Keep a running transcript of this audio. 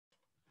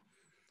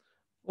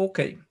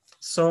Okay,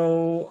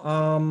 so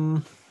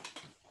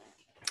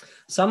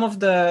some of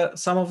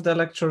the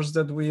lectures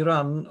that we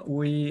run,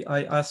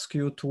 I ask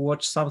you to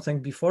watch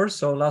something before.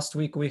 So last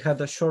week we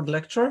had a short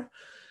lecture,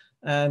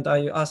 and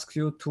I asked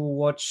you to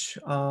watch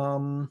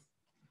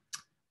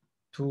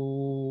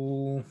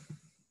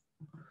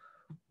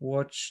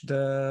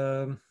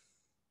the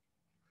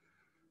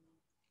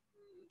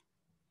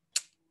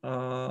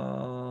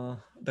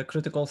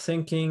critical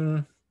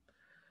thinking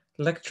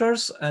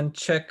lectures and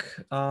check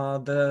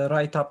the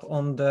write-up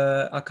on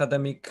the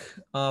academic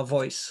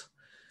voice.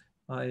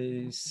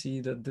 I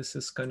see that this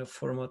is kind of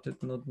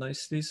formatted not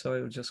nicely, so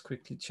I will just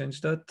quickly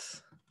change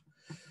that.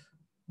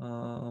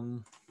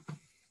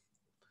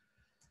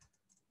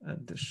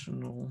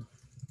 Additional.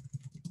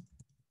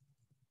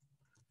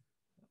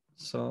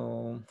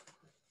 So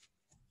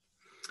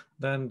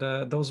then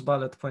those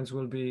bullet points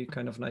will be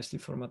kind of nicely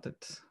formatted.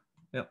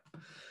 Yeah.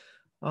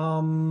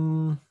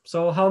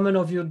 So how many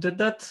of you did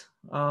that?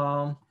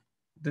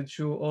 Did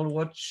you all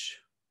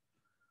watch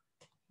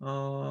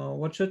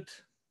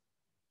it?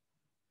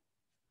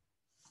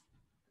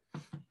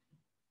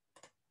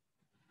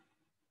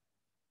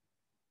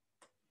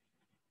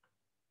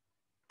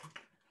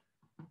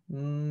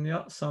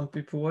 Yeah, some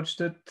people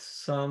watched it,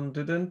 some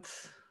didn't.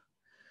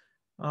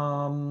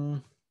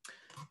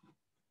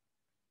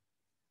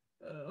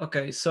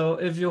 Okay, so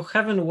if you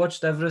haven't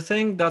watched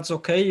everything, that's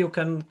okay. You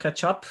can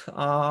catch up.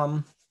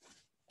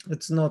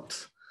 It's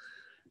not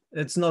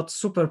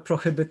super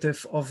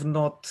prohibitive of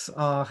not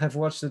have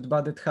watched it,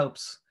 but it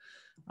helps.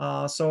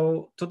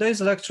 So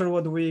today's lecture,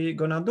 what we're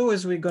gonna do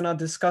is we're gonna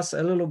discuss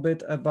a little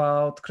bit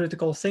about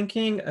critical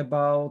thinking,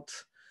 about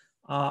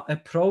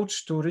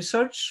approach to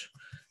research,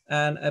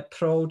 and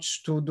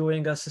approach to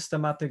doing a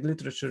systematic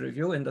literature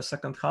review in the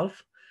second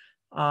half.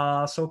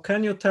 So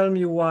can you tell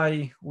me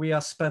why we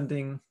are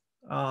spending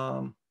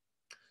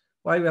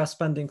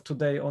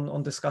today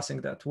on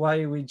discussing that?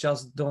 Why we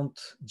just don't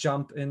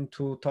jump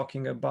into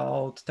talking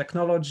about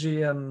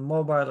technology and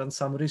mobile and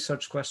some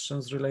research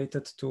questions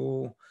related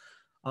to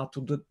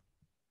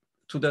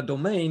the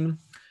domain.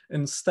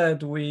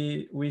 Instead,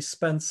 we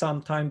spend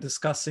some time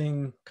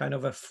discussing kind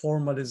of a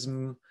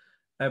formalism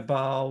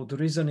about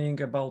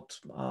reasoning, about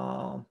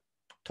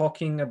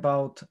talking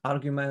about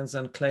arguments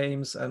and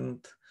claims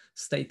and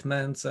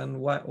statements, and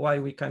why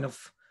we kind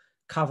of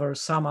cover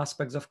some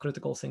aspects of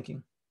critical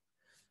thinking.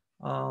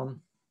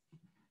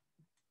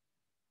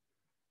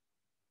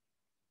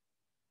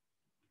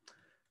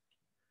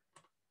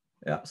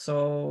 Yeah,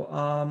 so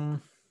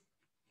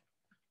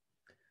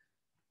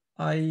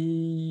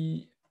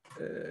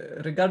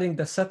regarding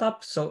the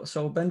setup,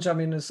 so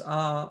Benjamin is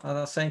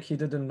saying he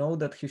didn't know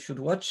that he should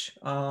watch.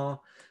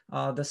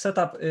 The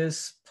setup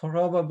is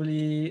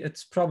probably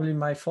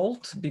my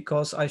fault,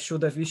 because I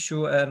should have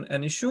issued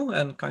an issue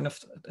and kind of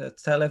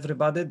tell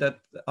everybody that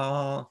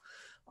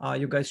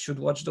you guys should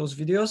watch those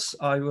videos.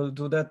 I will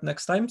do that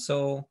next time.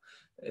 So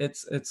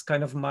it's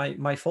kind of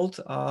my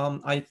fault.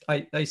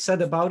 I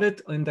said about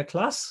it in the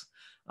class.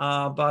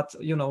 But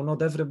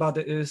not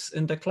everybody is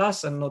in the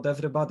class, and not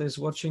everybody is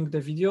watching the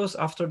videos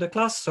after the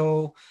class.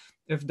 So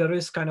if there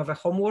is kind of a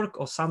homework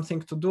or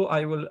something to do,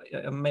 I will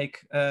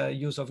make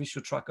use of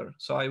issue tracker.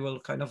 So I will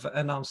kind of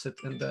announce it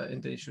in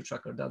the issue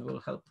tracker. That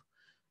will help,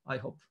 I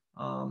hope.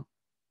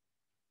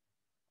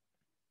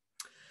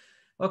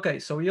 Okay,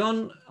 so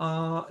Jon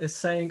is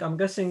saying, I'm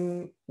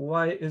guessing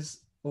why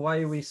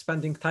we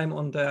spending time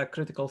on the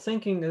critical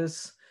thinking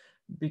is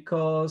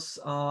because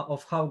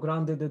of how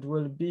grounded it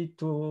will be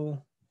to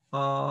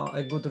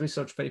a good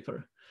research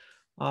paper.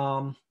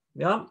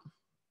 Yeah,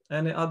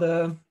 any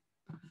other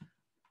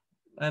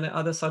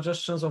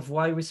suggestions of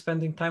why we're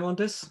spending time on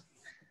this?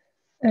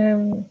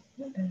 Do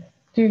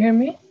you hear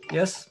me?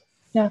 Yes.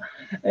 Yeah,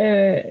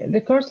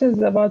 the course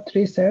is about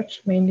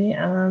research mainly,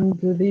 and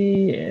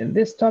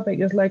this topic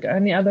is like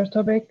any other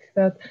topic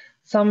that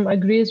some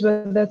agrees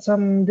with it,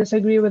 some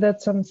disagree with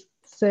it, some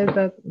say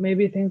that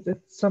maybe thinks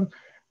that some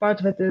part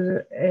of it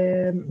is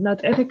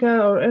not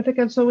ethical or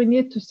ethical. So we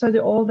need to study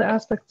all the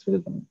aspects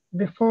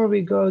before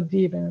we go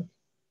deep in it.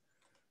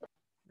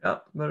 Yeah,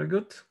 very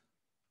good.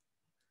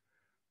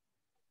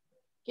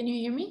 Can you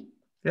hear me?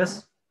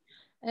 Yes.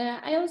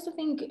 I also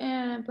think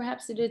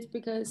perhaps it is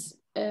because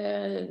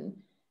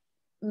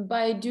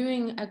by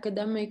doing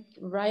academic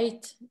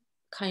right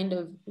kind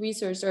of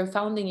research or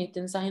founding it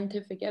in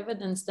scientific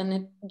evidence, then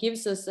it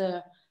gives us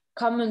a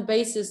common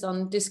basis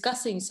on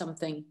discussing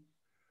something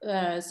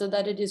so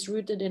that it is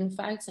rooted in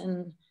facts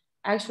and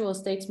actual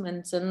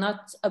statements and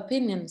not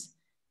opinions,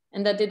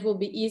 and that it will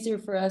be easier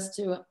for us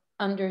to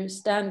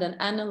understand and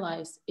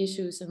analyze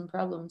issues and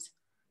problems.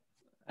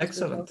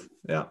 Excellent.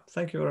 Yeah,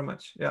 thank you very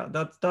much. Yeah,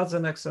 that's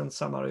an excellent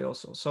summary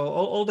also. So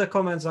all the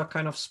comments are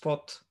kind of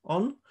spot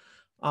on.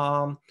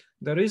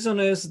 The reason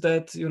is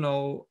that,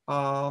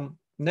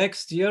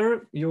 next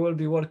year you will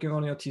be working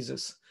on your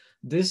thesis.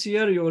 This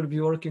year you will be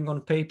working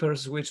on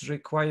papers which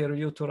require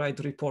you to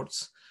write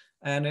reports.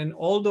 And in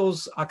all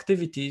those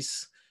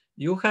activities,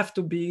 you have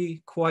to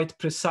be quite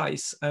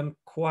precise and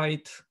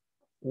quite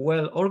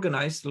well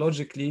organized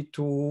logically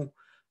to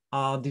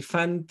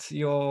defend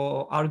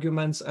your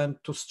arguments and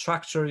to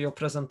structure your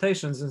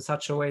presentations in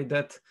such a way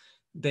that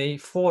they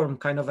form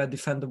kind of a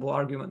defendable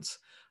arguments.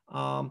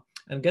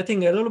 And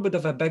getting a little bit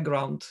of a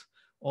background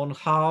on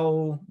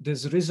how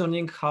this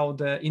reasoning, how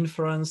the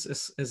inference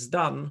is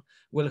done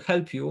will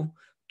help you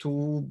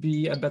to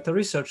be a better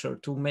researcher,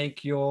 to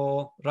make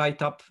your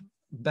write-up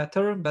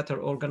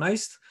better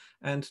organized,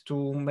 and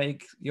to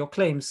make your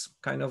claims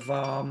kind of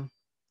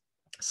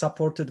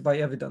supported by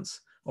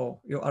evidence, or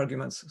your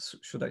arguments,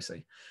 should I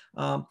say.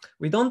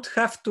 We don't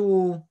have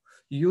to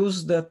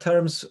use the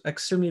terms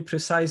extremely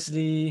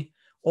precisely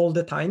all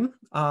the time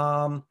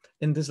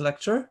in this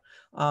lecture.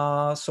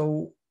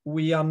 So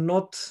we are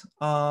not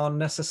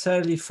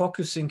necessarily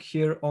focusing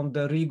here on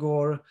the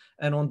rigor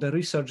and on the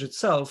research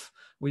itself.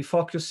 We're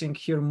focusing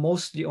here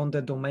mostly on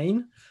the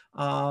domain,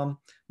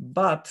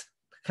 but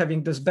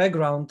having this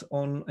background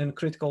in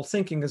critical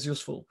thinking is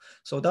useful.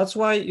 So that's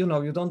why, you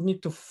don't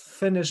need to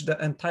finish the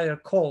entire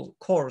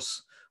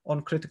course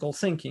on critical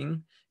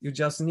thinking. You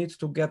just need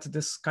to get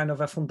this kind of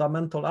a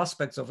fundamental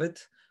aspects of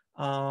it.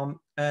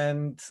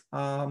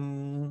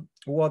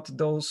 What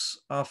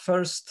those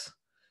first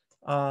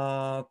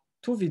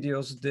two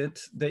videos did,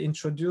 they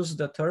introduced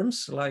the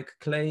terms like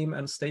claim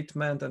and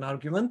statement and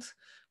argument,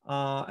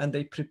 and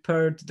they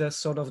prepared the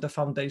sort of the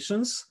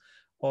foundations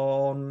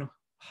on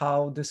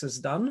how this is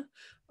done.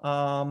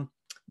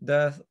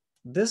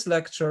 This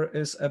lecture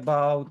is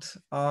about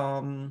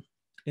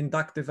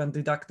inductive and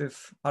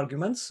deductive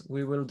arguments.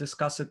 We will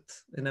discuss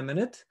it in a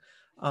minute.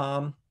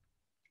 And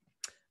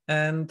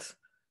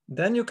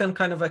then you can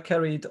kind of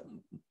carry it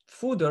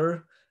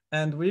further,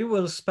 and we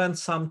will spend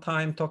some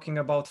time talking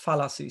about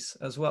fallacies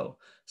as well.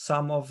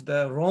 Some of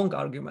the wrong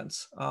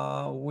arguments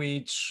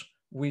which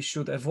we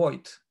should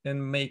avoid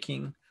in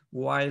making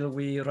while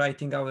we're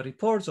writing our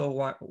reports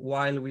or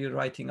while we're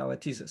writing our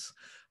thesis.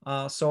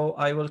 So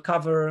I will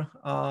cover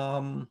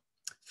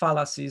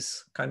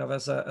fallacies kind of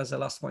as a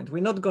last point.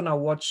 We're not gonna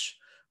watch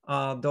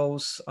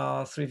those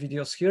 3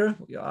 videos here.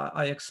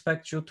 I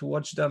expect you to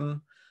watch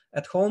them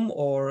at home,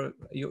 or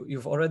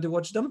you've already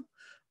watched them.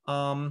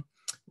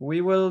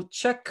 We will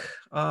check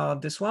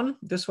this one.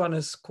 This one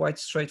is quite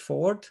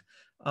straightforward.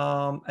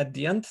 At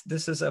the end,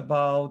 this is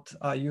about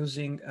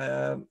using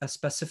a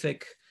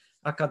specific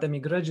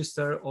academic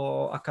register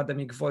or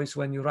academic voice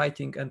when you're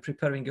writing and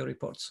preparing your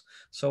reports.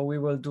 So we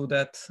will do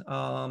that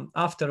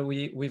after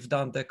we've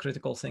done the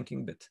critical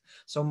thinking bit.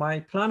 So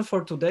my plan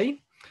for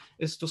today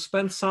is to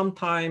spend some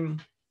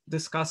time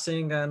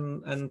discussing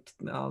and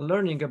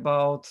learning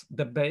about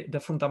the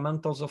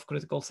fundamentals of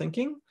critical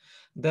thinking.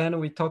 Then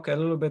we talk a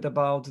little bit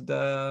about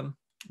the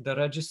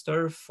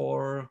register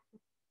for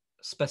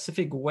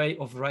specific way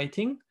of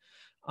writing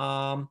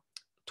to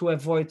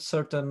avoid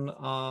certain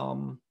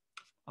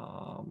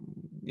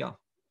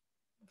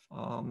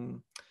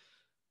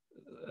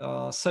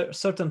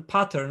certain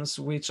patterns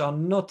which are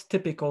not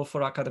typical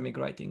for academic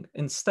writing.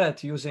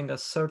 Instead, using a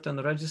certain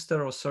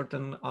register or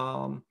certain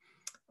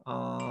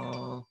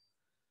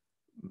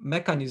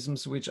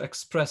mechanisms which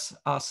express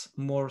us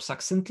more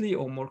succinctly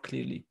or more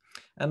clearly.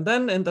 And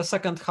then in the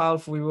second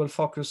half, we will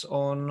focus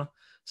on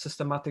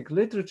systematic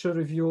literature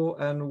review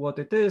and what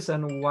it is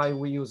and why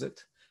we use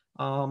it.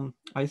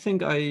 I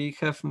think I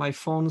have my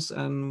phones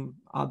and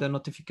other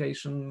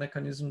notification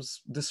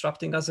mechanisms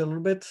disrupting us a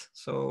little bit.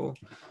 So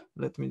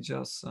let me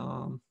just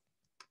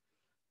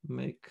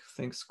make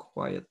things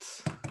quiet.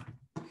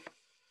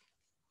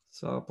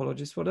 So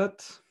apologies for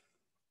that.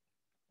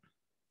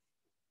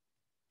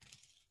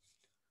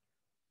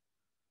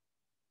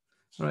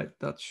 All right,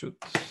 that should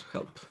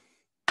help.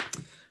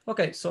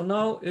 Okay, so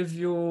now if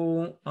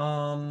you,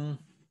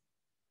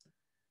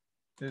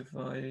 if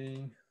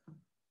I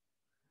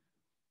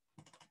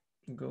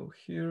go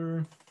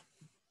here,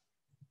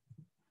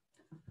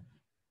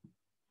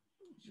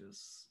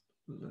 just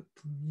let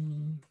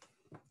me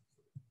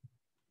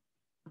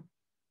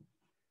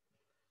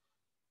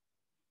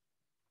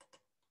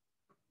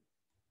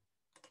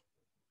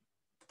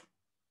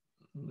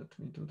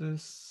do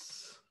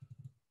this.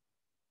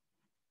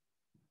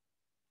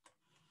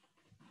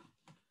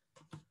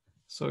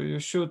 So you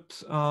should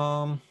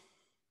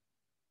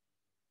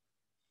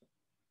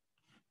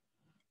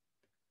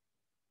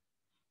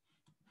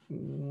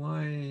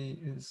why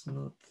is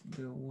not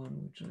the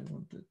one which I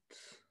wanted?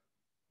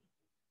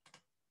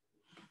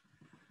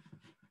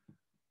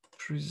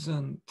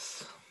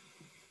 Present.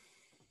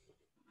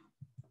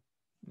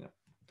 Yeah,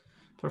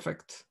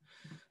 perfect.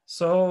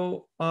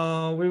 So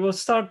we will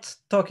start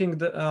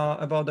talking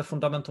about the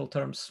fundamental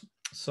terms.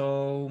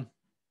 So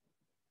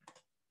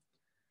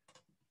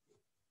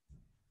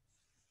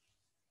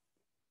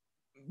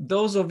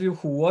those of you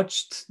who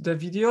watched the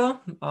video,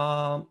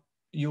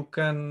 you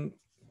can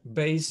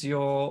base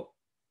your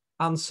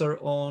answer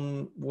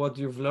on what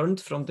you've learned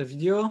from the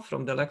video,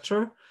 from the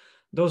lecture.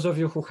 Those of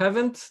you who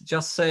haven't,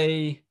 just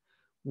say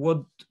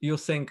what you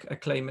think a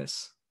claim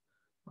is.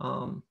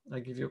 I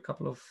give you a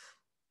couple of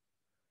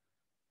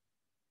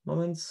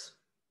moments.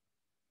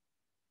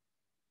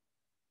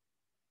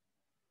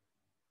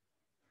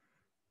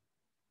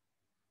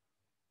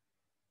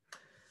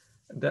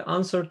 The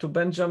answer to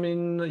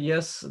Benjamin,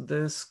 yes,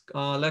 this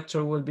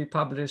lecture will be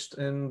published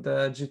in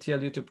the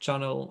GTL YouTube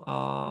channel,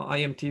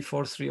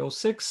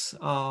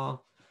 IMT4306,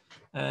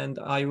 and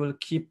I will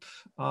keep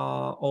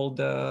all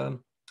the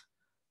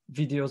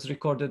videos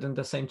recorded in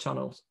the same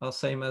channel,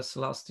 same as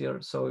last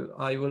year. So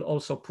I will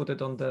also put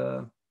it on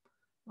the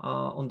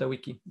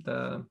wiki,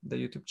 the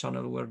YouTube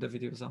channel where the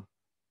videos are.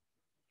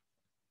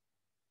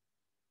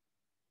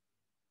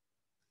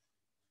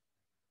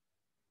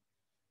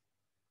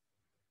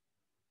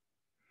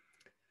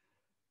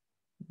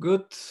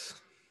 Good.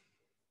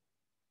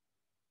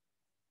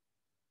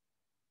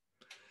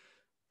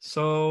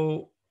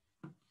 So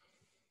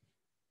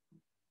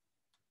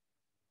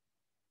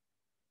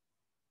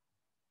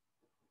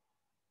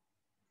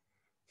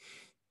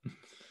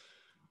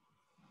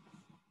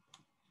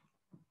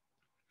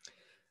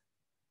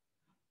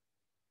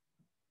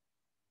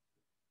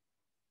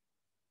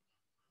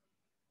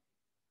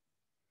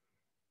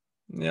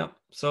yeah,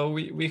 so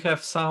we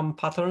have some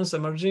patterns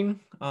emerging.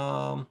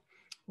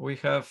 We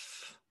have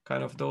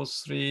kind of those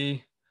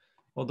three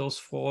or those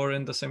four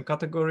in the same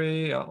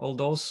category, all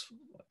those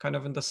kind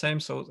of in the same.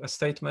 So a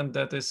statement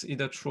that is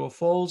either true or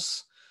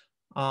false.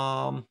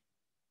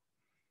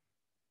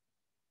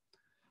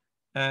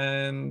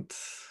 And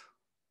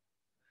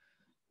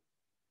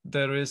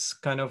there is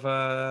kind of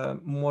a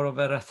more of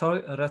a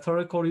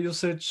rhetorical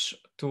usage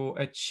to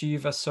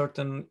achieve a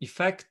certain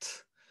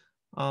effect.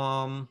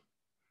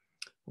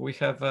 We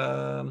have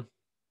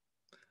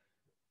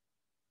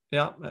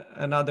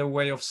another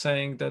way of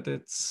saying that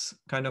it's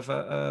kind of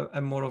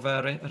a more of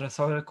a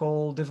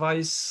rhetorical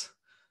device.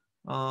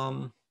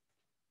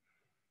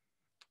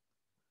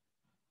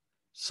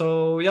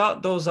 So yeah,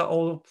 those are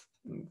all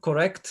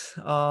correct.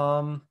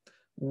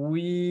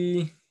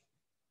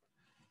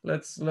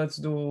 Let's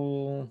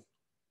do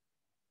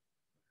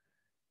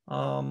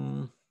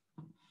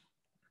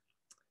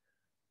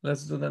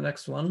let's do the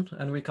next one,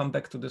 and we come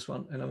back to this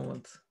one in a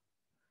moment.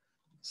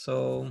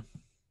 So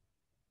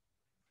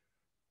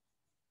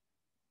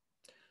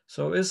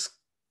is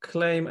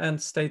claim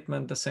and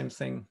statement the same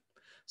thing?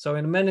 So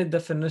in many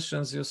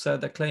definitions, you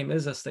said a claim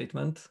is a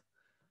statement.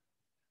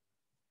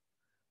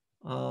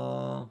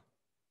 So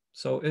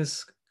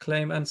is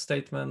claim and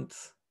statement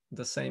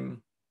the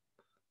same?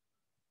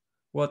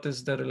 What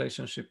is the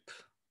relationship?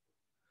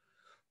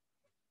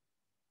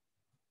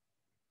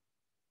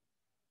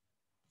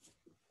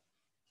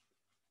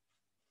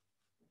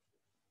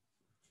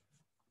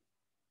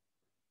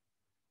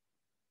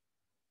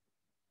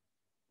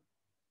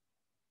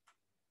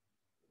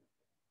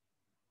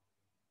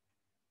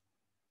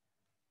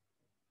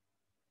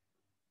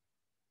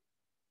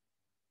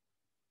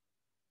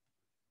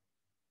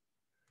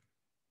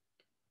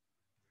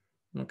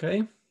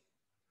 Okay.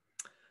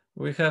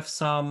 We have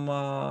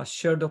some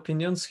shared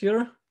opinions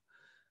here.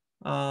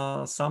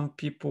 Some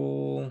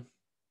people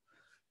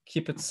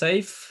keep it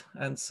safe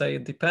and say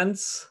it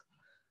depends.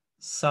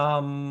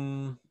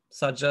 Some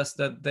suggest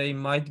that they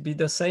might be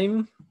the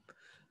same.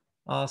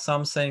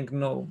 Some saying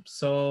no.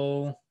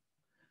 So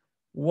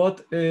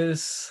what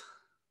is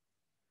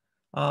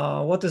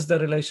the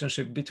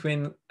relationship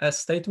between a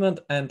statement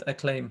and a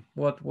claim?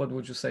 What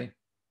would you say?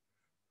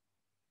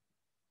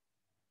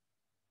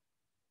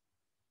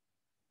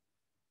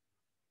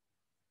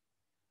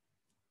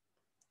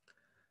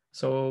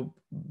 So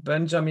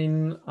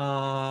Benjamin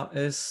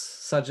is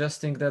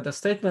suggesting that a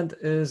statement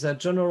is a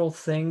general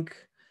thing,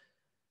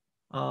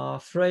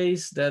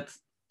 phrase that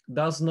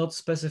does not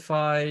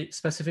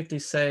specifically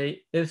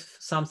say if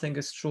something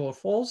is true or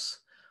false,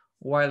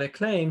 while a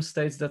claim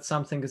states that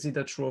something is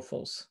either true or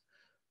false.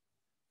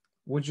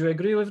 Would you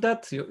agree with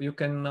that? You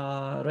can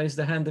raise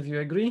the hand if you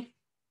agree.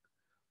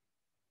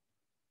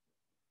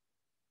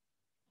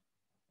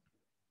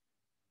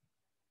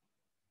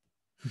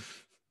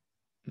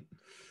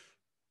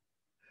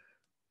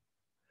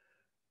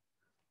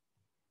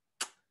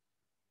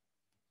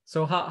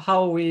 So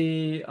how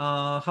we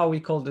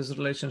call this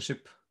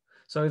relationship?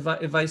 So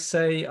if I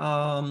say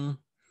all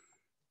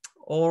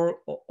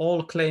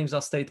claims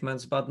are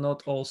statements, but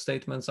not all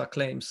statements are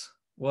claims,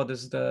 what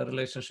is the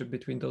relationship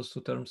between those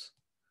two terms?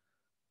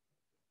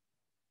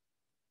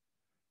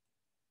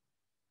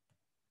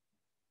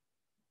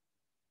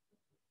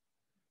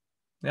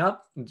 Yeah,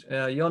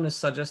 Jon is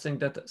suggesting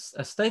that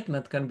a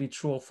statement can be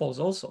true or false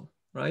also,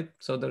 right?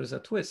 So there is a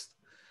twist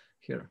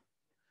here.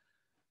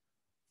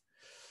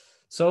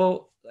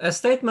 So a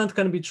statement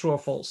can be true or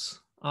false.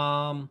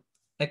 A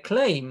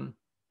claim,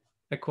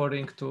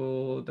 according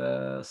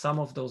to some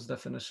of those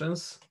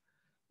definitions,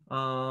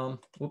 can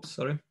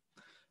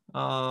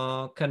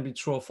be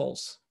true or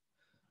false,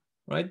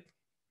 right?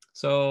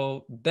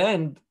 So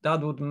then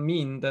that would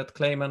mean that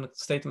claim and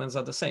statements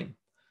are the same.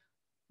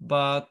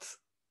 But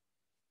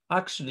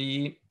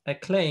actually, a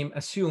claim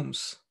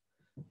assumes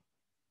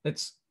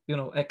it's,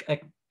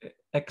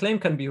 a claim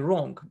can be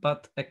wrong,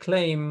 but a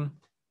claim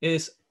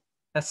is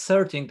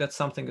asserting that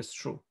something is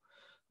true.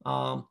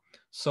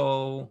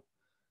 So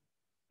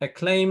a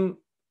claim,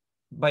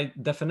 by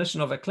definition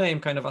of a claim,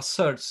 kind of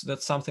asserts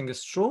that something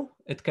is true.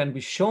 It can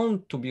be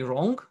shown to be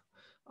wrong,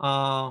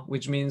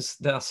 which means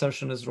the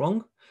assertion is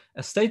wrong.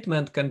 A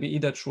statement can be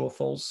either true or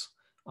false.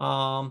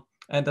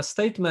 And a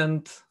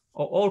statement,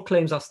 or all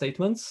claims are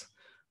statements,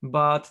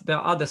 but there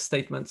are other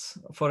statements.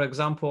 For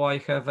example, I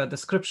have a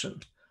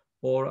description,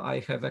 or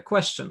I have a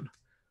question,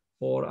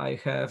 or I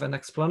have an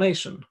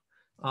explanation.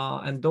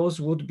 And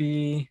those would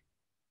be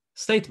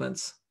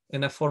statements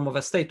in a form of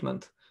a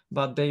statement,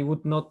 but they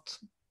would not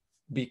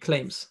be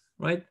claims,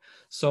 right?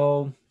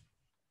 So,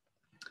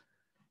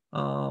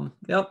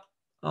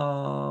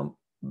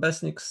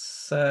 Besnik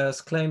says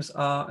claims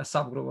are a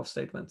subgroup of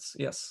statements.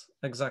 Yes,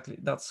 exactly.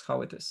 That's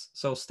how it is.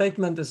 So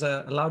statement is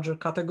a larger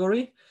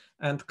category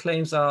and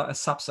claims are a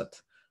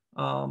subset.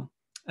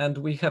 And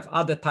we have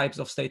other types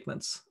of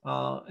statements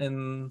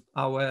in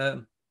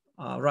our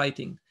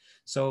writing.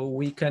 So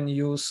we can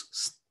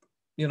use,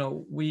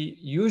 we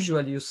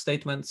usually use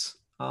statements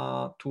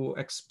to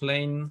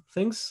explain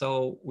things.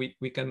 So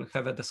we can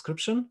have a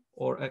description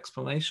or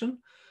explanation.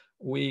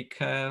 We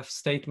have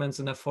statements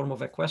in the form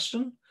of a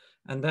question,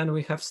 and then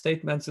we have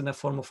statements in the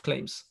form of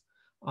claims.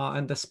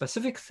 And the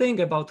specific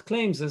thing about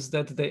claims is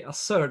that they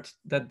assert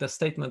that the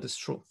statement is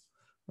true,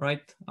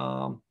 right?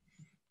 All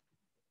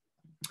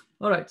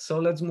right, so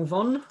let's move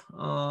on.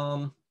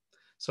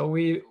 So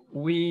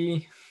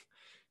we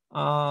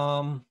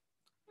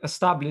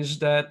established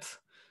that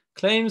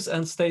claims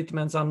and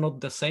statements are not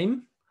the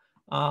same.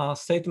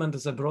 Statement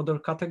is a broader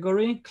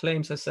category.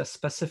 Claims is a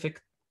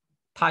specific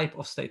type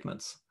of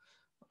statements.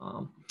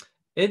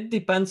 It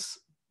depends,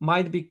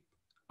 might be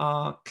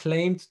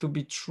claimed to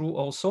be true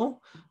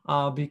also,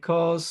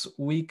 because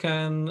we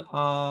can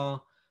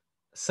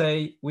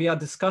say we are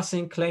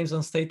discussing claims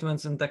and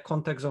statements in the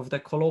context of the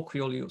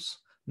colloquial use,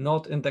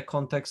 not in the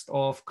context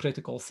of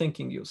critical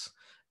thinking use.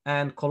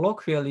 And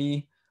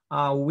colloquially,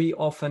 we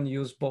often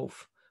use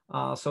both.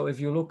 So if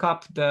you look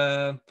up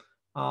the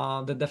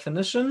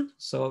definition,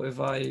 so if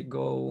I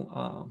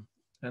go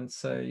and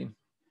say,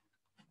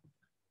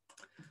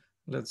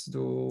 let's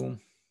do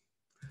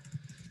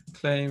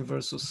claim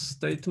versus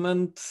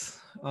statement,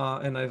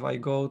 and if I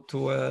go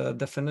to a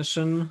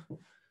definition,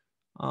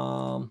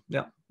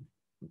 like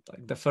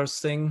the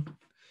first thing,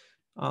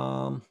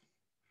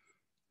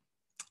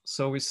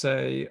 so we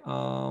say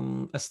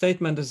a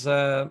statement is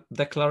a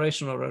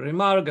declaration or a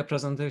remark, a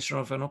presentation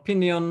of an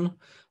opinion.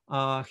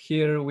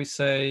 Here we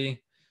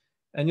say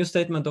a new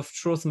statement of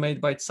truth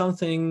made by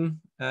something,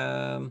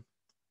 and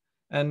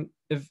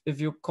if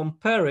you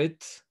compare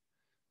it,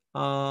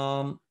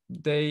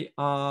 they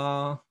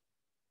are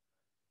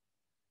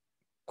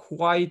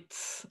quite,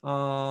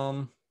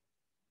 so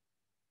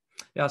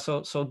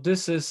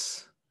this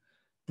is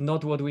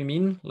not what we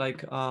mean.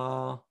 Like,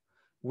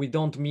 we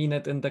don't mean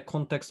it in the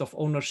context of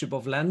ownership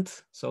of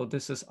land. So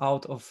this is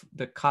out of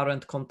the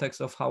current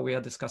context of how we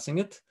are discussing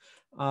it.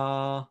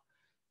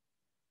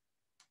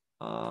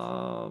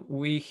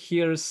 We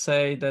here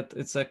say that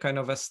it's a kind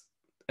of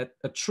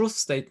a truth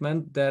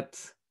statement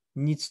that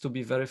needs to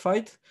be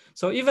verified.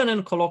 So even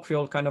in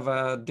colloquial kind of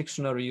a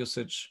dictionary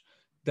usage,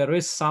 there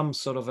is some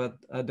sort of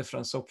a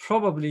difference. So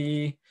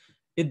probably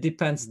it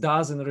depends,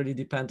 doesn't really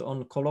depend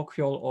on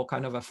colloquial or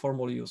kind of a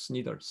formal use,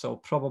 neither. So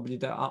probably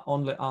the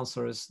only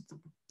answer is,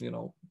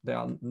 they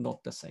are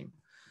not the same.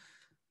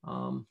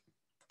 All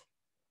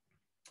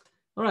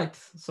right,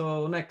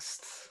 so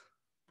next.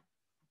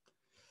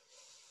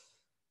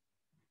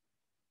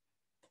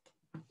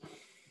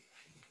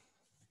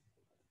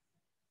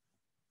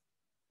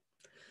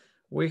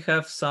 We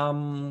have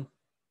some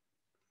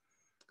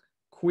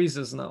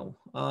quizzes now.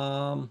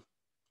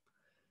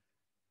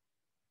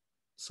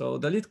 So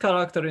the lead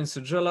character in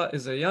Sigilla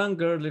is a young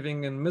girl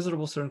living in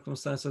miserable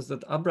circumstances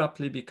that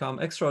abruptly become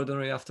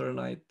extraordinary after a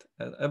night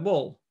at a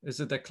ball. Is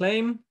it a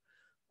claim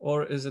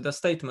or is it a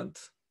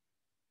statement?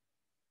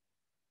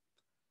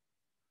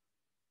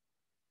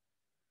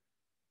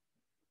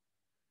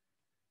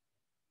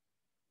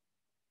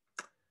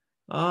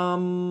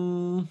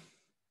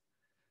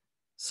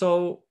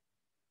 So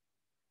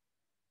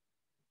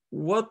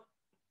what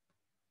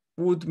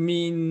would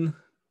mean?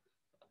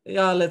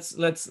 Yeah, let's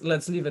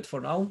leave it for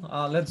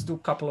now. Let's do a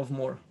couple of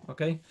more,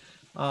 okay?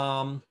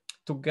 To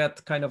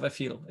get kind of a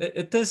feel.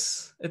 It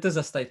is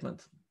a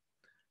statement.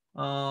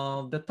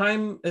 The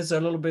time is a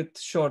little bit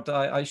short.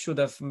 I should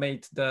have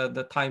made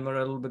the timer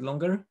a little bit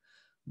longer,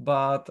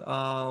 but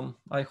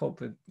I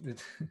hope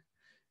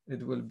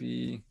it will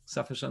be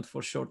sufficient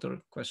for shorter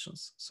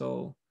questions.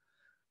 So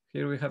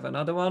here we have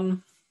another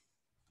one.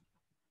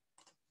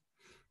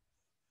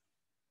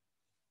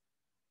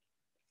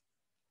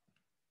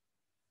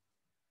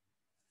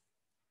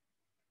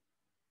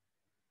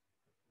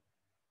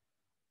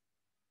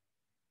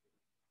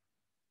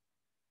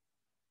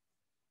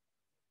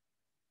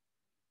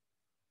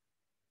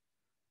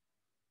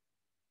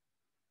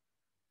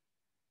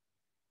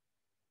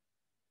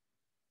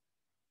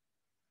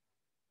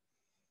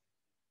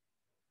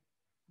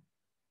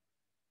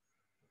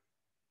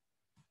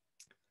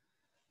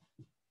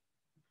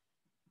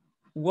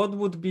 What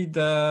would be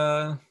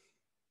the,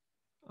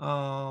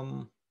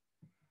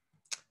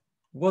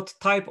 what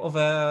type of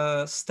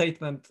a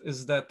statement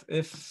is that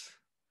if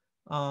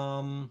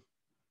yeah,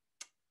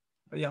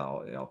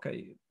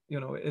 okay, you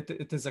know,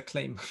 it is a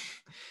claim.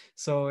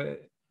 So,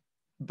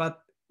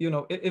 but, you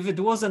know, if it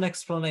was an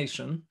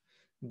explanation,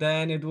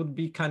 then it would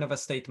be kind of a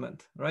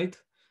statement, right?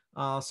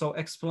 So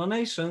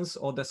explanations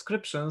or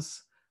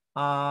descriptions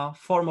are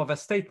form of a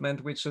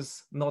statement, which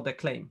is not a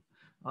claim.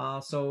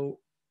 So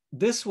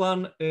this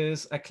one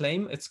is a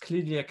claim. It's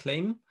clearly a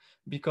claim,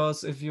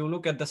 because if you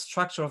look at the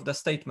structure of the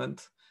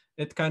statement,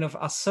 it kind of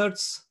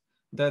asserts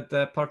that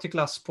the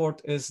particular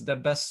sport is the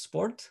best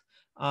sport.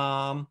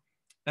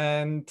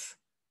 And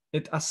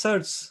it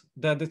asserts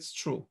that it's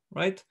true,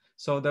 right?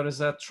 So there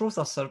is a truth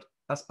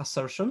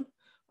assertion,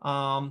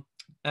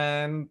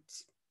 and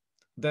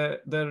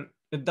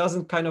it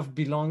doesn't kind of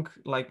belong,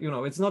 like, you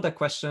know, it's not a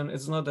question,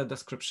 it's not a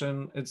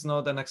description, it's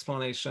not an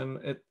explanation.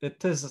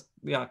 It is,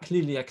 yeah,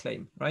 clearly a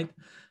claim, right?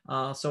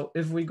 So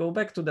if we go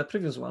back to the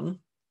previous one,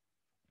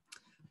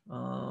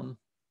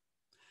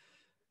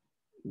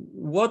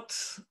 what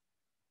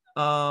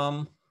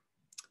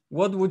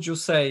would you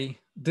say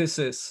this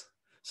is?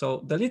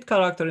 So the lead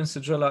character in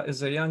Cinderella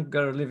is a young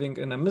girl living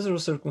in a miserable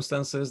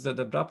circumstances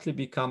that abruptly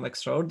become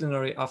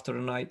extraordinary after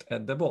a night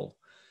at the ball.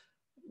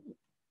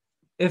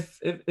 If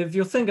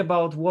you think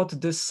about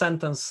what this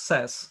sentence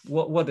says,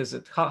 what is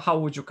it? How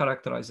would you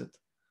characterize it?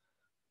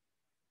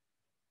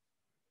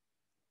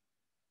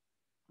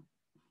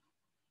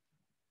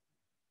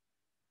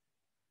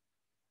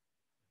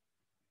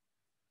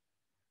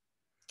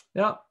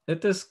 Yeah,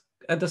 it is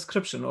a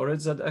description, or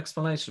it's an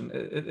explanation.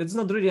 It's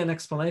not really an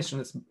explanation,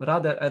 it's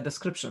rather a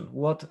description.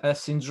 What a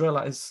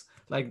Cinderella is,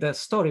 like the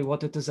story,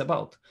 what it is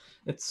about.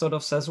 It sort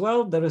of says,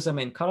 well, there is a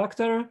main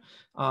character,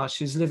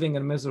 she's living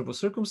in miserable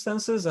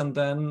circumstances, and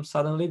then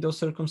suddenly those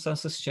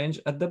circumstances change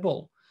at the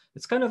ball.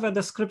 It's kind of a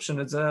description,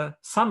 it's a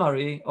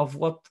summary of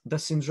what the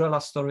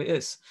Cinderella story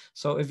is.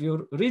 So if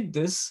you read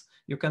this,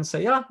 you can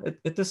say, yeah,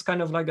 it is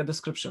kind of like a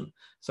description.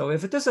 So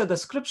if it is a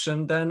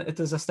description, then it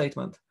is a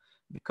statement,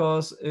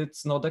 because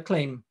it's not a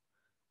claim,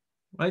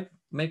 right?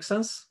 Makes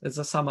sense? It's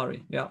a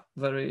summary. Yeah,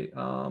 very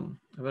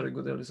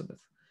good, Elizabeth.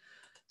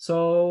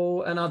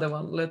 So another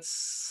one,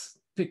 let's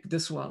pick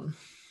this one.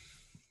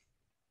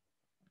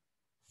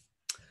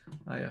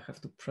 I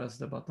have to press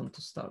the button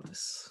to start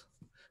this.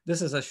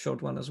 This is a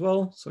short one as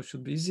well, so it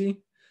should be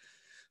easy.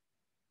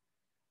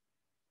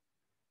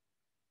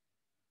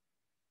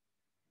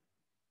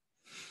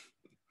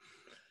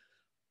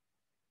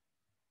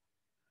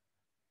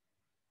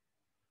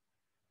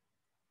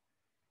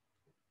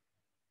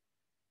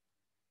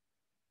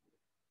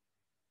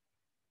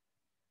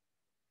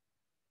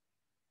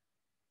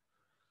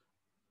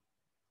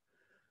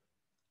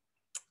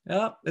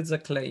 Yeah, it's a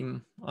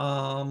claim.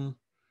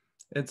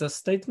 It's a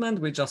statement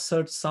which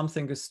asserts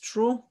something is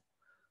true,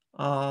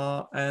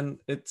 and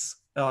it's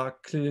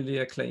clearly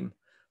a claim.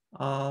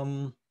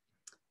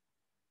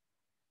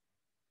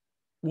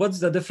 What's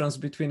the difference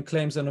between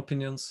claims and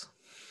opinions?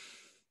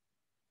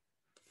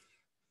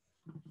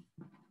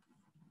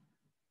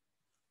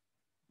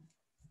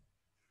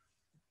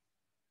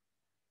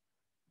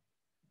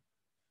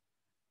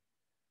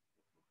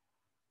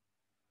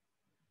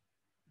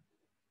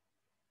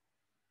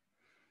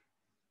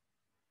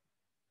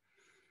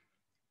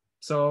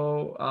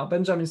 So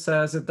Benjamin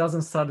says it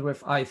doesn't start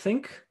with I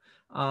think.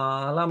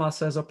 Lama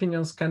says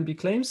opinions can be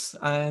claims,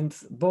 and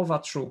both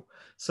are true.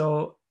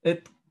 So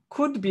it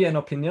could be an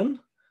opinion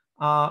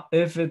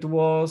if it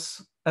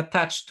was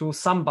attached to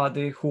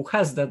somebody who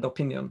has that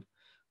opinion.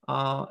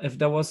 If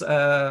there was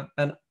a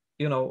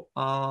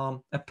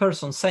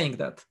person saying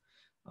that,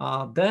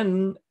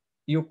 then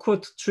you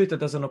could treat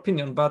it as an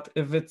opinion. But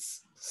if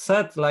it's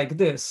said like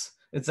this,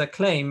 it's a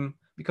claim,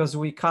 because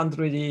we can't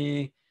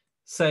really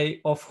say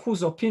of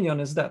whose opinion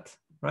is that,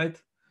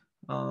 right?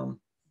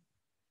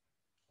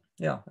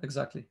 Yeah,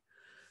 exactly.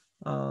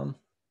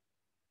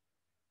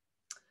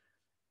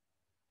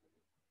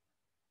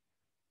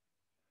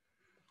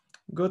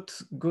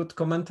 Good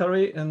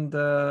commentary in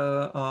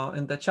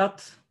the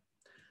chat.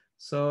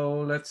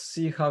 So let's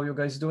see how you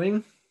guys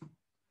doing.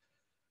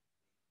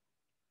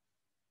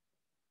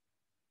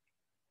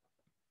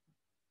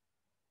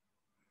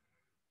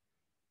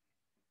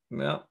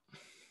 Yeah,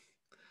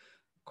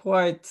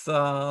 quite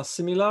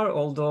similar,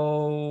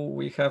 although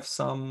we have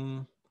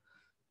some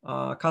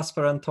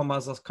Casper and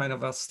Thomas are kind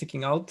of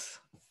sticking out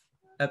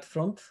at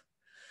front.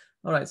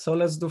 All right, so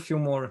let's do a few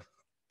more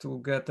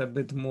to get a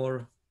bit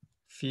more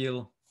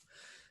feel.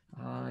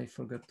 I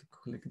forgot to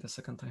click the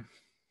second time.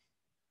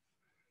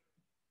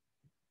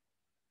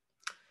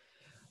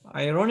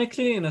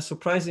 Ironically, in a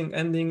surprising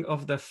ending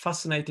of the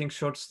fascinating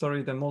short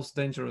story, The Most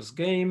Dangerous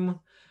Game,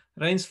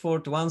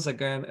 Rainsford once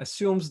again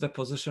assumes the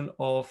position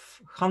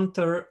of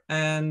hunter,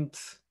 and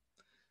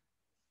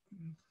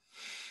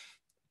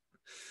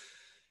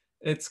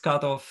it's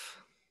cut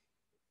off.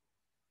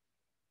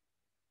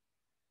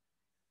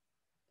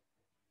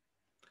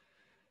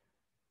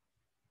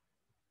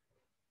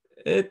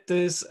 It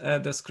is a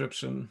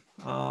description.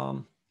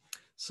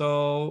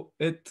 So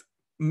it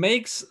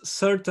makes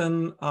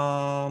certain,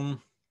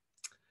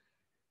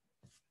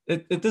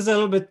 it is a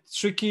little bit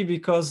tricky,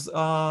 because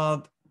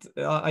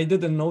I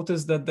didn't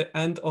notice that the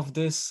end of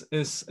this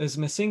is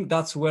missing.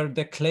 That's where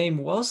the claim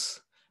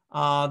was.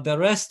 The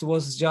rest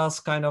was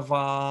just kind of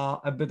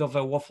a bit of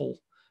a waffle,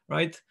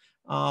 right?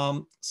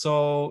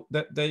 So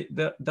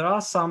there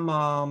are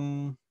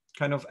some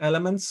kind of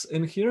elements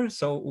in here.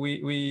 So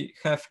we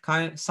have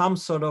some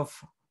sort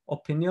of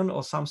opinion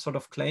or some sort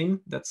of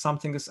claim that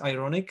something is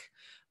ironic,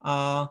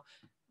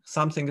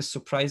 something is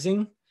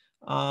surprising,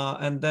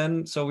 and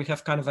then so we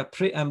have kind of a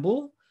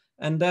preamble,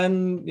 and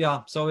then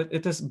yeah, so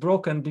it is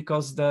broken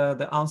because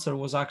the answer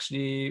was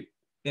actually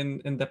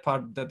in the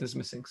part that is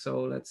missing.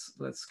 So let's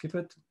skip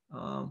it.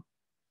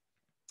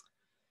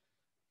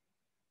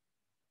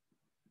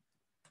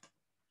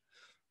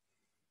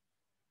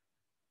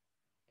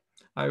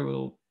 I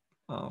will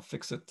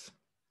fix it.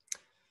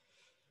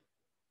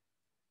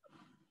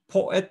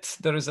 Poet,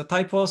 there is a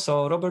typo.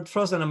 So Robert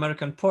Frost, an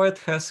American poet,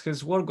 has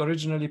his work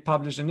originally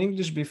published in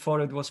English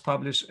before it was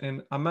published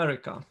in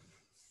America.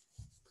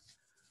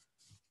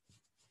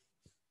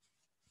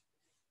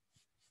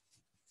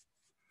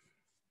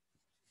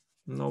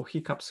 No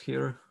hiccups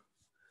here.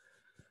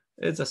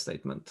 It's a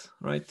statement,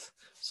 right?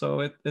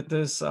 So it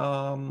is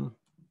a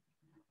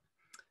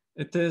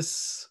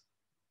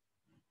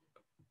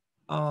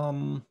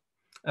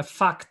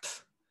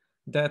fact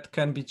that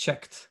can be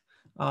checked.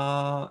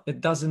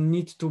 It doesn't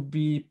need to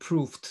be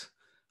proved.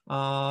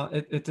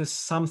 It is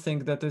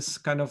something that is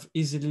kind of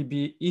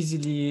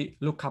easily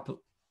look up.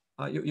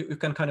 You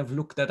can kind of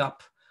look that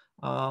up.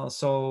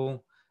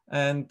 So,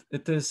 and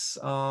it is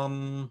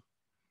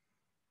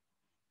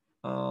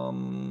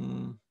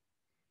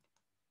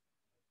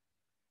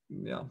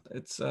yeah,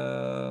 it's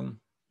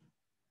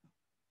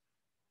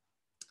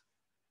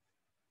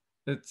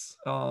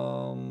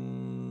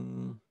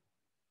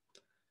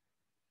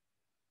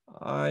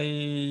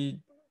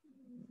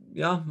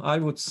I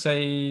would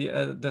say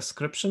a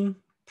description,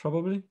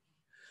 probably.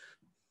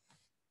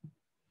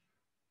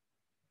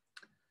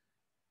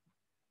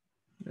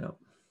 Yeah.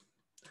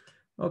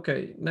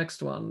 Okay,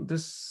 next one.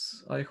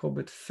 This, I hope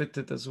it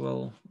fitted as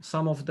well.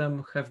 Some of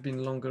them have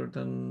been longer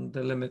than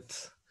the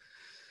limit.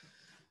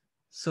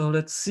 So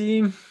let's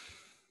see.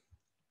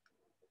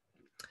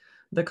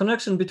 The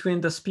connection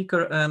between the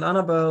speaker and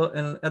Annabelle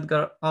in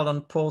Edgar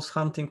Allan Poe's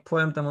hunting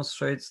poem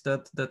demonstrates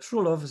that the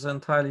true love is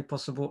entirely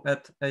possible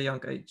at a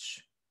young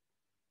age.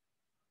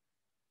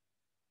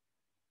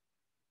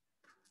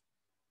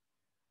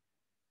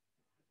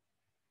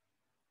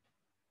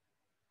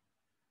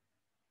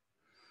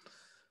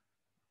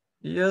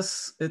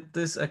 Yes, it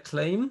is a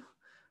claim.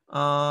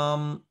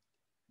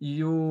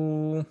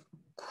 You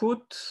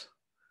could,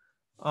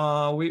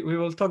 we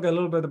will talk a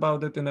little bit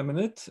about it in a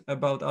minute,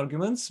 about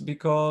arguments,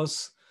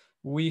 because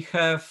we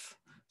have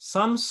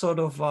some sort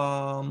of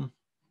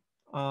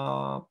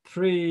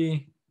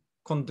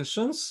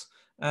preconditions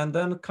and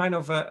then kind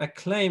of a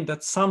claim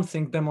that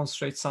something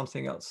demonstrates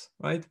something else,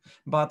 right?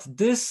 But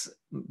this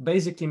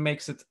basically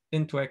makes it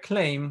into a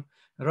claim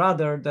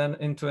rather than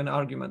into an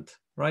argument,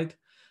 right?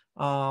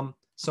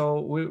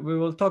 So we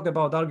will talk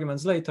about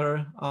arguments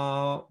later,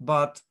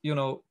 but you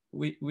know,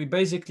 we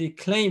basically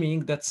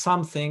claiming that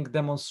something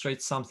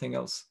demonstrates something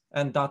else,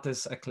 and that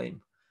is a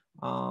claim,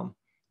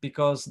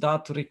 because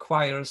that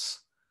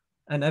requires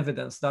an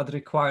evidence, that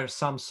requires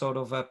some sort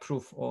of a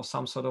proof or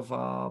some sort of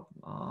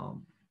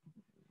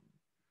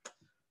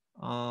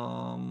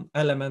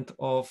element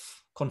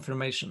of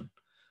confirmation.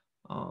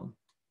 All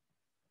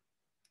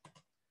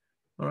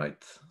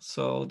right,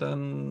 so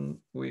then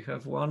we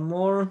have one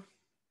more.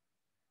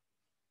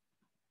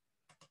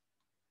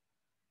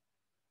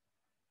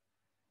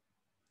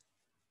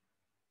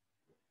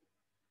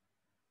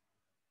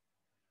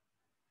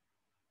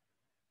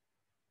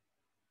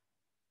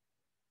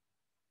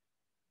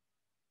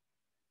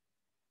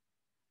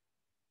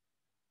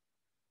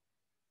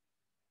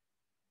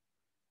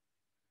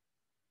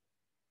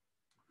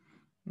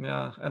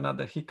 Yeah,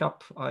 another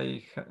hiccup.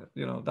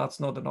 You know, that's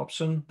not an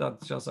option.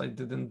 That's just I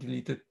didn't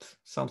delete it.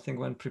 Something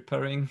when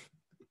preparing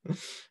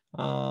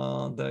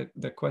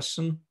the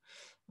question.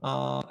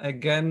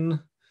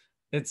 Again,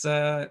 it's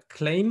a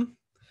claim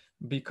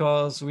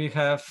because we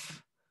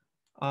have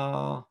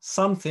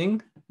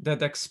something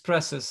that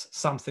expresses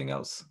something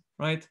else,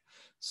 right?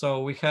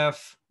 So we have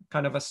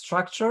kind of a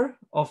structure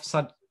of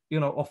such, you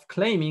know, of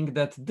claiming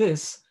that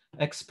this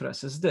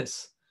expresses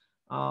this.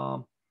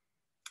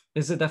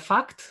 Is it a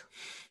fact?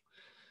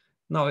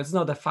 No, it's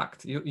not a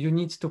fact. You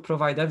need to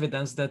provide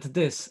evidence that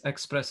this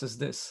expresses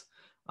this.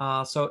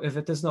 So if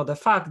it is not a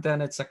fact,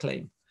 then it's a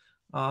claim.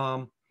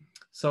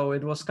 So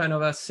it was kind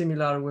of a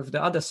similar with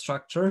the other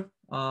structure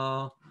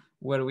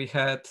where we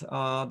had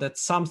that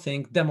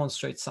something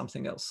demonstrates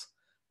something else.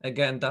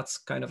 Again, that's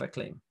kind of a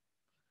claim,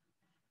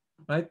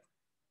 right?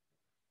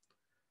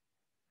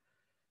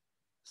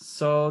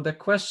 So the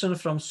question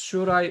from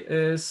Shurai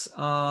is,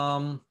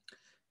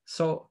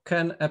 so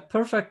can a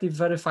perfectly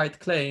verified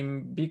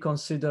claim be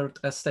considered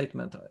a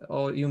statement,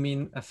 or you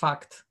mean a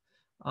fact?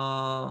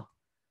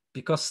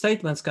 Because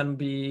statements can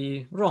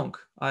be wrong.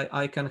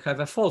 I can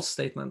have a false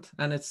statement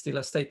and it's still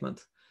a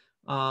statement.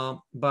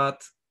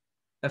 But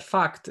a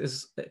fact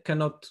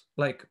cannot,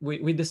 like,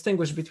 we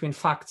distinguish between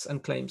facts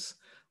and claims.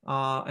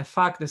 A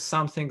fact is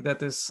something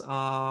that is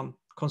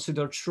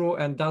considered true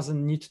and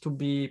doesn't need to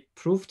be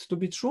proved to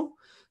be true.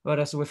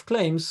 Whereas with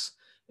claims,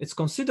 it's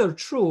considered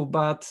true,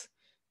 but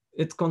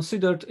it's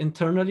considered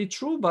internally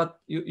true, but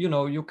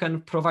you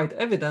can provide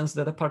evidence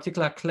that a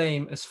particular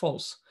claim is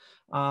false.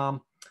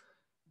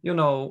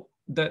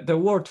 The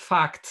word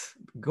fact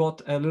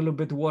got a little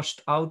bit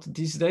washed out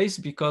these days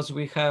because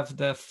we have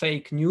the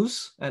fake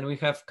news and we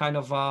have kind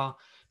of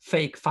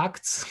fake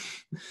facts.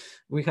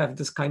 We have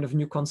this kind of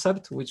new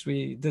concept, which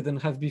we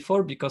didn't have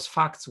before, because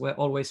facts were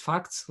always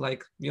facts,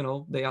 like,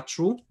 they are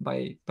true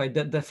by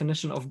the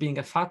definition of being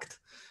a fact.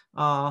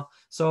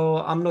 So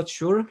I'm not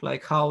sure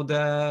like how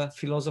the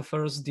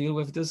philosophers deal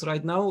with this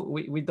right now.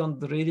 We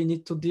don't really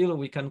need to deal.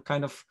 We can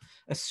kind of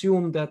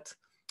assume that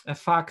a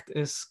fact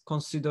is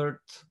considered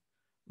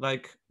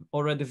like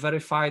already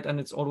verified and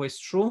it's always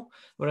true,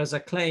 whereas a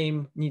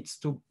claim needs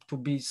to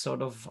be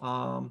sort of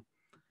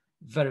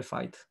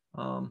verified.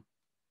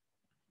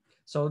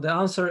 So the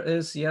answer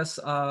is yes.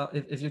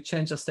 If you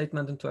change a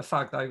statement into a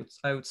fact,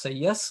 I would say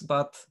yes,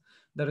 but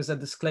there is a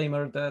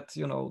disclaimer that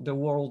the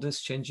world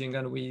is changing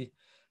and we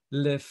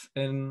live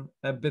in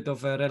a bit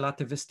of a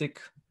relativistic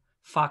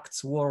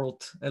facts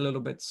world a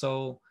little bit.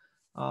 So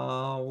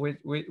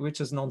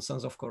which is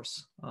nonsense, of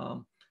course.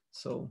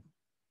 So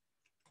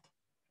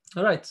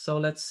all right, so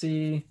let's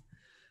see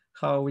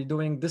how we're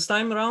doing this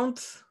time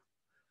around.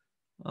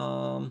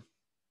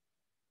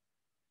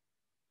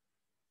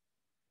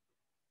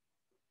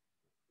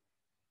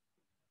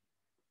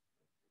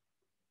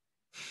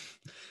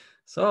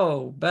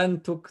 So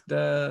Ben took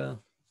the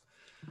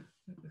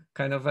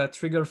kind of a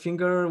trigger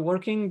finger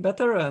working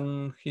better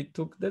and he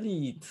took the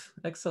lead.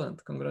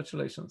 Excellent,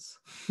 congratulations.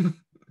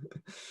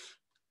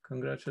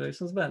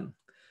 Congratulations, Ben.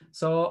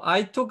 So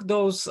I took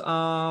those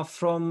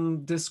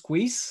from this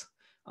quiz.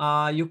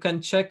 You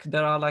can check,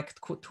 there are like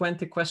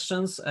 20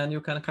 questions and you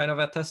can kind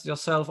of test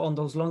yourself on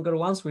those longer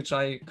ones, which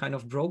I kind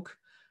of broke.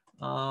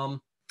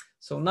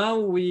 So now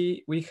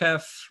we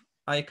have,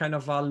 I kind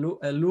of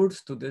allured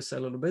to this a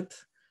little bit.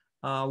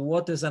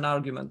 What is an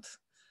argument?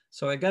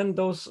 So again,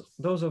 those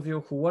of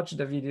you who watch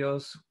the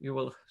videos,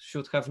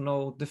 should have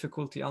no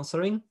difficulty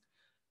answering.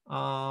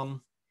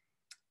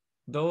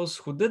 Those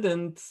who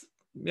didn't,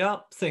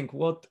 think,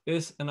 what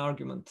is an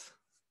argument?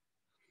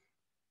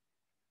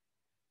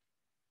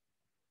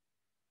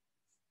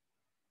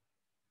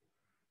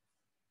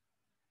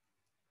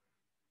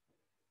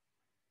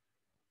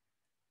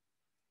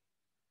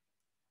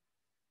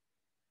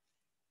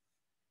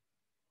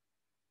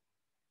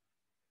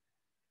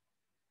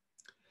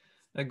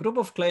 A group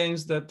of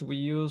claims that we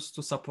use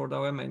to support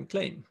our main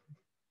claim.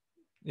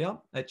 Yeah,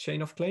 a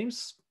chain of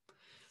claims.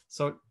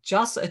 So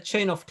just a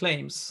chain of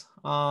claims,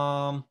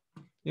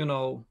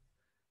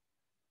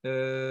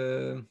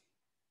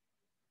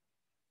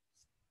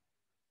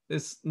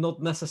 is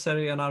not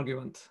necessarily an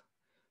argument.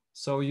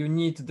 So you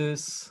need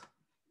this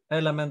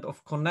element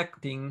of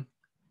connecting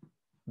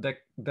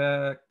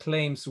the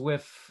claims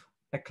with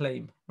a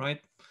claim,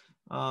 right?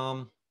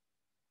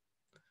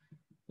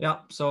 Yeah,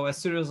 so a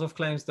series of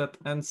claims that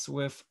ends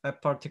with a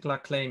particular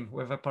claim,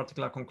 with a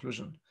particular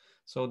conclusion.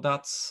 So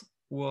that's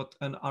what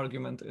an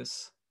argument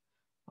is.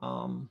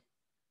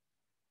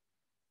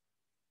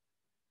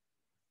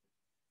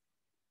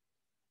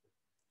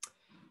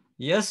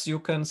 Yes, you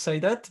can say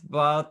that,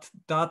 but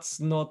that's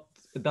not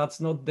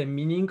the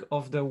meaning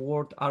of the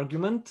word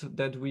argument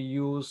that we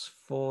use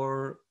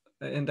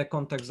in the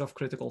context of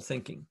critical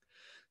thinking.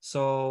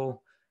 So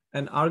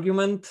an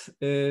argument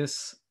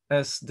is,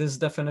 as this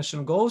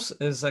definition goes,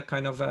 is a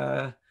kind of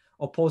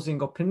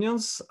opposing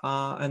opinions,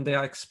 and they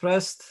are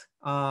expressed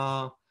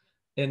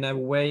in a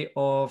way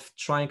of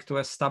trying to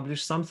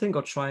establish something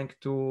or trying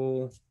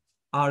to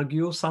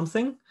argue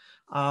something.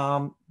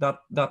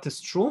 That is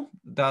true,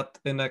 that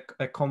in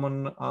a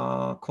common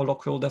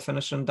colloquial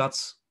definition,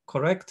 that's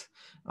correct.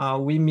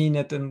 We mean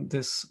it in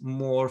this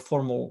more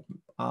formal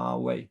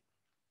way.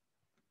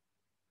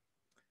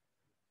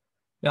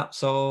 Yeah,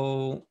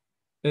 so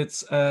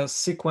it's a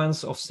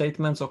sequence of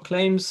statements or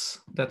claims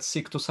that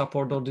seek to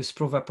support or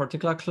disprove a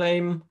particular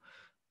claim.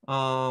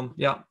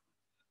 Yeah.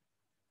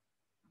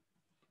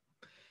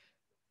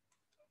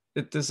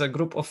 It is a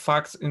group of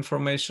facts,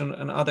 information,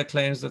 and other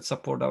claims that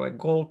support our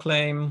goal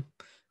claim.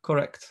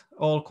 Correct,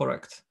 all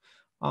correct.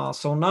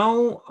 So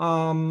now,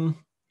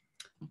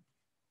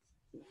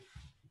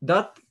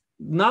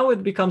 now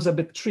it becomes a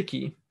bit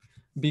tricky,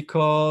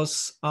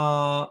 because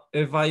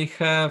if I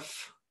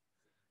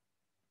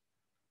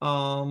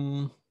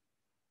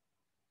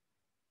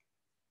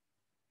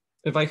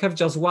have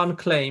just one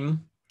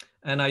claim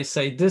and I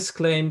say this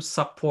claim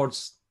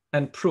supports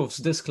and proves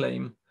this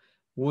claim,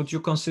 would you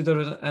consider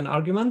it an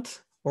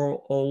argument,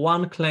 or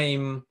one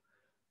claim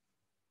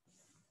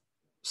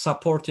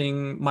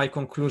supporting my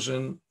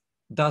conclusion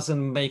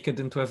doesn't make it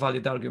into a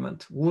valid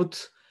argument? Would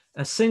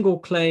a single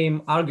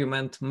claim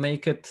argument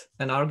make it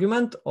an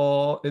argument,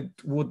 or it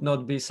would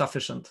not be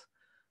sufficient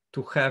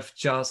to have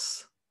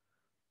just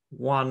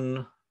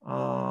one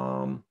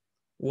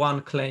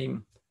one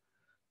claim.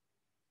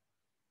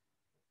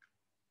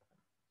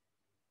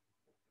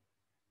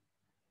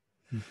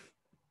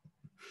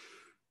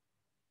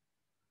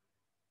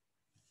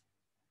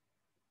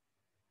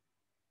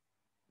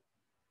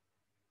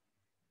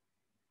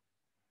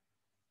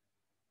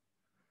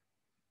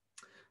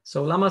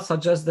 So Lama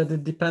suggests that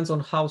it depends on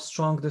how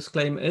strong this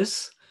claim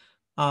is.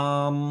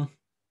 But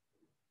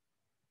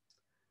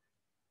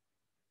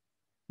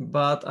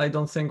I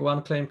don't think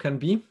one claim can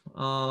be.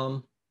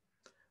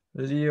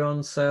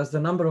 Leon says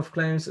the number of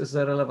claims is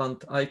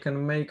irrelevant. I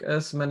can make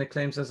as many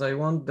claims as I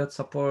want that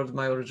support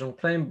my original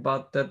claim,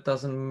 but that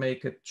doesn't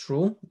make it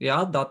true.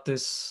 Yeah, that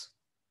is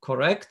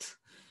correct.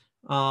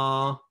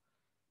 The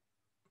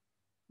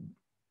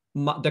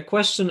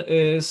question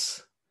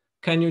is,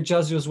 can you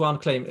just use one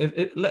claim?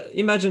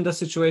 Imagine the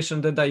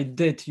situation that I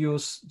did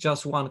use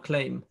just one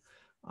claim.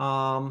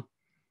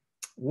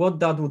 What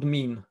that would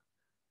mean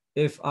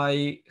if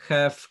I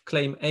have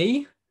claim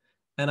A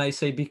and I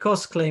say,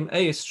 because claim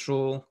A is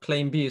true,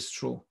 claim B is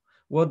true.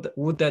 What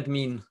would that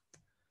mean?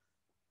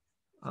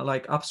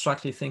 Like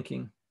abstractly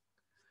thinking.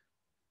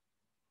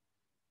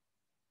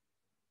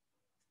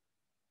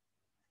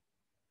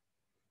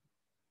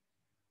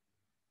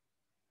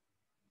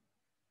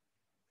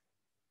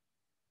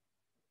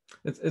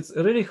 It's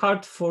really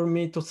hard for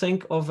me to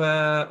think of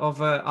a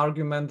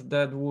argument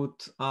that would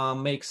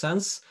make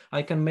sense.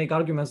 I can make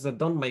arguments that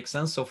don't make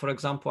sense. So for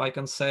example, I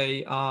can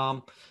say,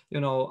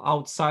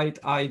 outside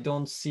I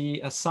don't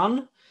see a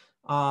sun.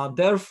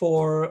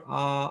 Therefore,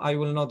 I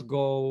will not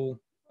go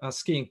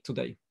skiing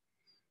today.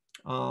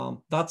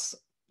 That's,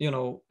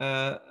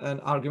 an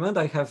argument.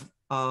 I have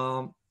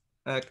a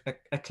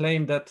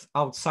claim that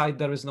outside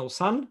there is no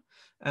sun.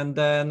 And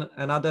then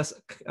another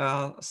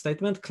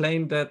statement,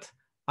 claim that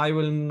I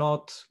will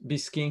not be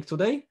skiing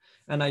today,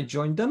 and I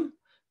joined them.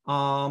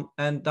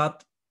 And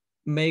that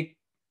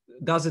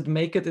does it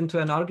make it into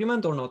an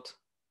argument or not?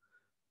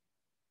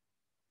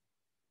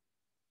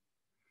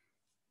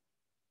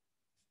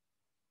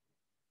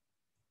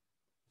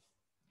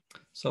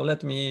 So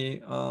let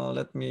me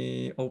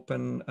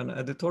open an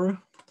editor.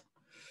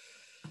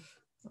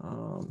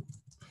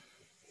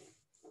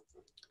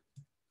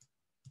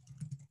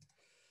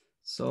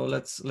 So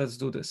let's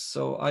do this.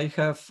 So I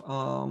have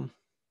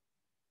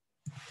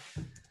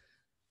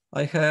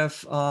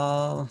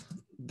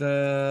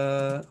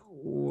the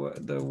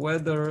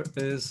weather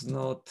is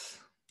not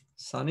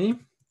sunny,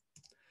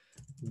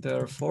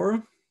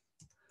 therefore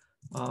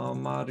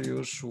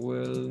Mariusz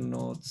will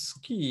not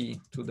ski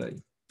today.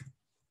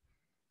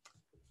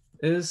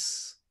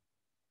 Is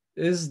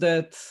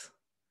that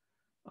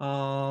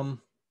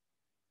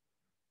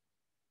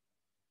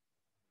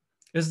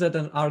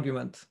an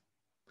argument?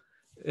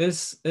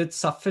 Is it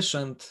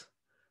sufficient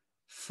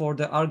for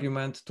the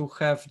argument to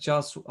have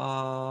just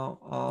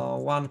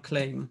one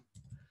claim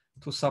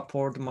to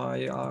support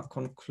my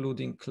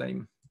concluding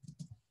claim?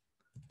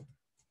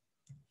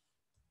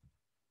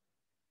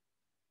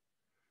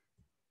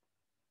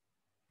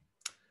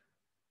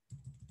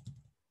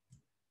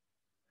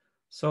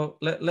 So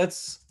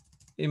let's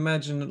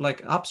imagine,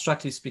 like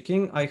abstractly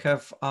speaking, I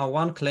have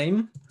one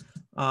claim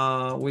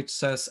which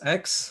says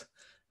X,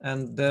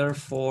 and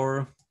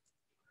therefore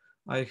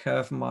I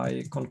have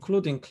my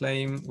concluding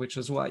claim, which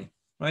is Y,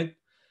 right?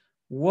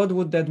 What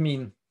would that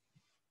mean?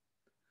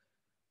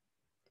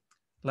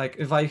 Like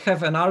if I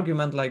have an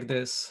argument like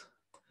this,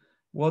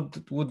 what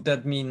would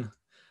that mean?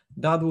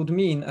 That would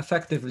mean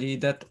effectively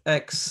that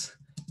X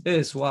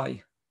is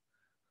Y.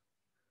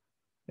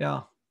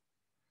 Yeah.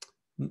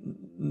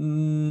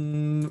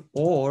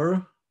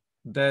 Or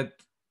that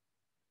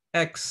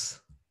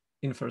X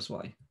infers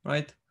Y,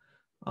 right?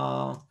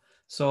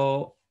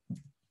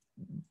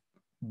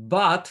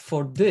 But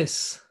for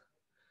this,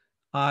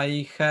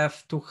 I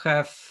have to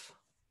have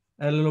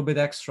a little bit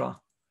extra.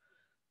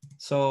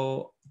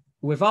 So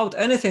without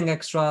anything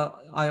extra,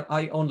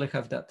 I only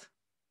have that,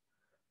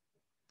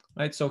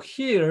 right? So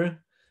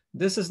here,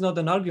 this is not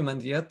an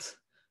argument yet.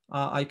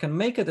 I can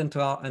make it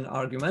into an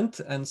argument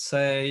and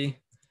say,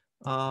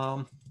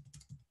 and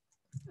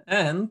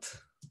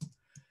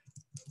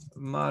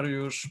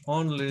Mariusz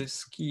only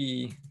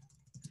ski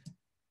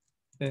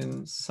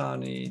in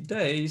sunny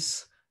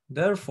days,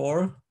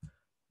 therefore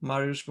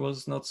Mariusz will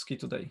not ski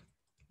today,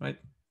 right?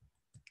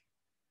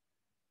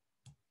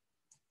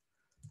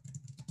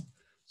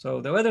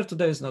 So the weather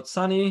today is not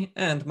sunny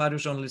and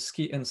Mariusz only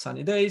ski in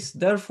sunny days,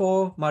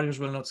 therefore Mariusz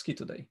will not ski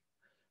today.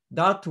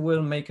 That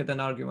will make it an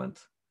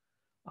argument.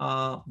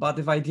 But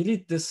if I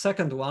delete this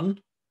second one,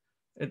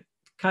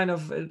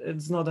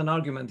 it's not an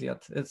argument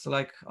yet. It's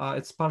like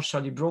it's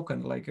partially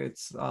broken, like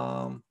it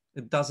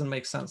doesn't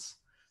make sense.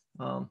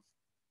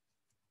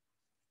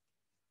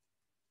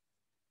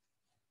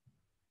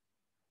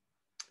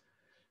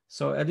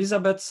 So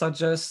Elizabeth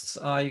suggests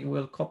I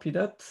will copy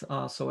that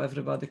so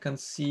everybody can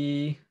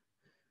see,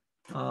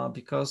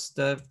 because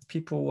the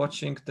people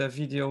watching the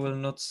video will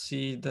not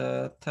see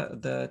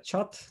the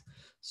chat.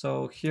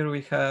 So here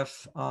we have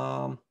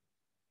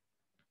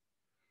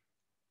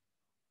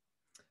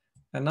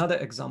another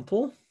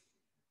example.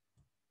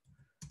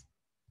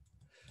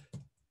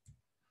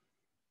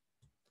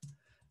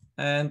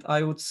 And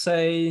I would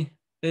say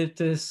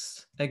it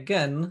is,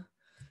 again,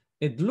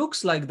 it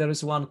looks like there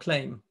is one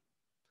claim,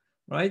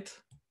 right?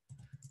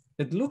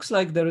 It looks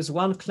like there is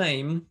one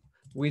claim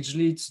which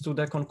leads to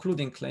the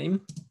concluding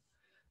claim,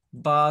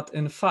 but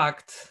in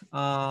fact,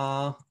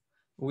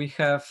 we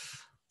have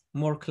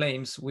more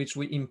claims which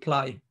we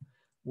imply,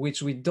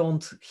 which we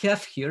don't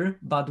have here,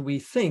 but we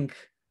think,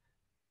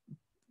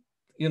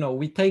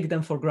 we take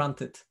them for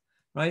granted,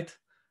 right?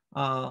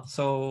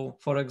 So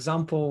for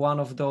example, one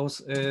of those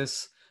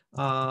is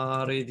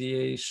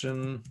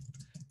radiation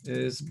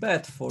is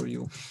bad for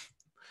you,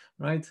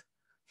 right?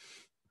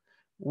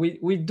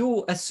 We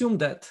do assume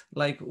that,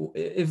 like,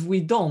 if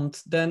we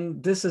don't,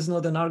 then this is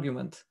not an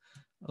argument.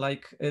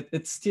 Like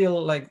it's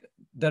still like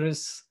there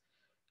is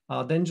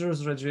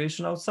dangerous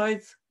radiation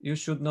outside, you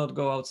should not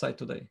go outside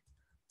today.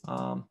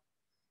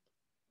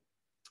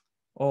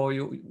 Or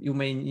you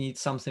may need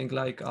something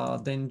like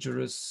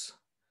dangerous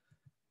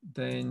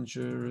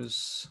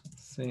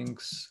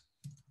things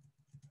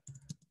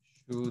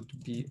should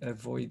be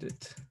avoided,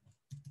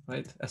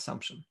 right?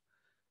 Assumption.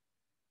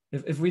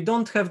 If we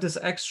don't have this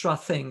extra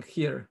thing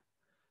here,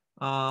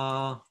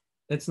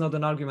 it's not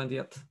an argument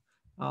yet.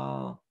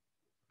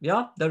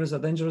 Yeah, there is a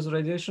dangerous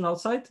radiation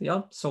outside.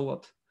 Yeah, so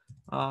what?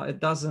 It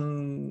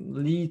doesn't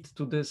lead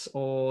to this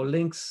or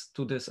links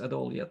to this at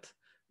all yet.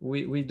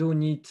 We do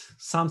need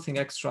something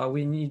extra.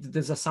 We need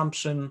this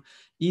assumption,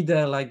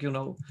 either like,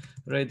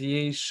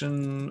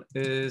 radiation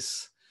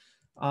is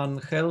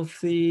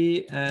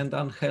unhealthy and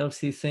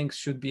unhealthy things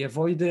should be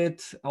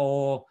avoided,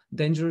 or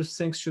dangerous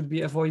things should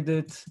be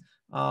avoided.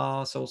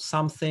 So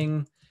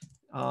something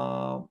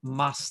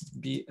must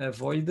be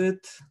avoided.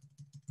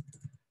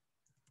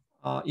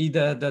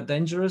 Either the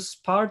dangerous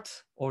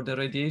part or the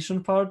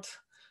radiation part,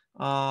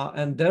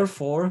 and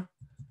therefore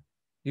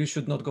you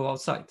should not go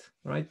outside,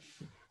 right?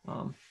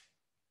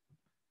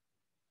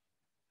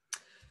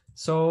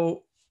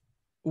 So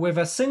with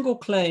a single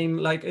claim,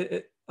 like,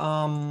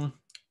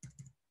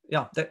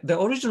 yeah, the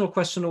original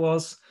question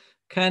was,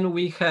 can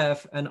we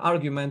have an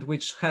argument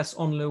which has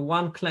only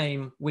one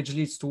claim, which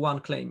leads to one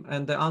claim?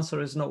 And the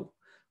answer is no.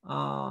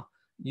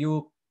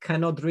 You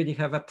cannot really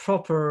have a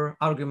proper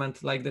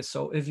argument like this.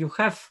 So if you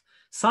have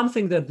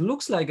something that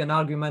looks like an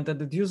argument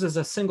that it uses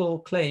a single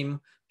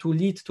claim to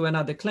lead to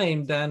another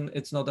claim, then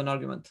it's not an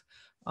argument.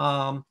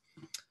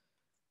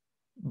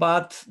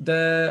 But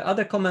the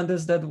other comment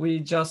is that we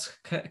just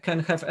can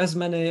have as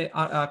many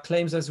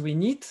claims as we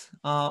need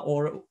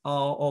or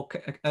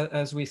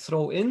as we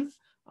throw in.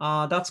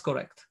 That's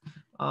correct.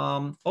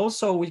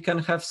 Also, we can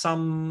have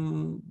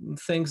some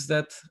things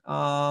that,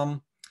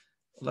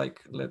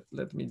 like,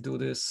 let me do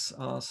this.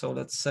 So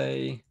let's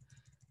say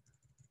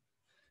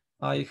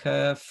I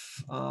have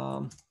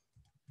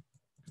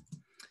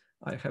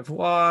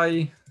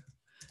Y,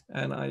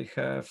 and I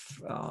have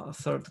a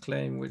third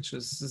claim, which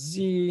is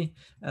Z,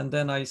 and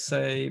then I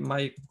say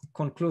my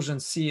conclusion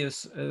C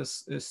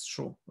is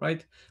true,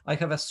 right? I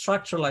have a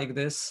structure like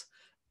this,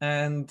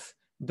 and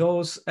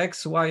those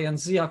X, Y, and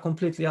Z are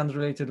completely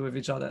unrelated with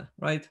each other,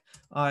 right?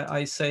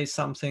 I say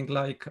something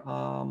like,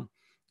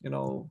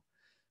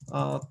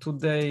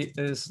 today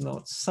is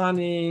not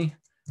sunny.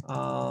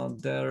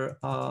 There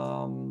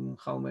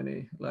how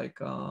many,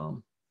 like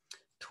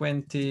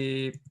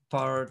 20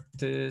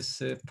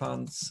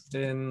 participants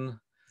in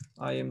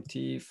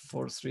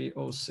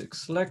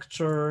IMT4306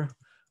 lecture.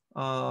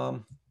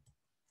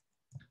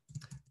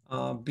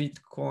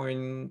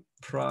 Bitcoin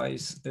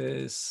price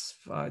is,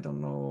 I don't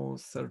know,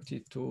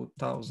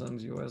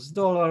 32,000 US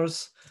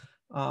dollars.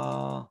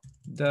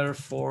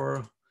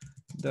 Therefore,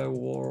 the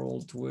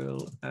world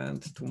will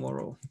end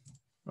tomorrow,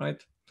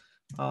 right?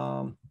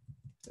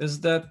 Is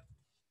that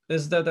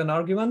an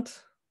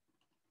argument?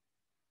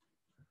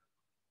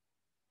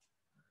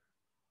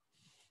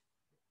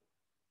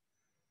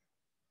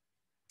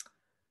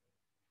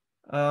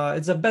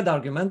 It's a bad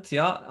argument,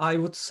 yeah. I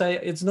would say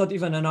it's not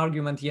even an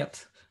argument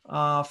yet.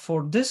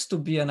 For this to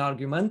be an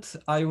argument,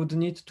 I would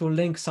need to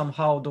link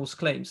somehow those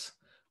claims.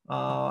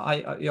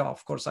 Yeah,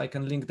 of course, I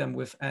can link them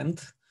with and.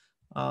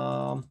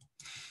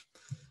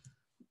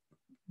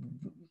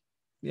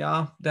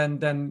 Yeah,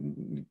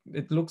 then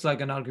it looks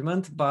like an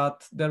argument,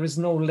 but there is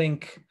no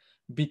link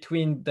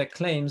between the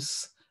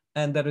claims,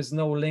 and there is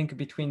no link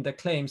between the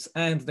claims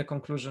and the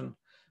conclusion.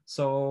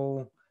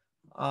 So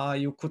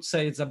you could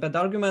say it's a bad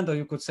argument, or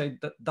you could say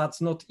that that's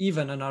not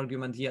even an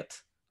argument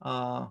yet.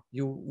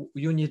 You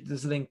need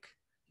this link.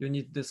 You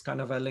need this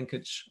kind of a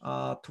linkage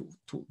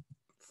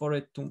for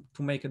it to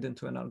make it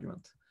into an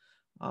argument.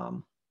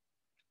 All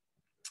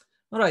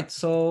right,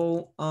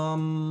 so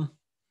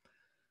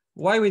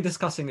why are we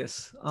discussing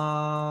this?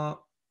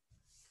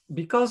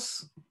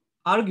 Because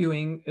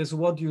arguing is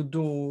what you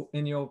do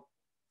in your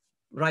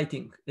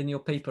writing, in your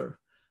paper.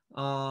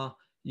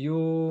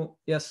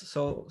 Yes,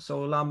 so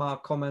Lama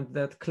comment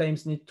that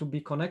claims need to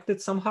be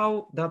connected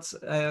somehow. That's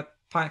a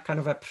kind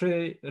of a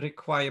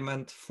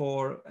pre-requirement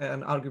for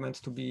an argument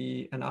to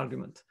be an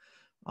argument.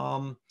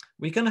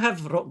 We can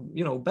have,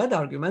 bad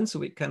arguments,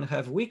 we can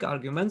have weak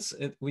arguments,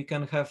 we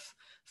can have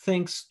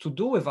things to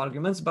do with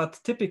arguments, but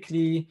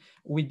typically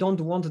we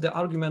don't want the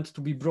argument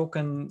to be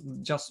broken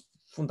just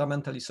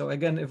fundamentally. So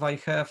again, if I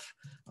have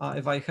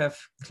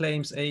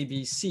claims A,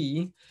 B,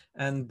 C,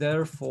 and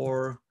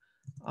therefore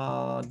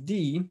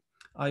D,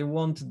 I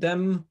want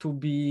them to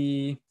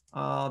be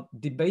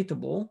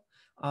debatable.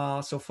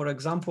 So for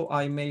example,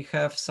 I may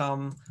have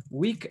some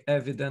weak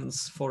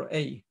evidence for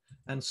A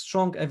and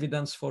strong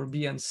evidence for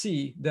B and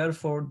C.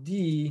 Therefore,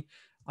 D,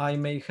 I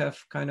may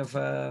have kind of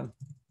a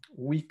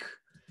weak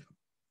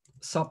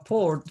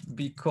support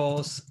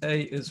because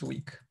A is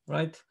weak,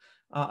 right?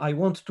 I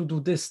want to do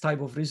this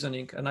type of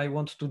reasoning and I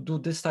want to do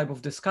this type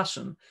of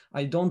discussion.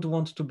 I don't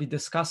want to be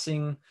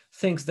discussing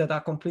things that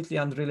are completely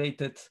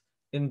unrelated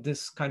in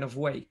this kind of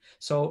way.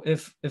 So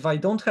if I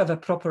don't have a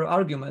proper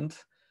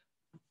argument,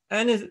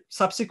 any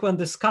subsequent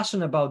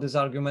discussion about this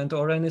argument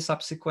or any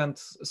subsequent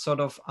sort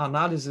of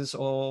analysis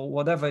or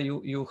whatever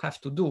you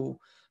have to do,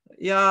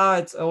 yeah,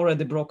 it's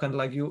already broken.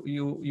 Like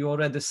you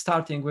already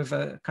starting with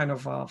a kind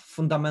of a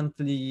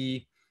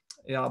fundamentally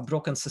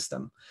broken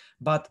system.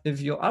 But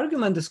if your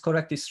argument is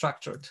correctly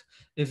structured,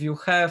 if you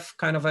have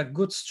kind of a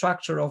good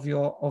structure of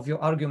your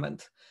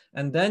argument,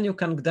 and then you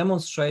can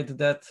demonstrate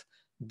that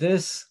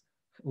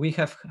we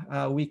have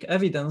weak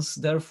evidence,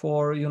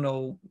 therefore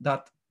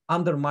that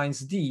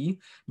undermines D.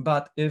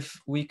 But if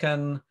we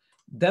can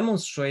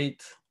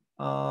demonstrate,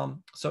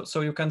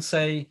 so you can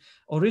say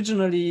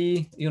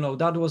originally,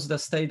 that was the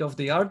state of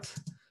the art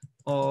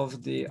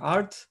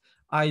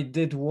I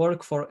did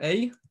work for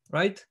A,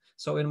 right?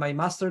 So in my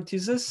master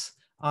thesis,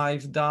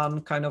 I've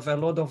done kind of a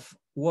lot of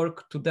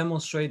work to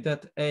demonstrate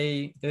that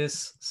A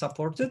is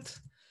supported.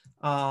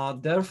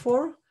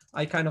 Therefore,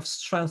 I kind of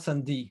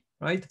strengthen D,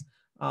 right?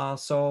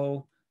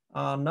 So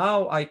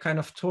now I kind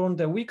of turn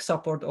the weak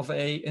support of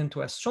A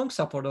into a strong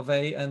support of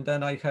A, and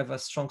then I have a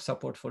strong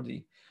support for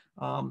D.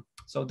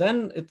 So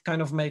then it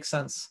kind of makes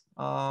sense.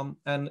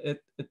 And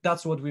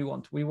that's what we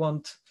want. We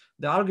want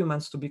the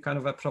arguments to be kind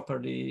of a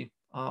properly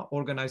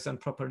organized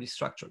and properly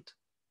structured.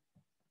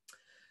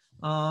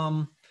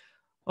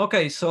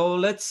 Okay, so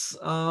let's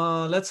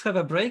have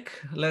a break.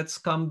 Let's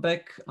come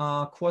back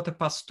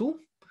 2:15,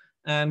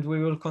 and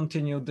we will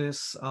continue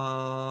this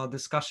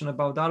discussion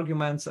about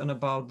arguments and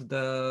about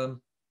the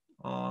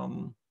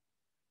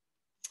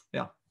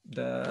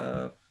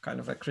the kind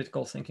of a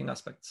critical thinking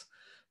aspects.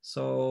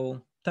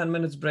 So 10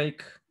 minutes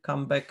break,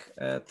 come back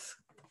at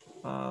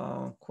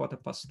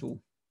 2:15.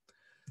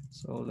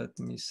 So let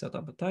me set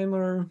up a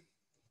timer.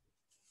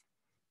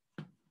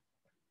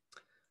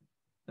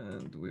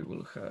 And we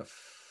will have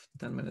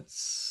 10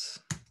 minutes.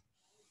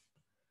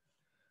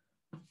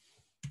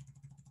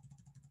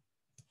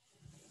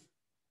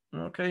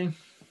 Okay.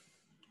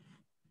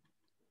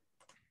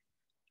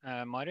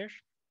 Mariusz?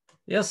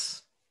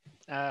 Yes.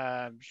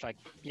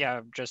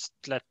 Just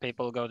let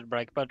people go to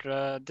break. But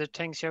the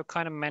things you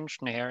kind of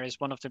mentioned here is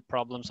one of the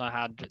problems I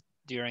had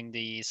during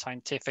the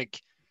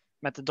scientific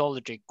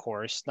methodology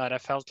course, that I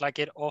felt like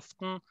it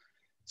often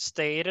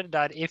stated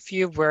that if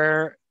you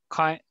were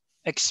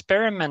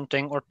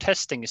experimenting or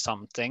testing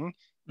something,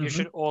 you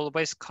should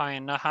always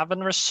kind of have a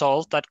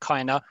result that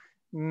kind of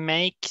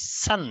makes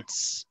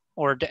sense,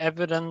 or the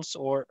evidence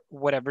or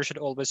whatever should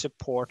always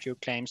support your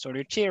claims or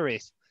your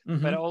theories.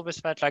 But I always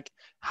felt like,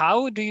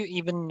 how do you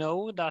even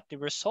know that the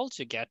results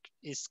you get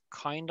is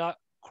kind of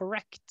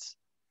correct?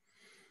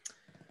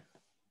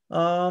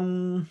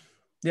 Yeah,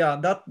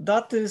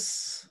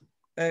 that's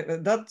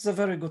a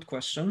very good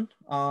question.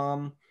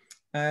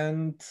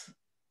 And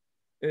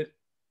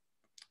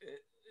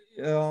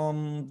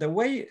the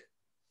way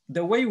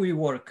we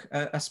work,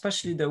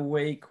 especially the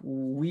way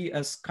we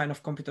as kind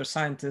of computer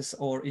scientists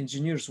or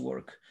engineers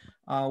work,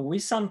 we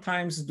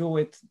sometimes do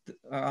it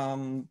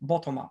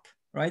bottom up,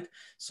 right?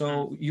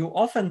 So you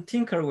often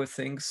tinker with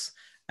things,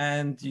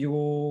 and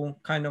you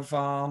kind of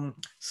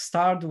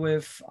start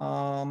with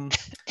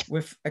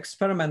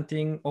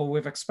experimenting or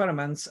with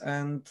experiments,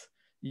 and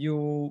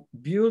you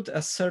build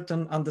a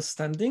certain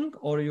understanding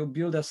or you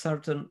build a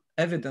certain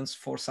evidence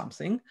for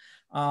something,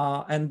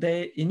 and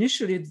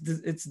initially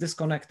it's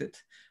disconnected.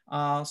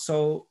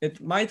 So it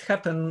might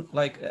happen,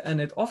 and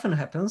it often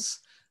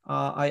happens.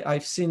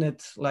 I've seen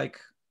it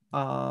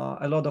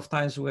a lot of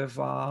times with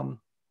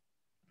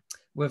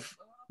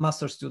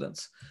master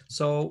students.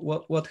 So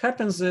what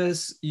happens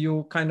is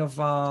you kind of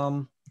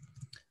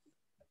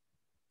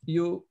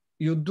you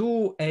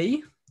do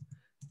A,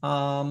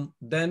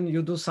 then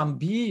you do some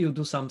B, you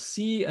do some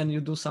C, and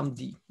you do some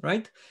D,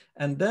 right?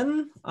 And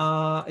then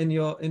in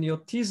your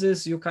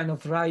thesis you kind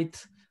of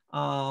write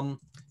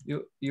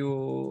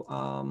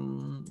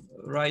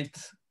write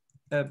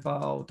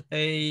about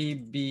A,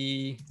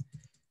 B,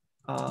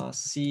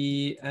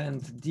 C,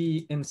 and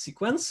D in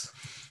sequence.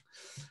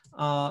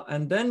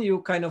 And then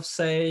you kind of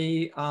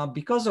say,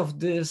 because of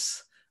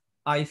this,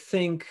 I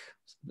think,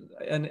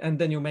 and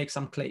then you make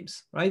some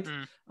claims, right?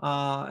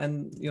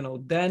 And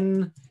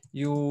then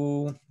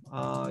you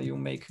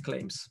make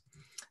claims.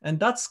 And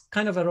that's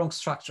kind of a wrong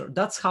structure.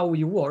 That's how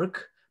we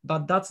work,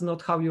 but that's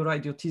not how you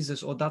write your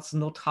thesis, or that's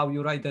not how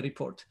you write the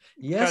report.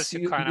 Yes,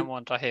 you kind of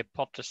want a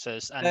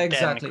hypothesis and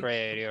exactly. then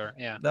create your,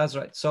 yeah. That's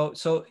right.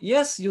 So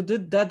yes, you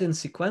did that in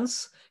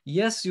sequence.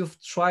 Yes,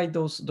 you've tried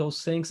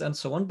those things and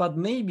so on, but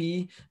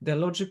maybe the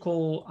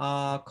logical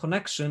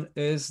connection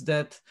is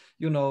that,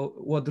 you know,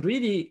 what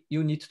really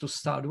you need to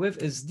start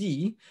with is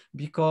D,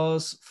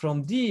 because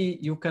from D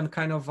you can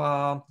kind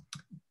of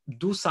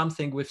do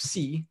something with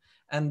C,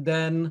 and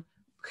then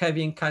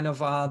having kind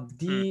of a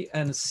D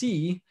and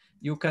C,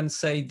 you can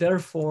say,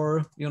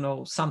 therefore, you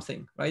know,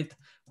 something, right?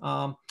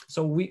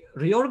 So we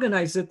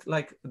reorganize it,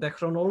 like the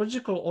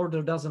chronological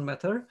order doesn't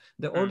matter.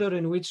 The order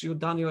in which you've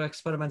done your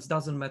experiments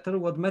doesn't matter.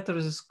 What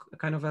matters is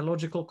kind of a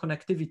logical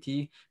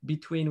connectivity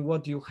between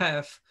what you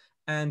have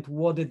and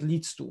what it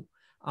leads to.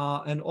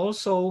 And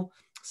also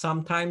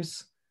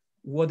sometimes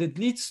what it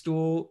leads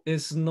to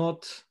is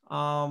not,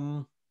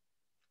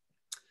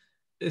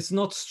 it's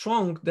not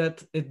strong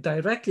that it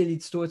directly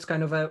leads to. It's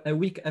kind of a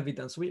weak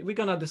evidence. We're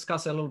gonna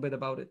discuss a little bit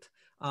about it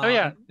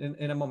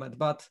in a moment,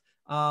 but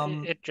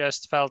it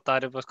just felt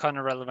that it was kind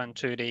of relevant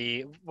to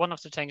the, one of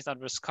the things that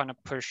was kind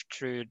of pushed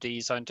through the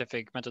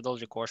scientific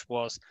methodology course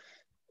was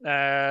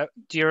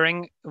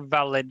during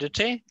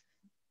validity,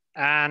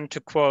 and to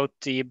quote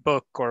the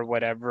book or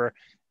whatever,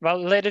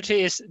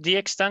 validity is the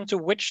extent to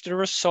which the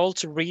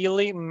results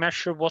really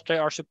measure what they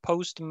are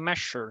supposed to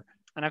measure.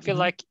 And I feel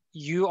like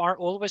you are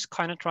always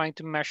kind of trying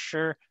to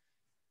measure,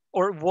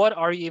 or what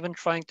are you even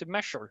trying to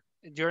measure?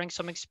 During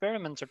some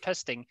experiments or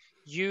testing,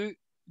 you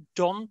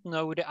don't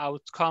know the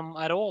outcome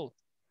at all.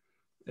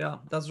 Yeah,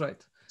 that's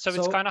right. So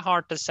it's kind of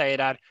hard to say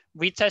that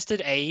we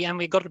tested A and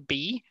we got a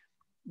B,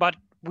 but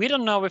we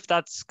don't know if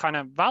that's kind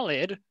of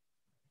valid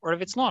or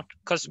if it's not,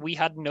 because we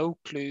had no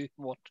clue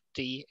what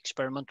the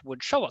experiment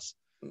would show us.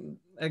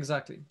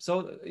 Exactly.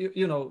 So,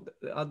 you know,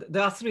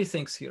 there are three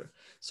things here.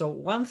 So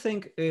one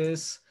thing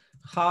is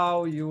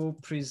how you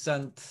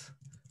present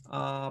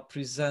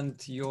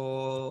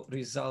your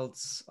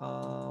results,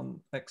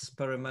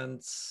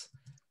 experiments,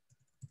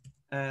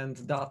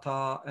 and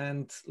data,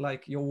 and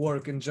like your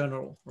work in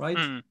general, right?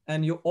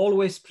 And you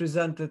always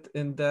present it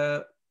in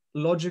the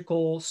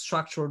logical,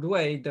 structured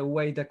way, the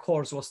way the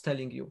course was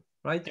telling you,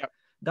 right? Yep.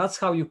 That's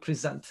how you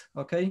present,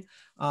 okay?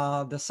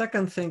 The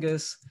second thing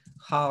is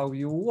how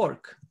you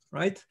work,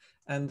 right?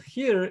 And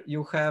here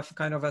you have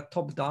kind of a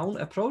top-down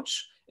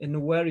approach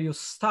in where you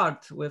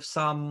start with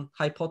some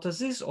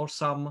hypothesis or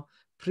some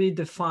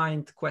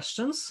predefined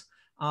questions,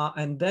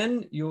 and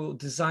then you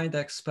design the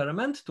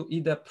experiment to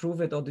either prove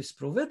it or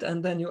disprove it,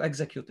 and then you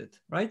execute it,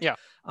 right? Yeah.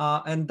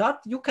 And that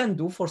you can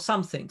do for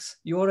some things.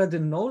 You already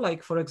know,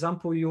 like, for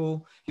example,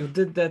 you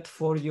did that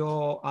for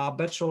your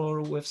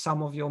bachelor with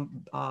some of your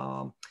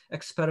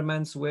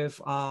experiments with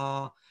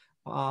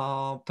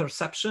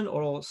perception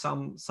or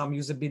some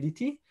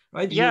usability,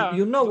 right? Yeah.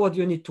 You know what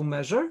you need to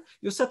measure.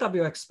 You set up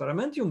your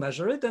experiment, you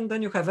measure it, and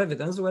then you have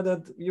evidence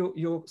whether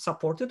you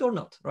support it or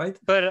not, right?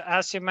 But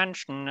as you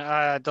mentioned,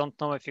 I don't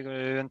know if you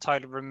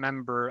entirely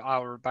remember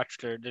our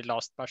bachelor, the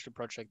last bachelor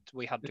project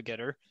we had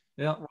together,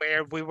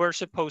 where we were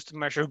supposed to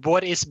measure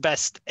what is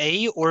best,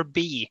 A or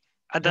B,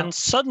 and then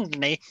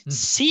suddenly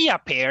C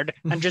appeared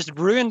and just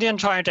ruined the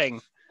entire thing.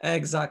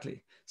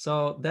 Exactly.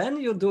 So then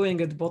you're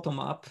doing it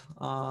bottom up.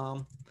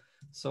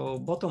 So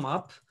bottom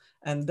up.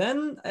 And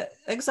then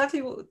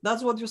exactly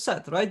that's what you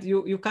said, right?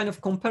 You kind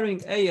of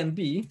comparing A and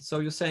B. So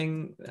you're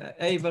saying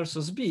A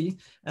versus B,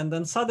 and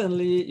then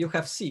suddenly you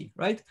have C,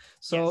 right?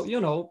 So,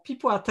 you know,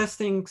 people are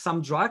testing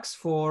some drugs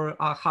for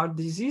heart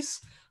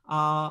disease,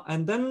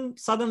 and then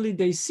suddenly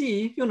they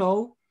see, you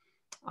know,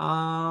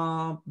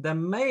 the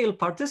male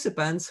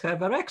participants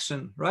have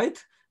erection, right?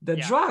 The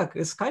drug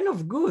is kind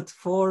of good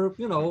for,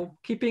 you know,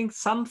 keeping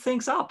some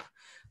things up.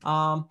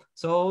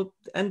 So,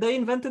 and they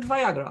invented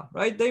Viagra,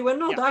 right? They were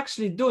not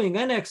actually doing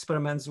any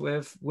experiments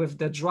with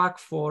the drug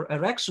for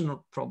erection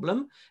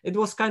problem. It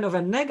was kind of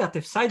a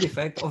negative side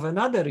effect of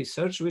another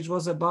research, which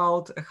was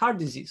about heart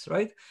disease,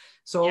 right?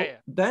 So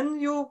then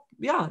you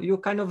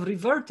kind of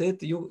revert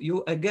it.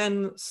 You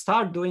again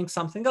start doing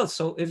something else.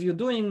 So if you're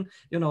doing,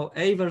 you know,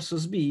 A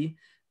versus B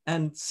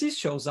and C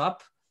shows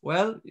up,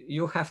 well,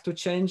 you have to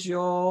change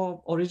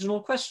your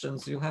original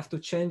questions. You have to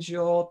change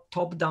your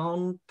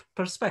top-down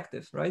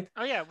perspective, right?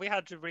 Oh yeah, we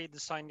had to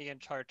redesign the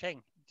entire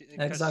thing because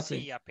exactly.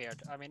 C appeared.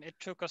 I mean, it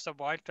took us a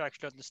while to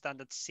actually understand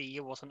that C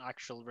was an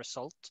actual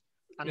result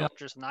and not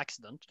just an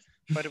accident.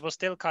 But it was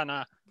still kind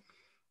of,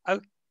 oh,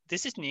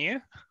 this is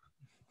new.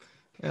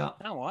 Yeah.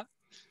 Now what?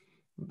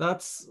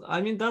 That's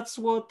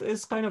what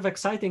is kind of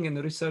exciting in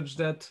research,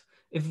 that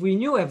if we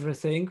knew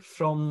everything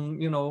from,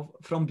 you know,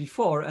 from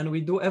before, and we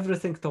do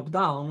everything top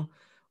down,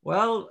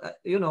 well,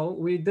 you know,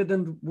 we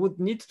would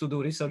need to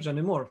do research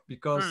anymore,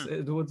 because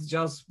it would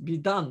just be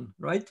done,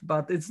 right?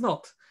 But it's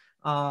not.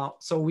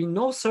 So we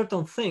know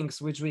certain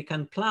things which we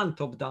can plan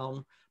top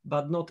down,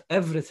 but not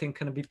everything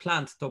can be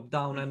planned top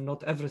down, and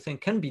not everything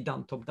can be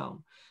done top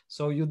down.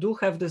 So you do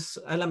have this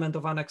element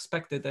of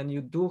unexpected, and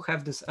you do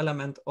have this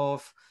element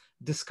of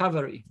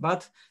discovery.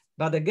 But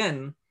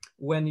again,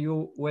 when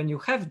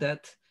you have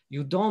that,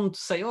 You don't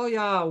say, oh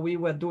yeah, we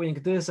were doing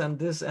this and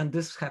this and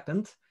this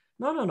happened.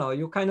 No.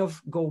 You kind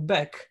of go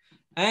back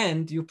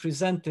and you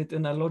present it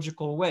in a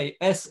logical way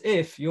as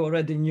if you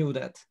already knew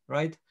that,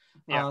 right?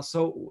 Yeah.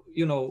 So,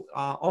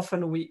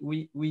 often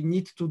we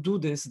need to do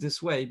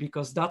this way,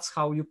 because that's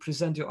how you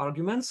present your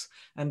arguments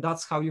and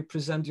that's how you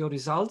present your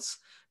results,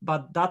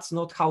 but that's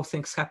not how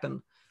things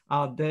happen.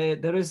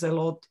 There is a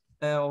lot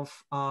of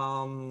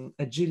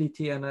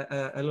agility and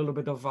a little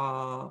bit of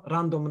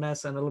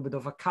randomness and a little bit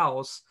of a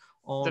chaos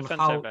on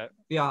how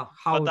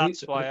but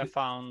that's why I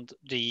found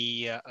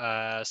the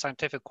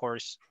scientific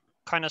course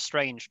kind of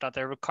strange, that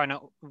they were kind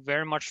of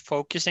very much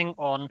focusing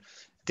on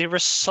the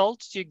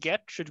results you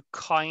get should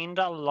kind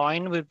of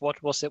align with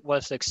what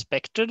was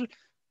expected,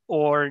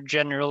 or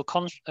general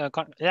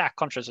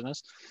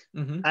consciousness.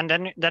 Mm-hmm.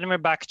 And then we're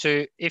back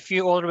to, if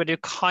you already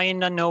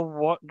kind of know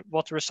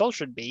what the result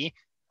should be,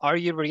 are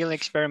you really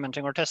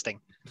experimenting or testing?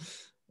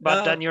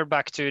 But then you're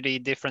back to the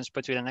difference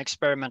between an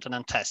experiment and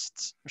then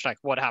tests. It's like,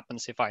 what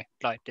happens if I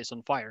light this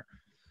on fire?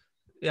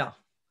 Yeah.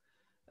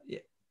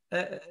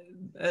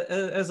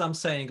 As I'm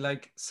saying,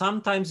 like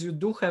sometimes you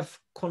do have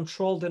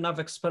controlled enough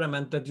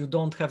experiment that you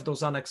don't have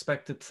those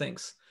unexpected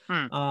things.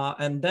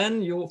 And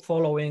then you're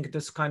following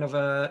this kind of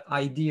a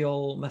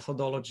ideal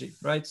methodology,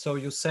 right? So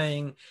you're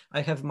saying,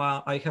 I have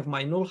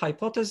my null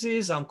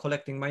hypothesis, I'm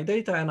collecting my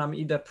data, and I'm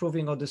either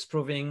proving or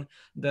disproving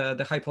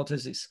the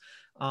hypothesis.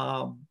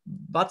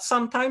 But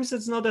sometimes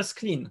it's not as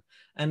clean.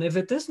 And if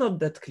it is not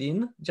that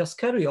clean, just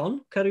carry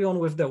on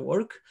with the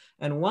work.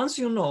 And once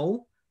you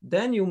know,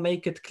 then you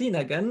make it clean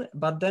again,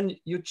 but then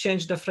you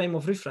change the frame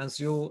of reference.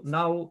 You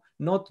now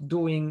not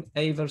doing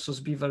A versus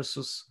B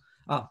versus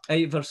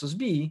A versus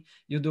B,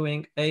 you're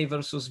doing A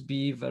versus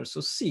B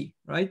versus C,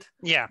 right?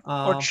 Yeah,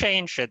 or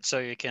change it so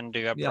you can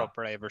do a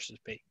proper A versus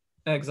B.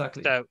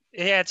 Exactly. So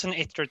yeah, it's an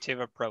iterative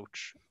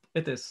approach.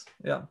 It is,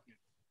 yeah.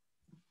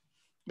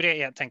 But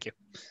yeah, thank you.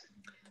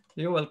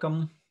 You're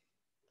welcome.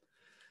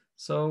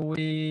 So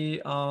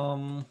we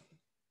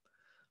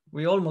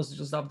almost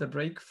used up the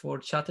break for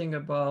chatting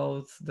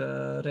about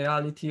the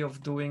reality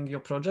of doing your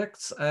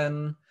projects.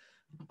 And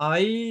I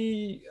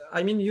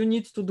mean, you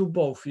need to do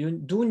both. You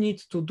do need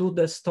to do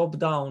this top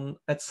down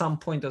at some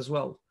point as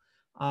well.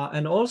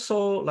 And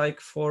also, like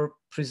for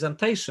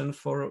presentation,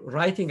 for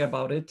writing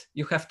about it,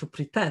 you have to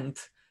pretend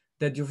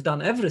that you've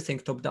done everything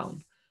top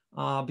down,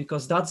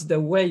 because that's the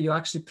way you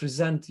actually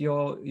present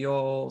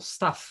your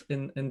stuff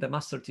in the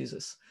master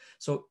thesis.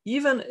 So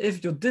even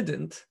if you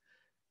didn't,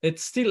 it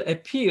still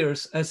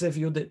appears as if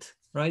you did,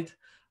 right?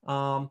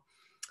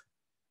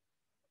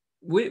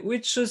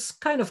 Which is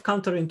kind of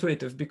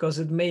counterintuitive, because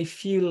it may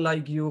feel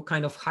like you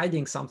kind of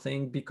hiding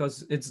something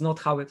because it's not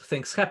how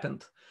things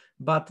happened.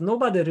 But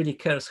nobody really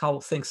cares how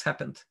things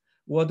happened.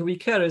 What we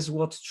care is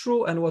what's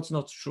true and what's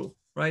not true,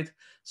 right?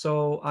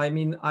 So, I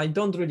mean, I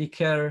don't really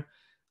care,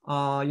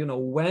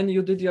 when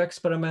you did your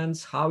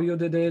experiments, how you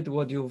did it,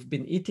 what you've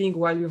been eating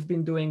while you've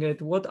been doing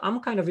it. What I'm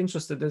kind of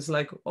interested is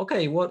like,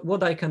 okay,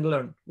 what I can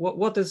learn,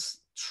 what is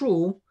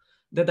true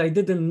that I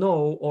didn't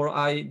know or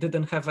I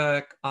didn't have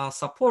a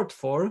support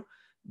for,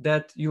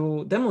 that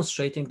you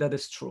demonstrating that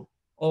is true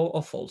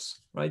or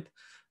false, right?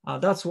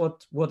 That's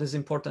what is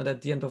important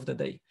at the end of the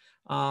day.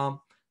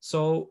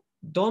 So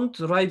don't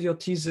write your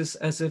thesis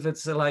as if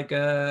it's like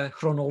a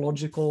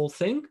chronological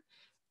thing.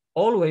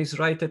 Always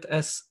write it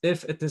as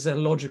if it is a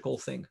logical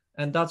thing.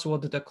 And that's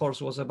what the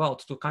course was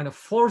about, to kind of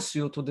force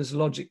you to this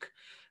logic.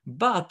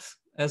 But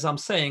as I'm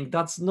saying,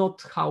 that's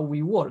not how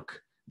we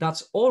work.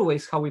 That's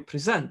always how we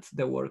present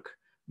the work,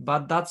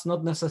 but that's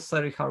not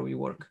necessarily how we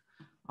work.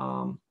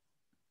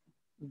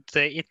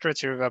 The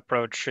iterative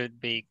approach should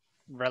be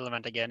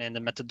relevant again in the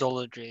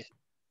methodology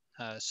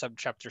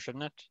subchapter,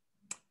 shouldn't it?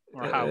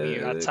 Or how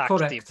you attack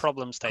the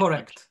problem statement.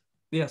 Correct.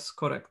 Yes,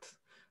 correct.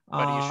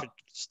 But you should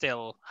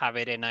still have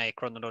it in a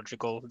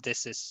chronological,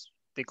 this is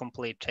the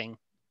complete thing,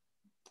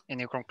 in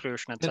your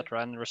conclusion,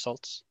 etc., and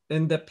results.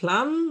 In the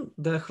plan,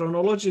 the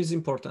chronology is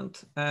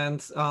important, and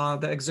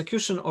the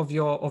execution of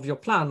your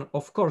plan,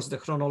 of course, the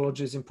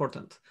chronology is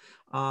important.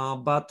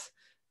 But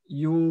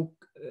you,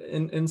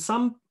 in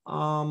some,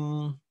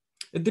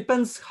 it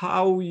depends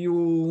how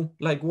you,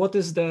 like, what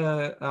is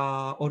the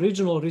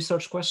original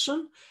research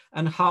question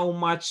and how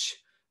much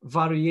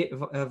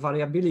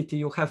variability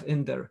you have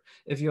in there.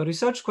 If your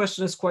research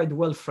question is quite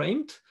well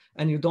framed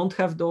and you don't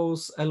have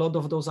a lot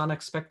of those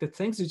unexpected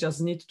things, you just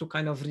need to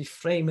kind of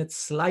reframe it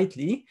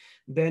slightly,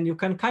 then you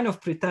can kind of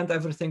pretend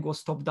everything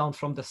was top down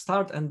from the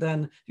start, and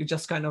then you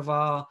just kind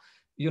of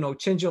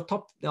change your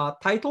top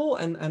title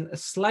and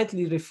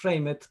slightly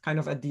reframe it kind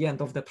of at the end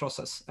of the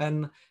process.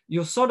 And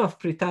you sort of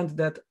pretend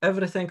that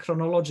everything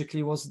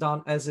chronologically was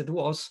done as it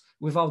was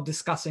without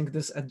discussing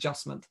this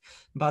adjustment.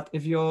 But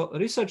if your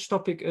research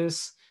topic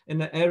is in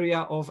the area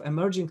of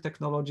emerging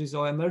technologies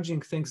or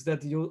emerging things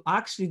that you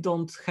actually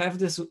don't have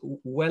this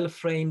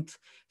well-framed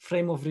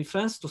frame of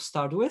reference to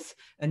start with,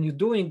 and you're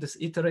doing this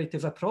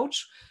iterative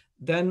approach,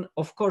 then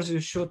of course you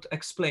should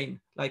explain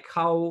like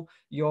how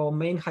your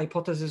main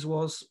hypothesis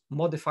was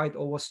modified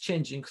or was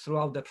changing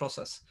throughout the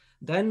process.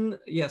 Then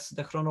yes,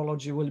 the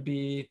chronology will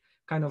be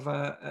kind of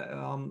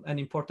an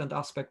important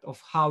aspect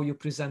of how you're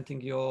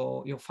presenting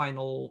your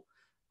final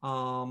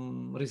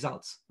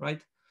results,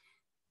 right?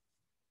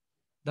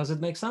 Does it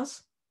make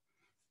sense?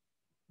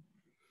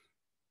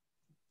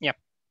 Yeah.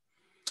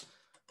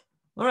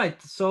 All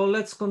right, so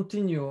let's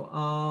continue.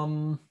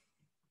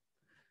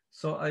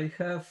 So I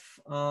have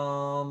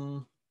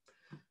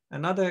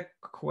another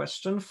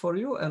question for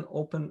you, an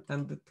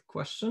open-ended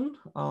question,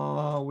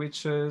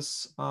 which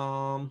is,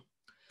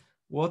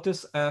 what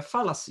is a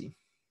fallacy?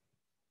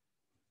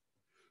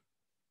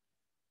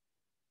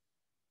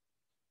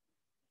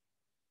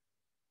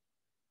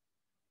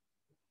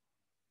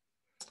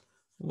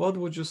 What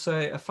would you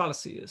say a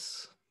fallacy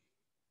is?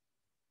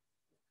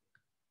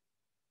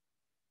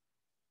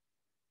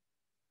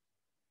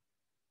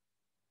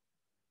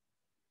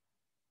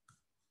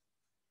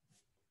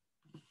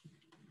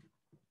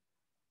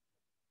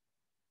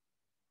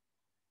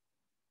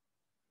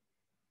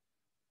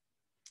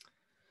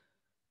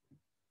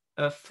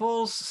 A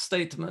false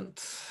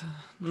statement.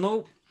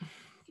 No,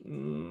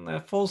 a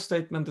false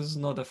statement is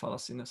not a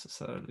fallacy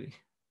necessarily.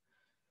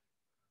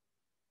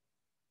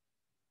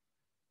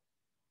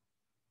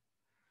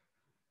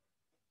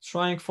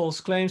 Trying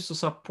false claims to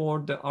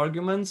support the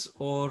arguments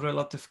or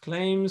relative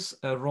claims,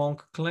 a wrong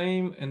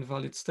claim,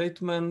 invalid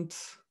statement.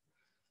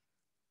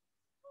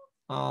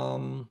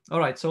 All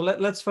right, so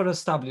let's first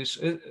establish,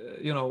 is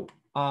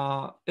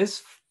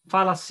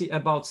fallacy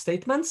about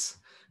statements?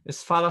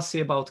 Is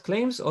fallacy about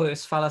claims, or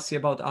is fallacy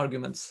about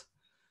arguments?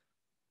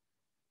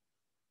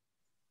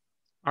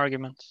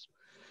 Arguments.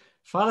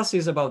 Fallacy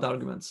is about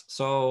arguments.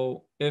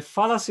 So if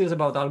fallacy is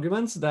about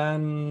arguments,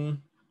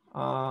 then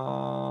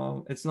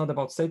it's not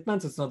about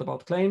statements, it's not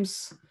about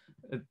claims.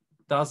 It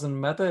doesn't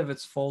matter if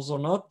it's false or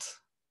not.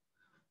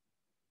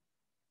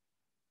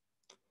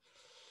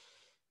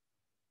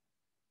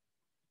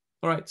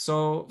 All right,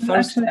 so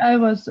first, actually, I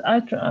was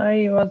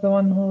the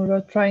one who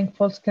wrote trying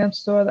false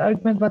claims toward the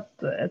argument, but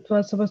it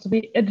was supposed to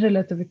be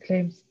irrelative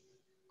claims.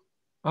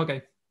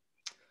 Okay.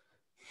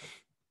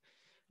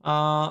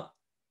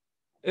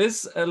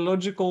 Is a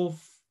logical,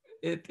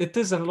 it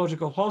is a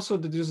logical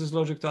falsehood that uses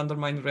logic to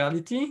undermine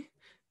reality.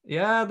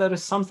 Yeah, there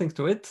is something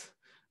to it.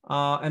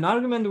 An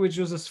argument which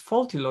uses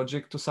faulty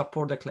logic to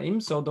support a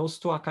claim. So those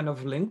two are kind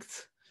of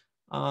linked.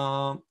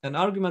 An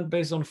argument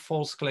based on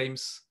false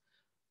claims.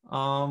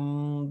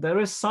 There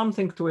is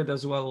something to it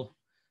as well.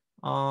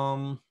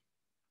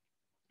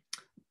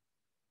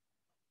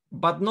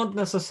 But not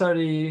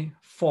necessarily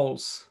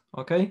false,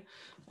 okay?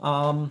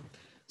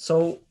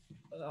 So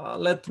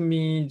let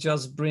me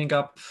just bring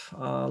up,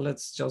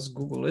 let's just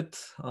Google it.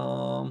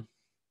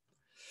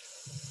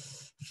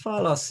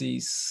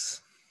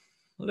 Fallacies,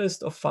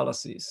 list of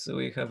fallacies. So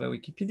we have a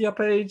Wikipedia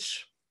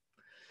page.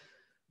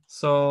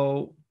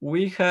 So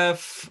we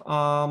have,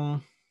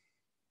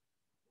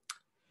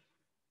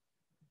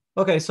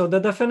 okay, so the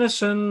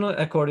definition,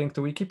 according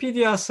to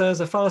Wikipedia,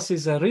 says a fallacy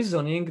is a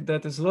reasoning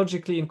that is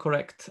logically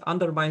incorrect,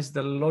 undermines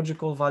the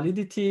logical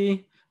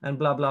validity, and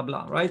blah, blah,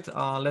 blah, right?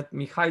 Let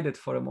me hide it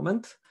for a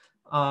moment.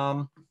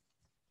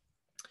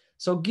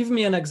 So give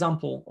me an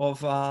example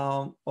of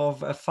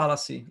a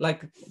fallacy,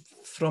 like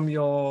from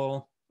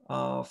your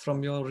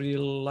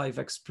real life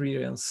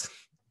experience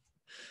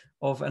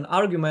of an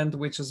argument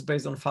which is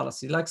based on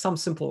fallacy, like some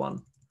simple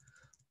one.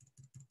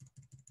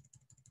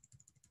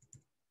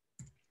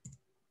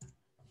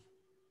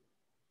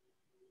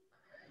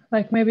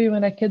 Like maybe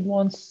when a kid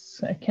wants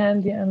a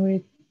candy and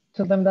we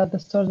tell them that the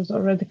store is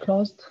already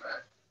closed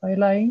by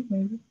lying,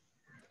 maybe.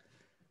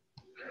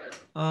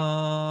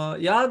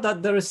 Yeah,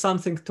 that there is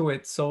something to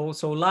it. So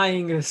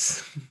lying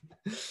is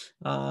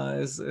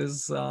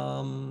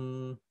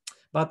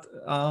but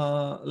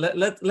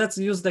let's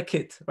use the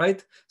kid,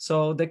 right?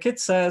 So the kid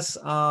says,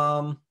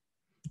 so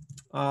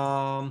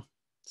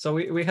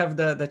we have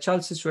the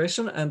child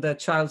situation, and the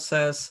child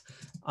says,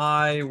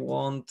 I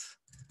want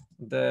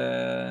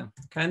the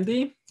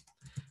candy,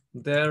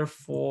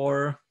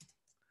 therefore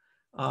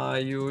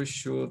you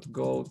should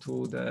go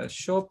to the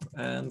shop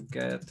and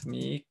get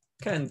me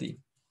candy.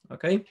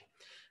 Okay.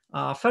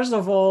 First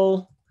of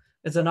all,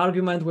 it's an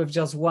argument with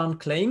just one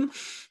claim.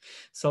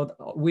 So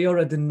we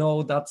already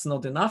know that's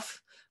not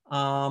enough.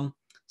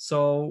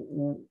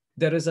 So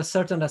there is a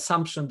certain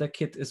assumption the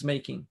kid is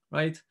making,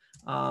 right?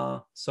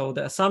 So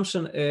the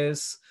assumption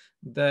is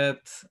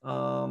that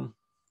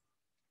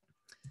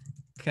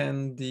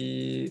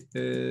candy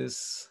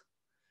is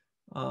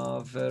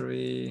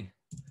very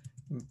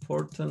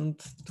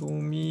important to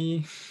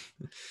me.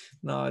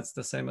 No, it's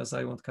the same as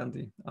I want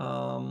candy.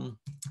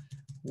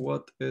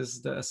 What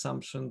is the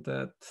assumption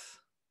that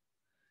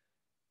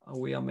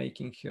we are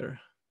making here?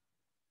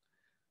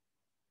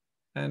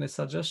 Any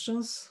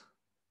suggestions?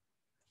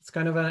 It's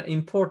kind of an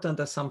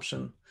important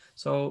assumption.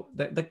 So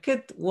the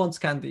kid wants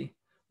candy.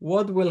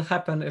 What will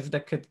happen if the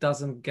kid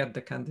doesn't get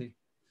the candy?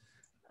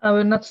 I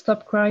will not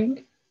stop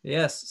crying.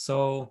 Yes,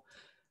 so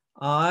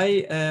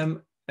I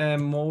am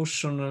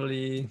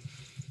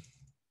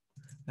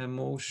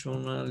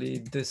emotionally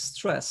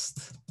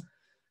distressed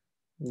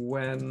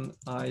when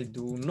I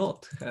do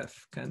not have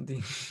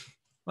candy,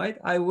 right?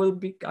 I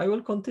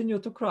will continue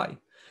to cry.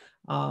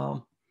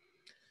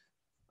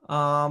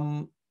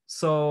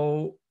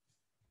 So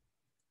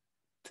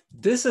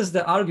this is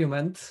the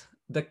argument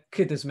the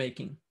kid is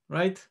making,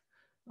 right?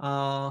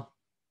 The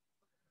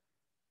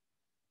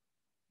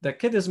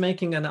kid is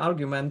making an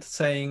argument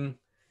saying,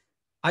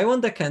 I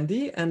want the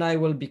candy and I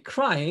will be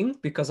crying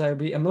because I'll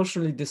be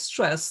emotionally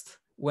distressed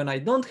when I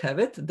don't have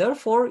it.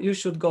 Therefore, you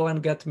should go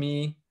and get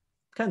me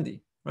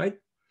candy, right?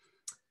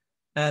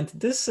 And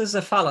this is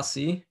a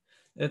fallacy.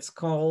 It's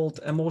called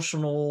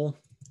emotional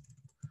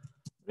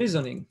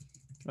reasoning,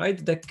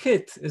 right? The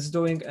kid is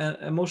doing an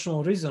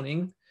emotional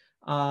reasoning,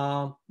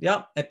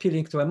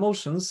 appealing to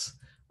emotions.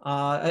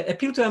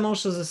 Appeal to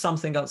emotions is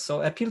something else.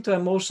 So appeal to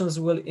emotions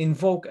will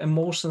invoke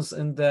emotions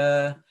in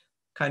the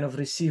kind of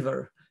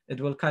receiver. It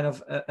will kind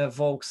of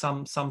evoke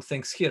some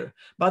things here,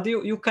 but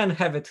you can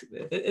have it.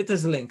 It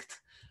is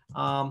linked,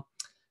 but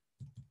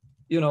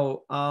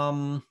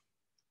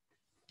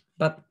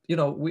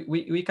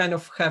we kind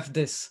of have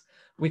this.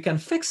 We can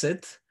fix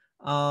it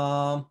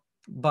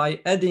by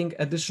adding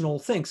additional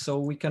things. So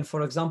we can,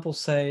 for example,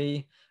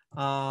 say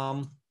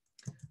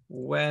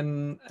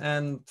when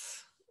and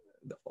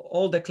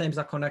all the claims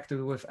are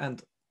connected with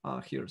and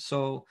here.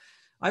 So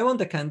I want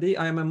the candy.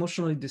 I am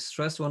emotionally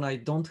distressed when I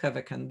don't have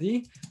a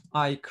candy.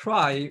 I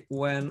cry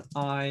when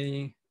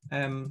I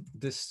am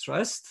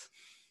distressed.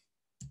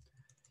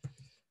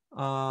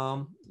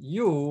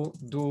 You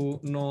do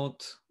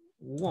not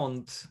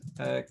want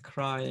a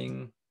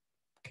crying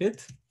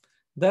kid.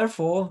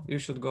 Therefore, you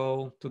should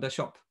go to the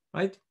shop,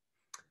 right?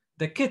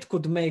 The kid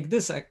could make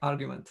this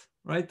argument,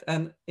 right?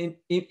 And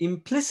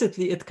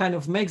implicitly, it kind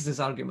of makes this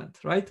argument,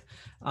 right?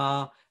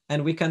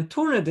 And we can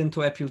turn it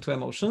into appeal to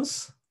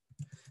emotions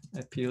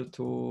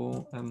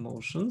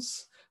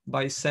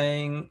by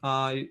saying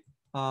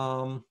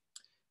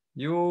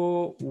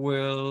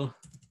you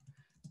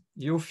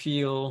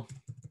feel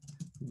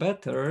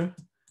better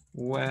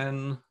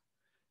when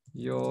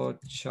your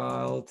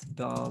child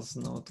does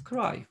not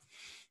cry,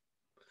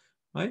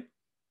 right?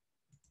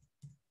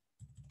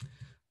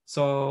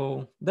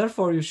 So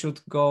therefore you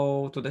should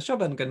go to the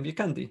shop and get me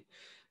candy.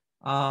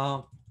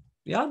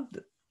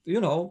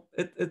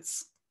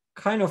 It's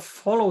kind of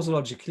follows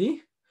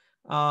logically,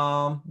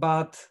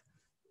 but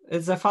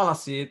it's a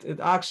fallacy. It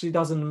actually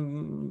doesn't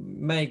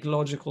make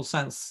logical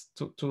sense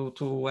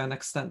to an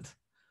extent.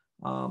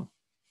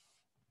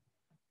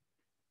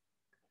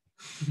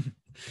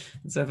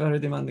 It's a very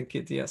demanding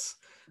kid, yes.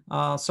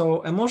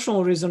 So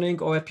emotional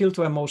reasoning or appeal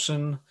to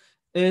emotion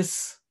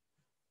is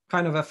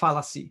kind of a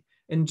fallacy.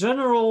 In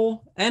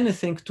general,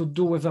 anything to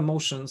do with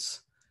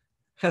emotions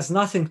has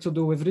nothing to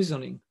do with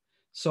reasoning.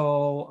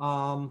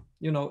 So,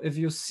 if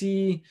you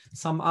see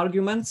some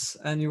arguments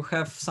and you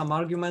have some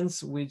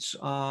arguments which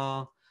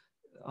are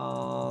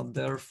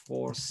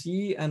therefore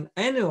C, and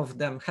any of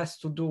them has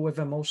to do with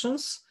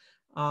emotions,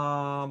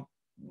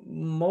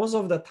 most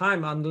of the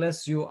time,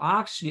 unless you're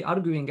actually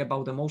arguing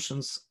about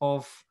emotions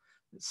of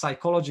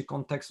psychology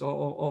context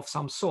or of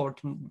some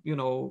sort,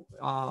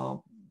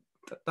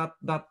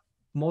 that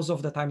most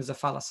of the time is a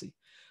fallacy.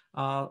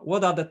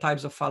 What are the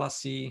types of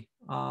fallacy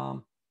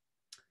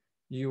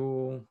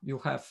you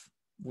have,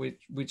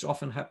 which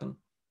often happen?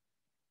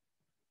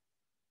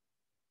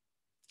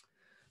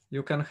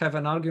 You can have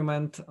an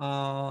argument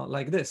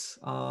like this.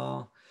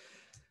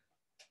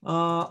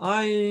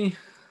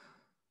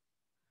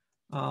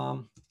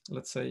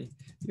 Let's say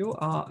you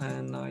are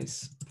a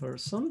nice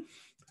person,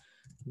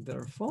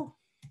 therefore,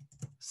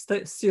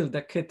 still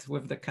the kid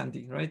with the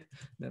candy, right?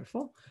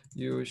 Therefore,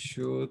 you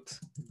should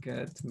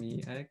get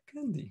me a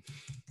candy.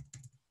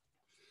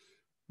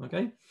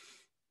 Okay.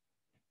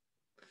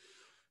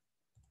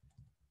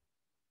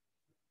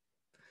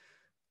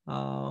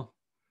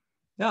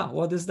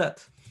 What is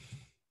that?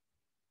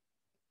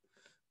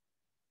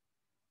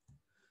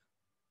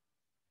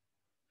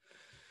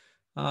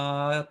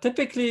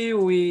 Typically,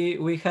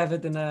 we have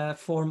it in a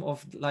form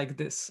of like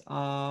this.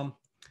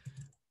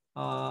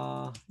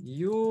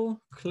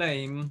 You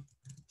claim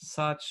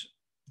such,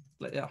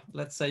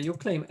 let's say you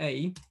claim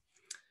A,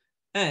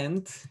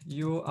 and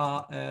you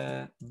are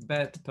a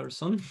bad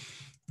person.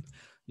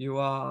 You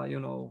are,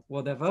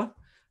 whatever.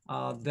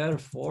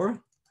 Therefore,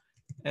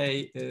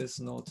 A is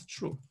not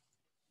true,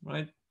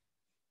 right?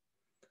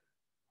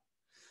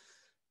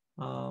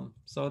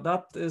 So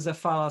that is a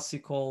fallacy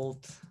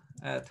called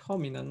ad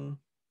hominem.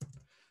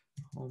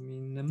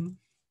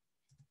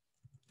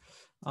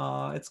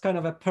 It's kind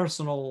of a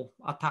personal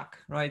attack,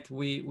 right?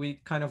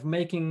 We kind of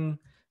making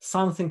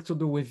something to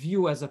do with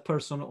you as a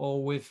person,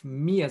 or with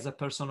me as a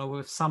person, or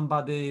with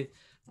somebody.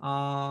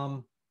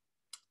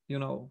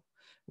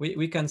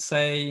 We can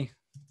say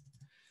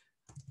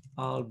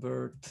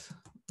Albert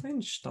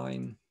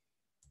Einstein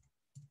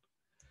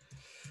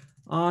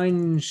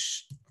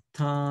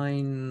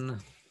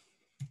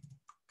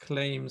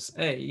claims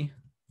A,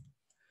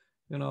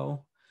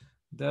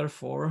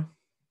 therefore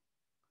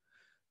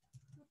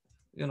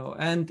you know,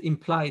 and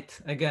implied,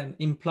 again,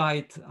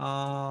 implied,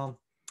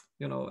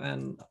 you know,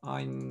 and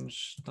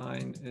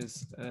Einstein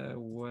is a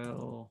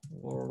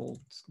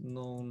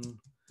world-known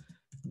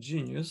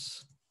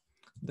genius,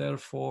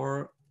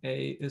 therefore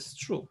A is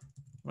true,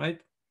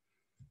 right?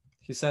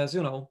 He says,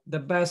 you know, the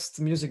best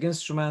music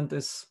instrument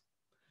is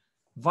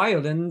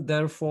violin,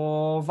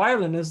 therefore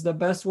violin is the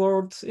best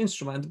world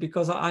instrument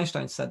because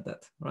Einstein said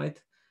that,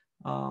 right?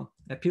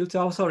 Appeal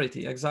to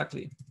authority,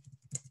 exactly.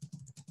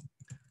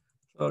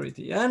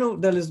 Authority,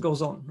 and the list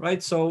goes on,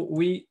 right? So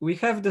we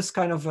have this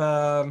kind of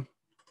a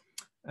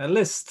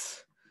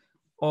list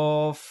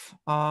of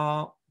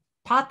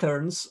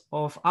patterns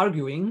of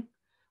arguing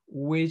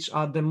which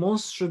are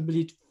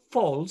demonstrably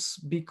false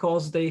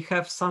because they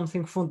have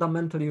something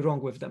fundamentally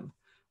wrong with them,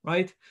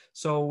 right?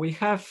 So we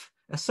have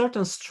a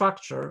certain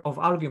structure of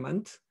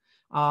argument.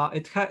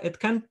 It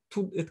can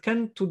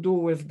to do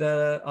with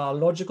the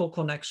logical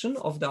connection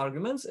of the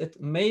arguments.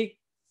 It may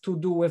to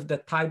do with the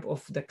type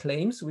of the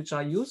claims which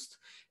are used.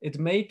 It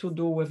may to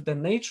do with the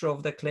nature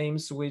of the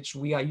claims which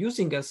we are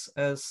using as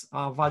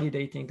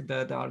validating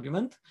the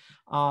argument,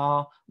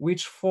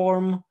 which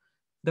form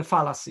the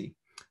fallacy.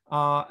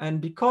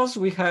 And because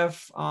we have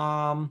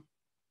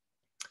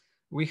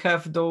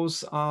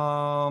those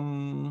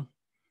formal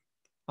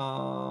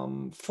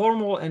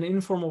and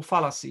informal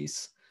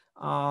fallacies,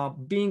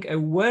 being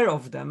aware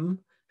of them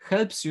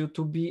helps you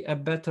to be a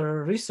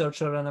better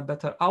researcher and a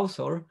better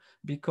author,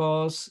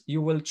 because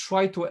you will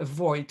try to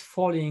avoid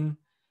falling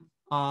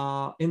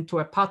into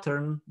a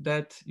pattern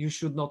that you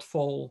should not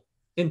fall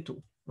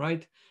into,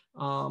 right?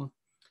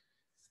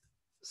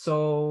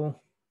 So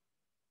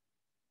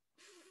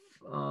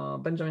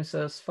Benjamin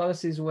says,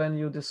 fallacies when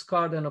you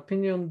discard an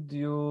opinion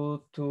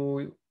due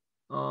to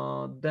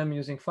them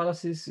using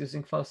fallacies.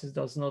 Using fallacies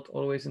does not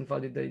always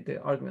invalidate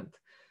the argument.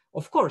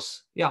 Of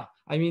course, yeah.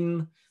 I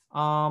mean,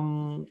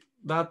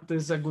 that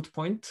is a good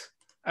point.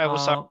 I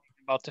was talking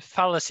about the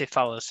fallacy,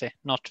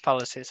 not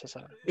fallacies as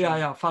a yeah,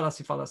 yeah,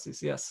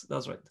 fallacies. Yes,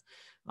 that's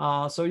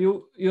right. So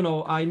you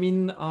know, I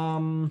mean,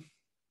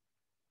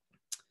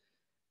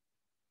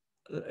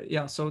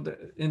 yeah. So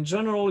in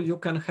general, you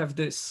can have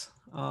this.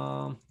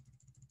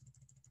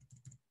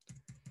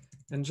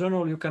 In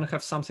general, you can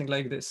have something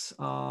like this: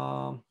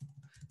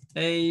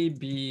 A,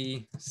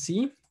 B,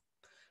 C,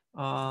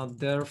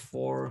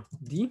 therefore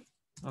D.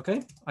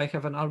 Okay, I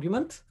have an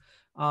argument,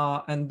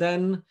 and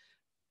then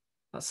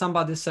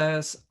somebody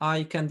says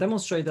I can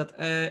demonstrate that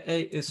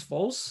A is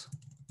false.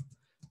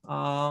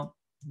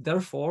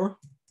 Therefore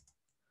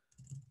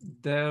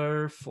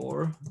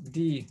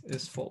D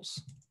is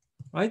false,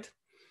 right?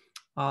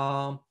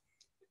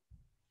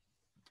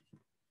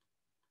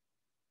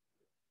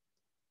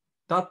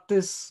 That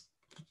is,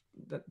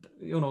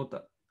 you know,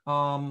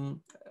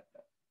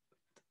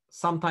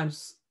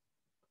 sometimes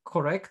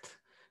correct,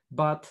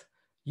 but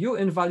you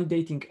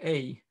invalidating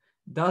A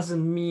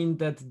doesn't mean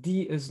that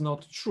D is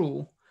not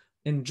true.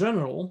 In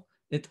general,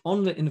 it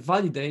only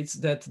invalidates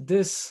that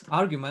this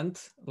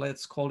argument,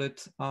 let's call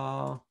it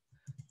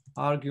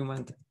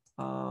argument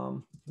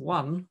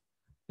 1,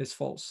 is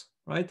false,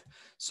 right?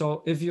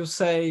 So if you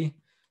say,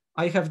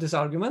 I have this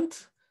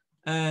argument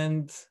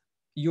and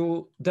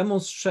you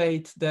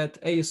demonstrate that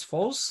A is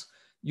false,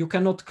 you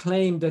cannot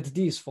claim that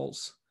D is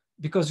false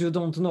because you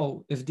don't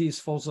know if D is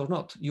false or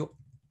not. You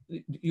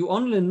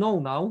only know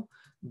now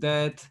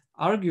that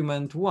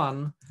argument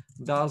 1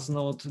 does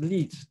not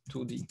lead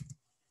to D,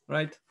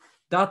 right?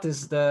 That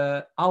is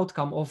the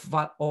outcome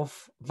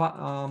of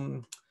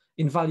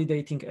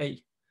invalidating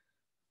A,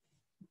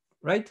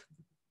 right?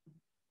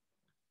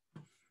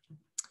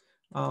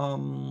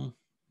 All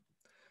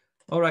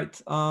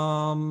right.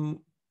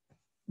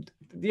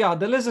 Yeah,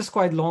 the list is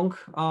quite long.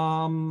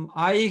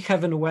 I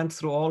haven't went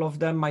through all of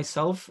them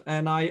myself,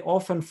 and I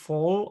often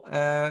fall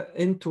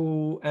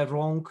into a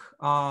wrong,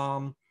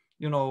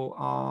 you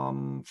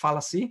know,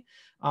 fallacy.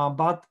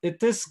 But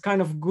it is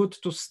kind of good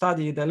to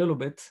study it a little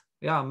bit.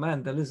 Yeah,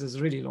 man, the list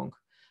is really long.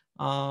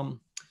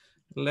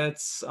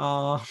 Let's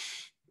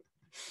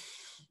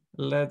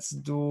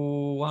do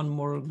one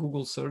more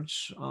Google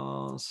search.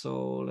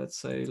 So let's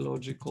say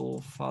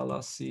logical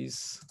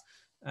fallacies,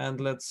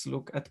 and let's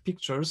look at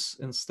pictures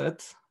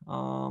instead.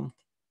 And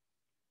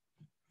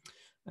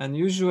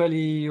usually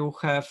you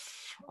have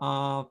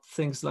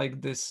things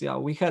like this. Yeah,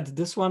 we had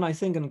this one, I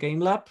think, in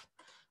Game Lab.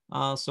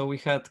 So we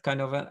had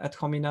kind of ad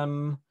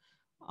hominem,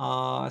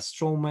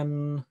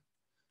 Strawman,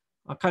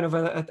 kind of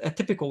a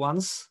typical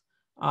ones,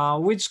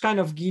 which kind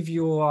of give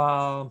you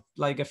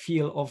like a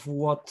feel of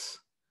what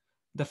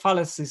the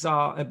fallacies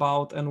are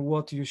about and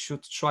what you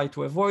should try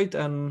to avoid,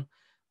 and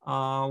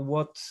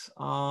what,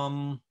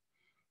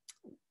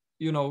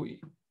 you know,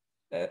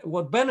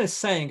 what Ben is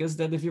saying is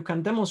that if you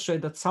can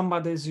demonstrate that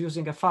somebody is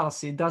using a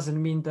fallacy, it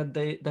doesn't mean that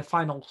the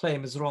final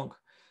claim is wrong.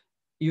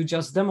 You're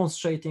just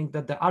demonstrating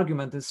that the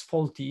argument is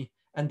faulty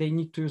and they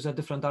need to use a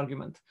different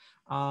argument.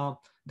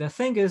 The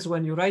thing is,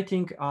 when you're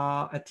writing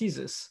a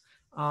thesis,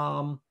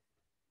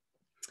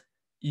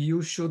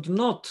 you should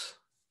not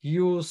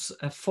use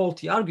a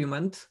faulty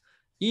argument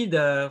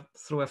either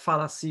through a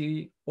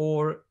fallacy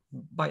or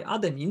by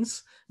other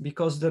means,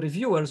 because the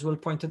reviewers will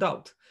point it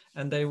out,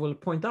 and they will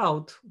point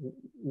out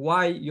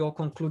why your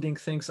concluding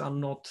things are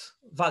not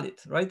valid,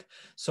 right?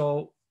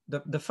 So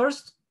the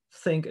first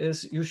thing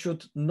is you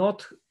should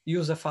not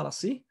use a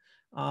fallacy.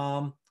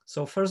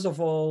 So first of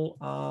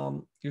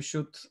all, you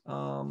should,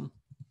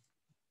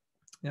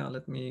 yeah,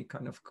 let me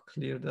kind of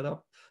clear that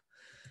up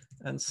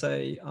and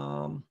say,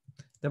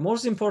 the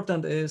most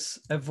important is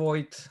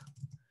avoid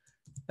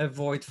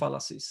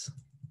fallacies.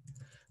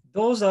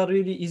 Those are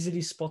really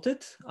easily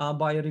spotted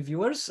by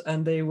reviewers,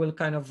 and they will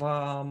kind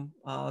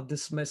of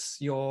dismiss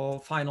your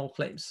final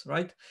claims,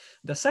 right?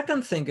 The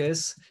second thing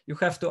is you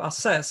have to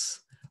assess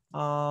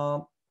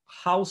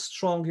how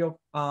strong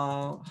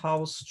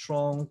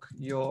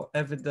your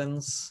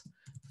evidence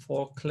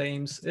for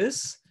claims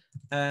is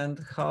and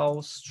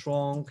how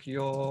strong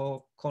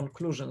your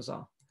conclusions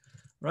are,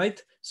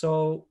 right?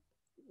 So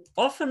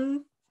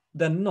often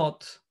than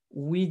not,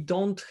 we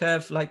don't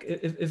have, like,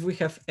 if we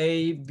have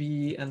A,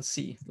 B, and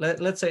C,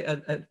 let's say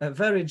a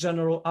very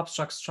general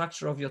abstract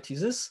structure of your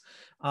thesis,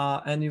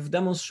 and you've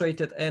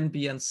demonstrated N,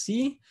 B, and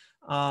C,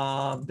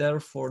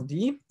 therefore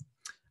D,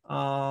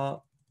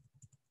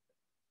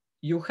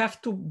 you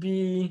have to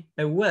be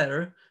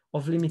aware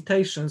of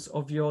limitations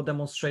of your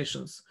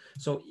demonstrations.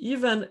 So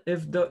even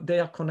if they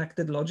are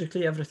connected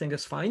logically, everything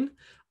is fine.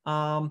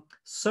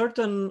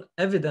 Certain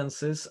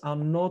evidences are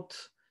not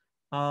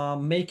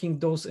making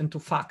those into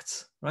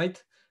facts,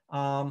 right?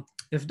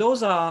 If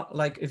those are,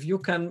 like, if you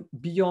can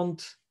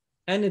beyond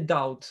any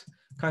doubt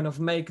kind of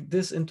make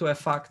this into a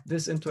fact,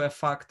 this into a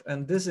fact,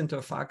 and this into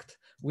a fact,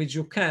 which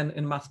you can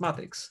in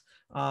mathematics,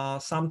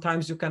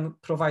 sometimes you can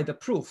provide a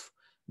proof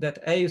that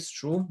A is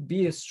true,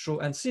 B is true,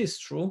 and C is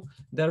true.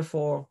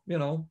 Therefore, you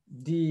know,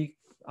 D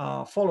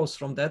follows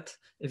from that.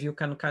 If you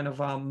can kind of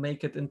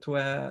make it into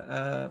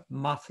a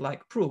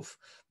math-like proof,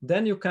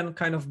 then you can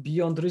kind of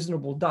beyond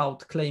reasonable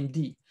doubt claim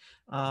D.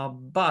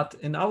 But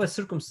in our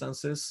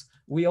circumstances,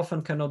 we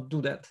often cannot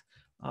do that.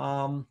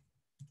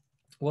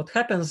 What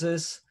happens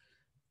is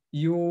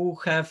you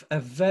have a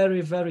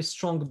very, very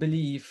strong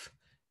belief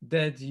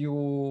that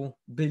you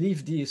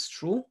believe D is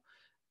true,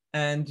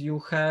 and you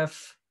have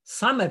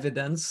some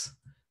evidence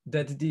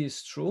that D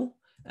is true,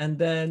 and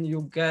then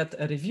you get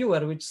a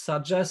reviewer which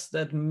suggests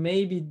that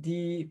maybe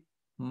D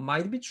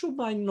might be true,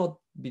 might not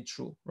be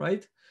true,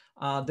 right?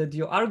 That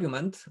your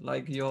argument,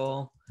 like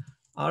your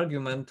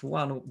argument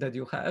one that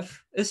you have,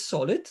 is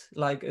solid,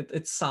 like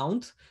it's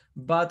sound,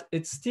 but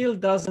it still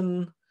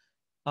doesn't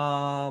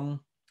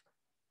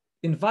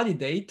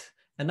invalidate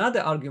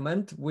another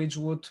argument which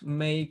would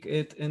make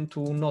it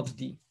into not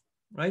D,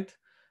 right?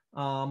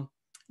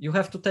 You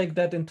have to take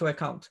that into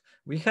account.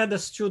 We had a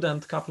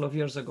student a couple of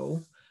years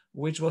ago,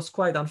 which was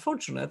quite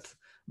unfortunate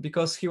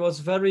because he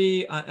was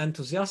very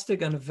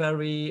enthusiastic and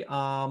very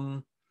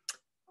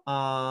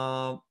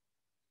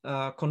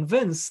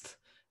convinced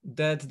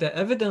that the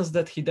evidence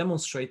that he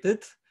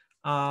demonstrated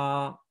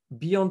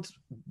beyond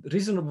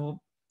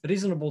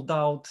reasonable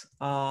doubt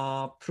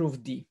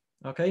proved D.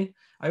 Okay,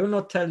 I will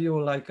not tell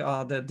you like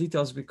the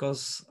details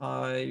because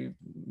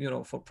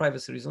for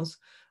privacy reasons.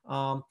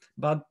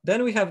 But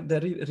then we have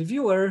the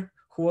reviewer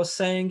who was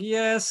saying,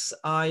 yes,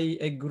 I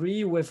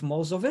agree with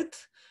most of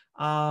it,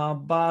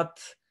 but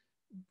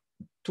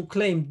to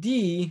claim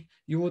D,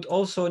 you would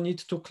also need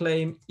to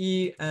claim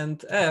E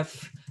and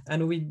F,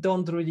 and we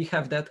don't really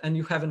have that, and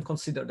you haven't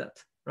considered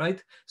that,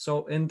 right?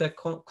 So in the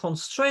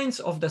constraints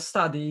of the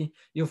study,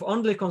 you've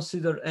only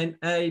considered an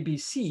A, B,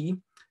 C,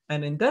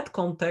 and in that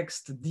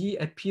context, D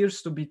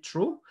appears to be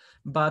true,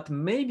 but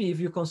maybe if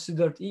you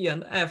considered E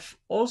and F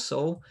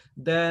also,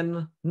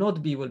 then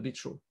not B will be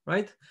true,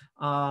 right?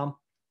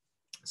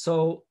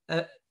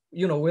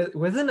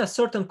 Within a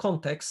certain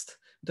context,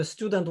 the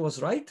student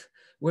was right.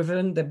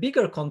 Within the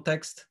bigger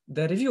context,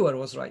 the reviewer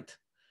was right.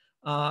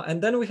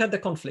 And then we had the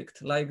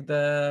conflict, like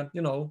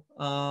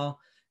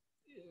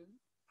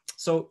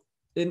so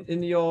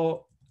in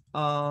your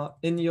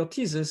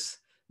thesis,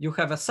 you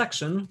have a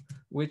section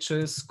which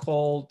is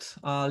called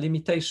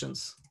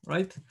limitations,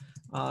 right?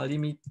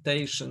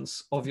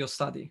 Limitations of your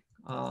study,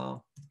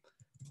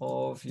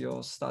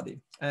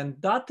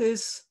 And that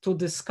is to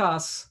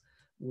discuss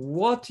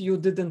what you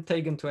didn't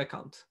take into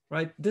account,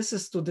 right? This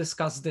is to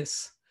discuss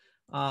this,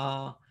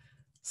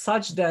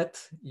 such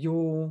that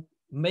you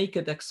make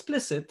it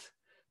explicit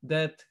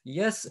that,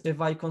 yes,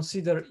 if I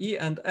consider E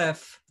and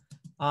F,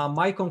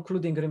 my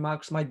concluding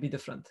remarks might be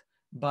different.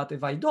 But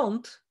if I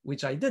don't,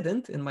 which I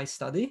didn't in my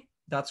study,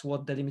 that's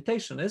what the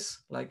limitation is.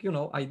 Like,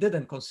 I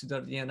didn't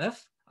consider E and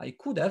F. I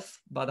could have,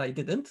 but I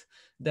didn't.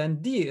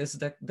 Then D is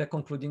the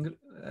concluding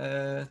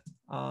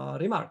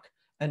remark.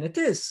 And it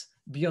is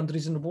beyond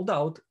reasonable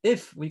doubt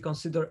if we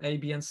consider A,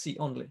 B, and C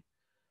only.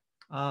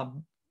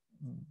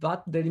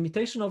 But the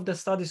limitation of the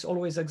studies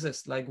always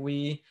exists. Like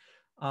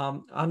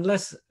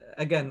unless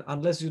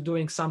you're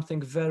doing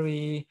something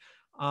very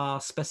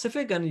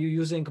specific and you're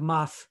using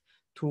math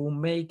to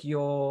make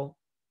your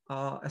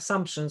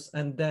assumptions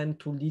and then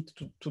to lead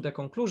to the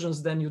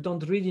conclusions, then you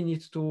don't really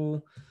need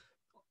to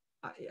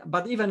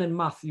but even in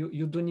math,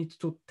 you do need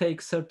to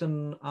take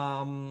certain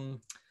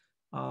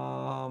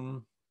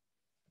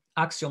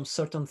axioms,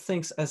 certain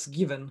things as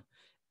given.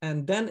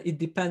 And then it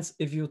depends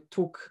if you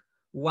took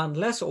one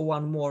less or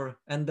one more,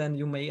 and then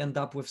you may end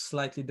up with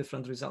slightly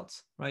different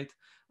results, right?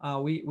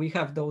 We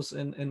have those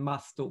in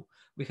math too.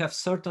 We have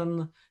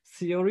certain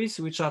theories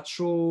which are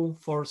true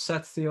for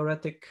set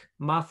theoretic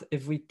math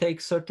if we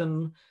take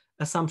certain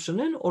assumption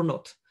in or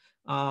not.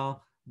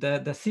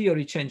 The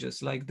theory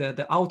changes, like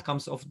the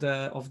outcomes of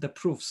the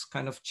proofs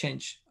kind of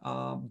change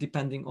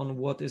depending on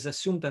what is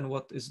assumed and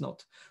what is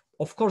not.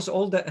 Of course,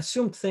 all the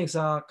assumed things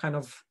are kind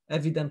of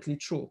evidently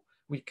true.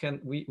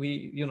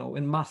 We you know,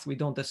 in math, we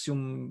don't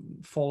assume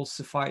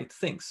falsified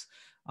things,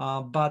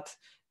 but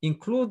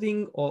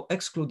including or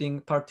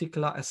excluding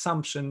particular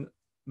assumption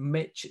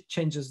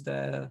changes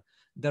the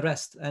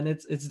rest, and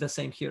it's the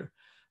same here.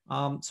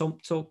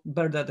 So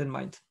bear that in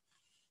mind.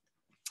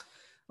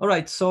 All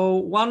right, so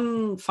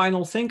one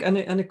final thing,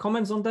 any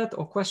comments on that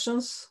or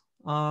questions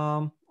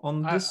on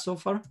this so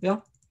far? Yeah.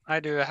 I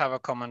do have a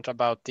comment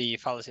about the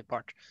fallacy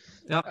part.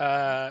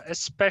 Yeah.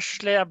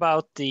 Especially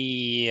about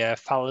the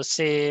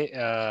fallacy.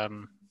 Oh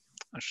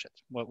shit!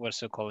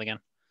 What's it called again?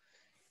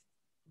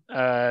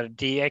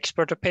 The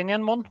expert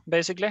opinion one,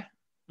 basically.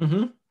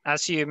 Mm-hmm.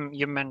 As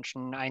you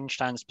mentioned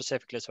Einstein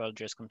specifically, so I'll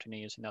just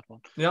continue using that one.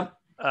 Yeah.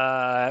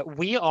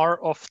 We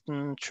are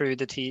often through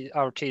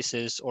our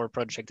thesis or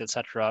project,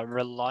 etc.,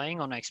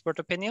 relying on expert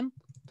opinion.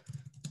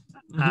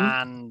 Mm-hmm.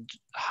 And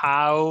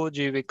how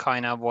do we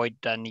kind of avoid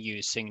then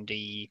using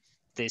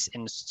this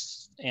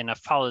in a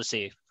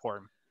fallacy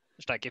form?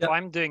 It's like if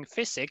I'm doing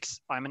physics,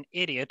 I'm an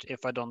idiot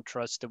if I don't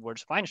trust the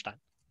words of Einstein.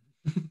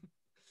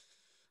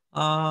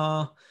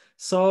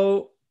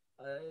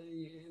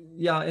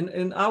 Yeah,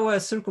 in our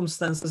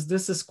circumstances,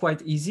 this is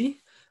quite easy.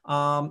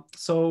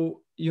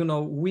 So, you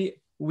know, we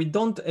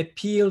don't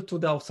appeal to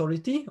the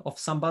authority of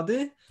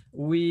somebody.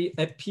 We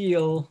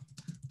appeal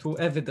to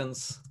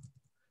evidence,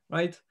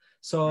 right?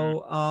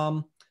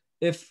 So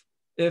if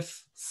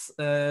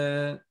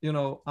you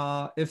know,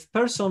 if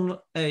person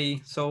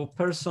A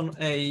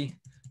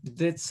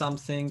did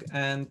something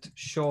and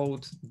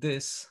showed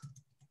this,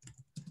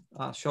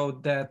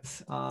 showed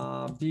that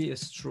B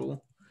is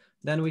true,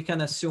 then we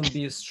can assume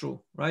B is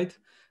true, right?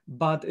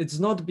 But it's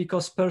not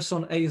because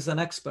person A is an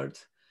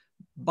expert,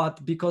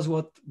 but because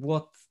what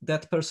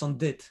that person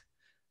did.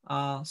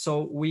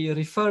 So we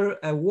refer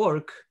a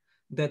work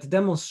that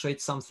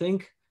demonstrates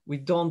something. We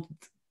don't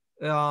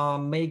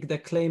make the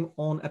claim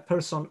on a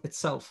person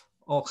itself,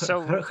 or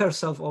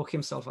herself or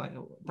himself.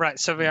 Right,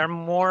 so we are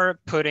more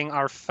putting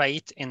our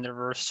faith in the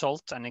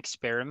result and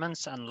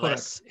experiments and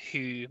less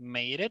who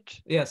made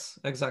it. Yes,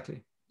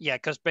 exactly. Yeah,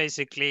 because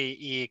basically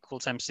E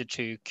equals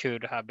MC2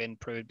 could have been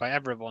proved by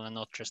everyone and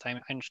not just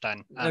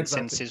Einstein. And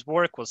since his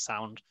work was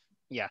sound,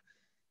 yeah.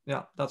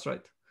 Yeah, that's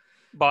right.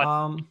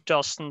 But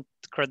doesn't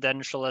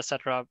credential,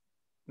 etc.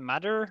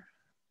 matter?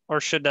 Or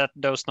should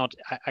those not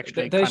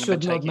actually they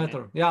should not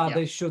matter. Yeah,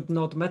 they should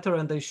not matter,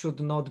 and they should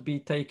not be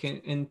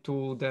taken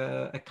into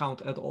the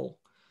account at all.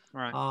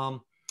 Right.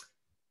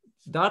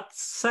 That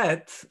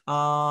said,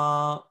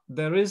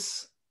 there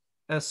is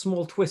a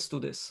small twist to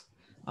this.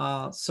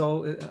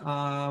 So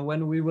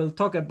when we will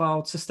talk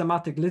about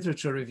systematic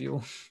literature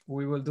review,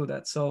 we will do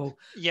that. So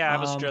yeah, I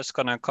was just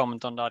gonna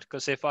comment on that,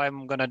 because if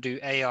I'm gonna do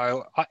AI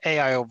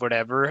or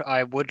whatever,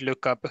 I would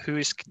look up who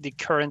is the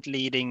current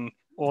leading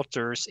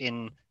authors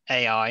in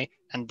AI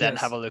and then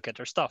have a look at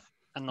their stuff,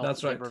 and not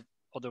the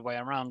other way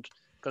around,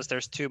 because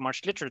there's too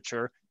much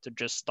literature to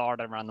just start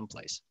at a random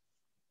place.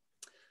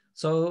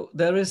 So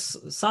there is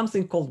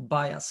something called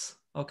bias,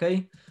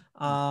 okay?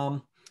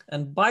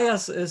 And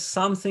bias is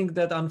something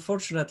that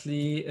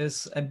unfortunately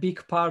is a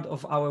big part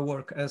of our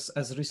work as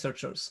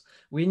researchers.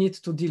 We need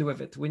to deal with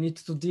it. We need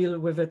to deal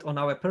with it on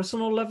our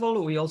personal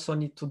level. We also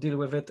need to deal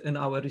with it in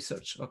our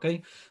research,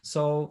 okay?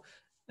 So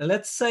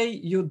let's say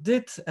you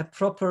did a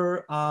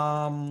proper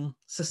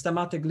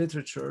systematic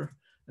literature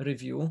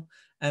review,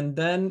 and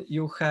then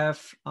you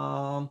have,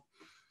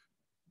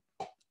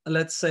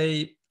 let's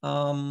say,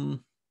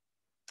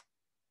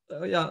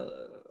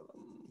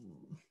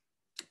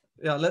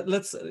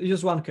 let's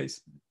use one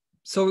case.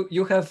 So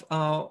you have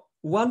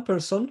one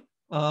person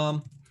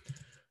who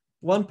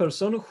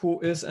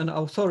is an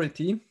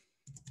authority,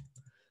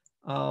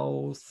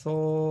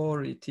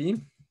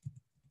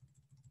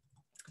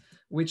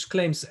 which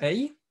claims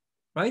A,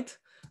 right?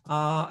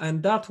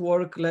 And that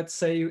work, let's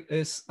say,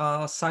 is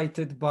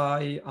cited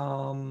by,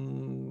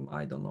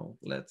 I don't know,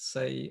 let's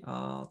say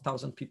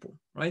 1,000 people,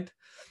 right?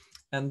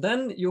 And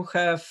then you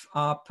have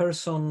a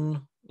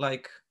person,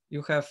 like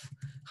you have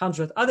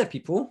 100 other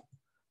people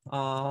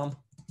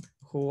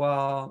who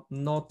are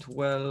not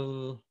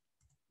well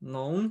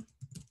known,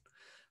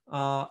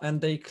 and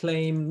they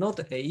claim not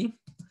A,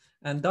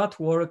 and that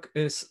work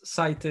is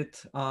cited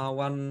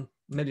 1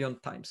 million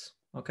times,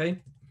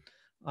 okay?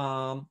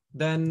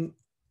 Then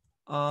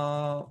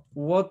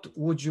what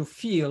would you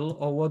feel,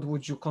 or what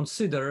would you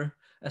consider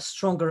a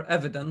stronger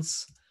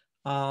evidence?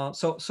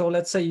 So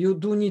let's say you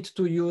do need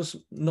to use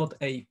not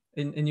A,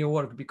 in your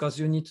work, because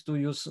you need to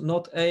use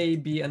not A,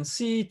 B, and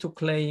C to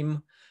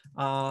claim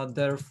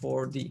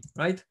therefore D,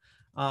 right?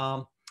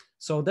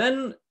 So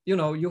then, you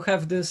know, you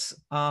have this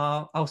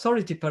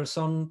authority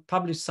person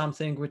publish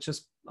something which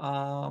is,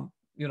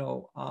 you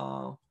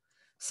know,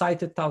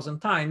 cited 1,000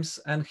 times,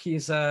 and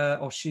he's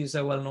or she's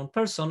a well-known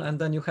person, and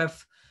then you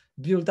have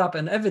built up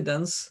an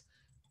evidence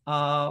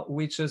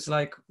which is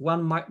like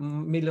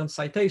 1,000,000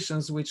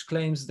 citations, which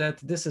claims that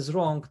this is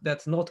wrong,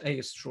 that not A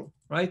is true,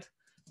 right?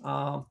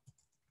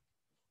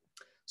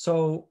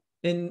 So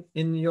in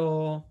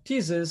your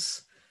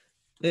thesis,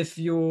 if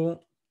you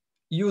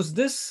use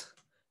this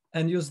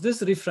and use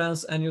this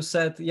reference and you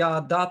said, yeah,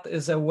 that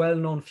is a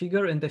well-known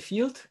figure in the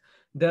field,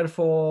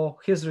 therefore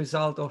his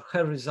result or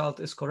her result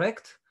is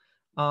correct,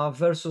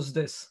 versus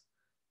this,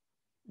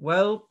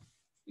 well,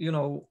 you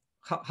know,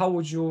 how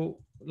would you,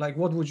 like,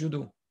 what would you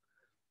do?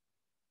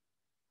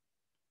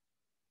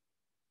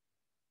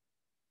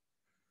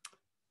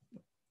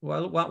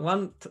 Well,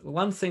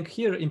 one thing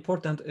here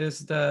important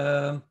is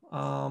the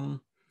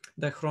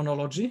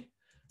chronology.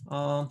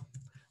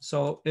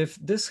 So if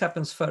this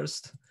happens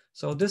first,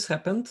 so this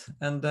happened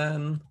and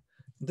then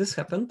this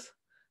happened,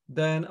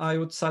 then I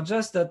would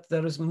suggest that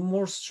there is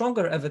more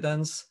stronger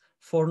evidence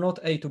for not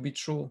A to be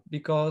true,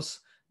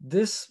 because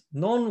this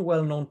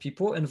non-well-known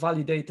people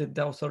invalidated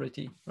the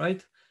authority,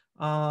 right?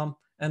 And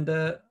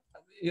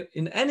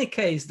in any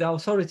case, the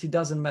authority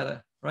doesn't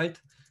matter, right?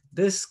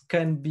 This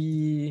can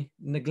be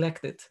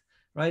neglected,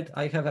 right?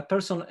 I have a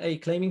person A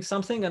claiming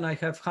something and I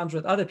have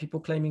 100 other people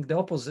claiming the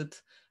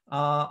opposite.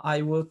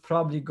 I would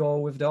probably go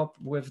with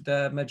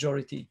the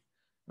majority,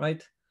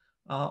 right,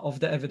 of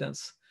the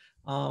evidence.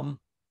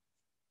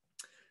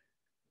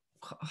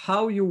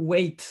 How you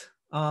weight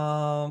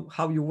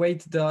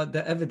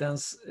the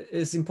evidence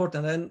is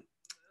important, and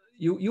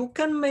you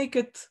can make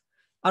it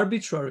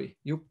arbitrary.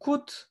 You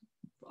could,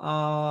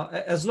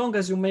 as long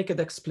as you make it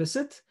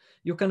explicit,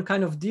 you can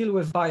kind of deal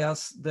with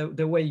bias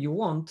the way you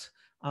want,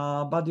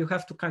 but you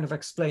have to kind of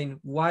explain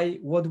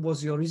what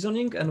was your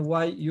reasoning and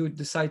why you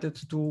decided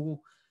to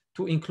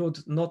include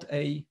not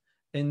A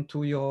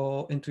into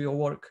your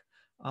work.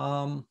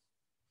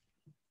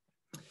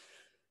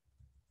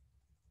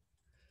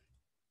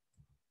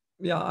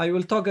 Yeah, I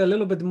will talk a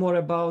little bit more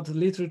about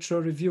literature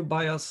review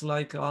bias,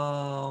 like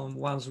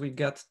once we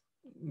get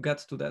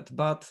to that.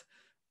 But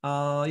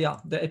yeah,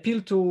 the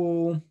appeal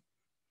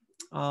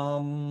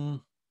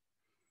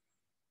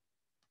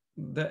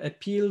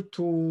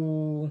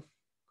to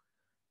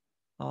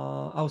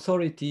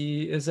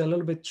authority is a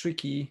little bit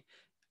tricky,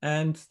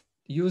 and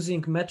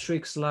using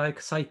metrics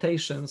like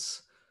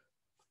citations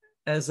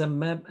as a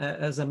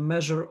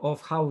measure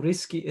of how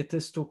risky it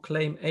is to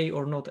claim A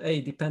or not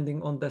A,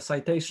 depending on the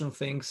citation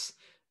things,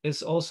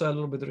 is also a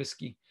little bit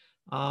risky.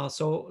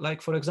 So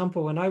like, for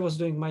example, when I was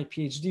doing my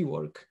PhD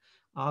work,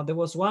 there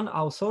was one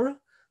author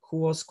who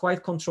was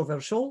quite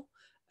controversial,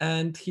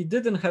 and he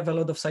didn't have a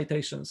lot of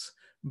citations,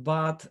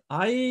 but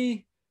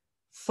I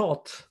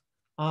thought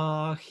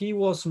he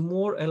was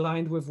more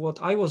aligned with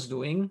what I was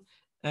doing,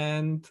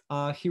 and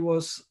he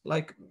was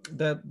like,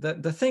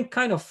 the thing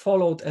kind of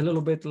followed a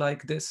little bit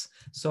like this.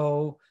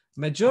 So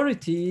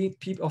majority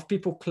of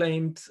people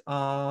claimed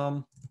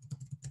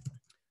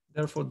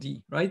therefore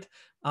D, right?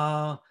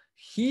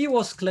 He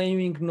was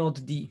claiming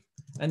not D.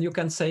 And you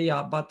can say,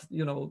 yeah, but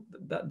you know,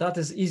 that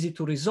is easy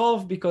to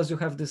resolve because you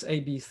have this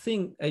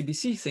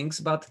ABC things,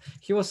 but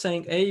he was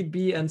saying A,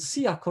 B, and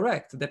C are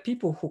correct. The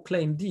people who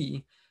claim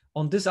D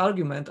on this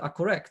argument are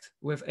correct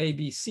with A,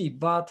 B, C,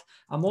 but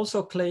I'm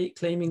also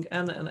claiming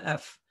N and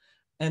F,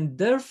 and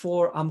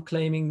therefore I'm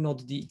claiming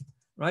not D,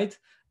 right?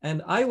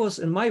 And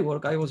in my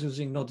work, I was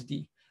using not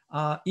D,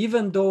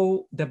 even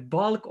though the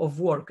bulk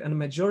of work and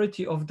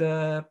majority of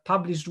the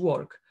published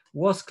work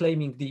was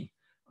claiming D.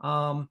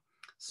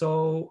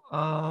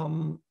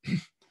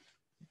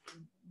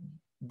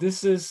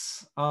 This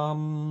is,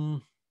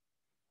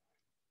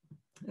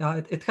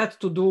 it had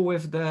to do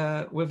with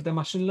the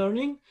machine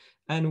learning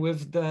and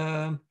with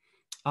the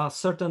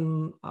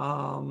certain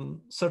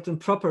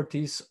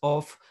properties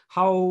of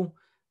how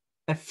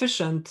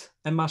efficient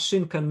a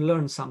machine can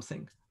learn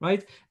something,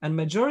 right? And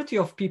majority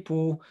of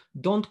people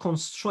don't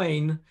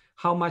constrain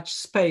how much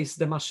space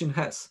the machine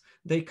has.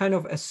 They kind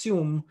of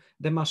assume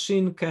the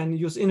machine can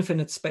use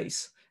infinite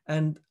space.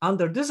 And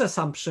under this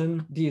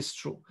assumption, D is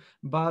true.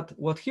 But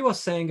what he was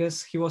saying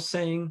is, he was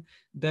saying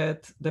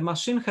that the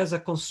machine has a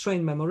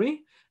constrained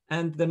memory,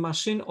 and the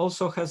machine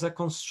also has a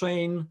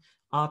constrained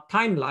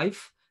time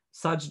life,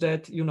 such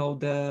that, you know,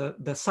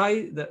 the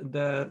size,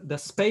 the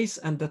space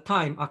and the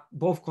time are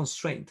both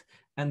constrained.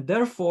 And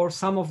therefore,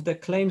 some of the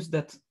claims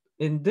that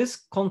in this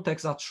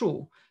context are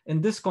true,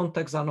 in this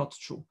context are not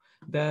true.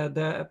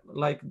 The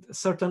like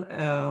certain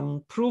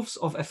proofs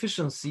of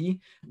efficiency,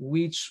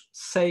 which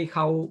say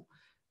how,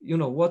 you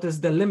know, what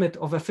is the limit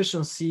of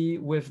efficiency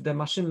with the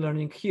machine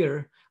learning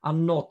here, are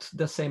not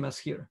the same as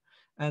here.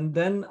 And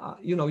then,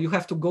 you know, you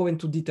have to go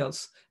into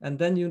details, and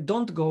then you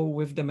don't go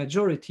with the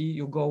majority,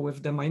 you go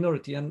with the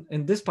minority. And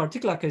in this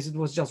particular case, it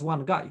was just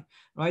one guy,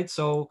 right?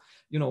 So,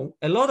 you know,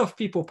 a lot of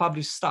people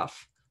publish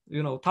stuff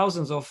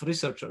thousands of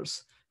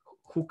researchers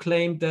who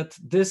claimed that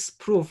this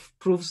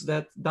proves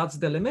that that's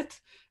the limit.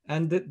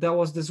 And there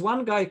was this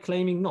one guy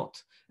claiming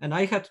not. And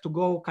I had to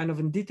go kind of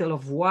in detail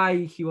of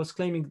why he was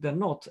claiming the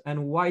not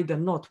and why the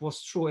not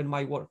was true in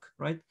my work,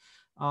 right?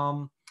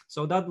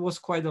 So that was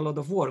quite a lot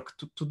of work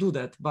to do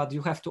that, but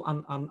you have to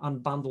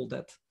unbundle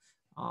that.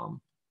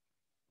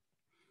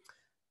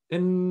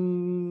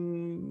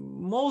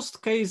 In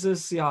most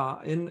cases,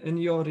 yeah, in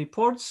your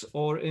reports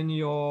or in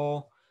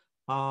your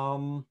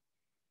kind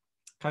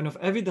of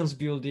evidence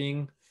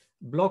building,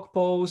 blog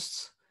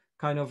posts,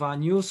 kind of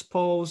news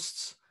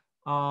posts,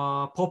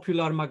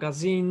 popular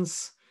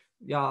magazines,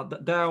 yeah,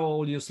 they're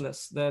all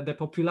useless. The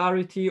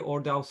popularity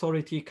or the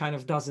authority kind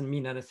of doesn't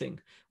mean anything.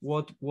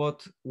 What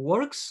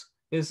works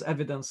is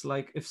evidence.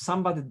 Like if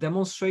somebody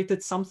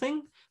demonstrated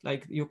something,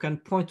 like you can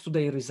point to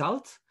the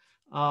result,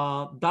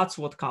 that's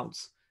what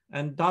counts.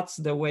 And that's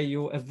the way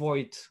you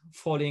avoid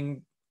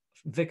falling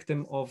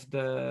victim of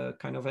the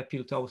kind of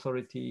appeal to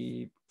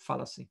authority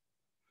fallacy.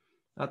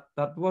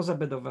 That was a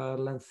bit of a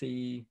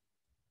lengthy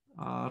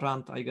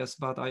rant, I guess,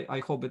 but I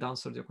hope it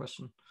answered your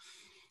question.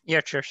 Yeah,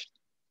 cheers.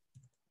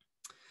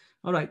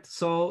 All right,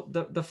 so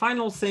the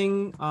final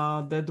thing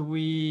that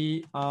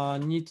we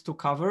need to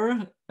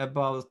cover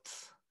about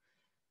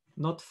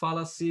not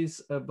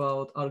fallacies,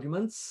 about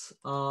arguments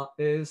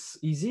is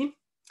easy.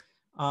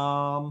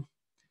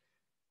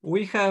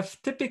 We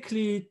have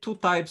typically two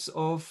types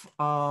of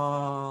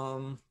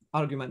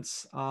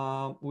arguments.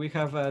 We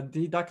have a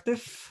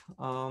deductive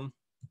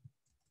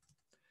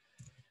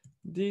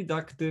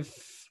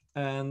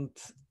and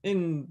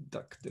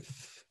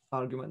inductive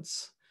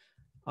arguments.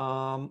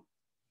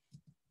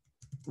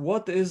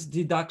 What is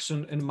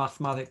deduction in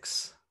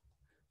mathematics?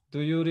 Do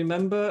you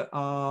remember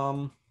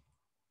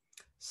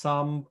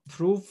some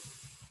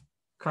proof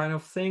kind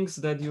of things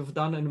that you've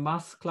done in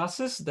math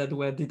classes that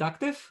were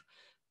deductive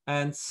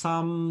and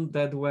some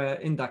that were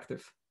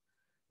inductive?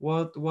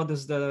 What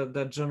is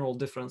the general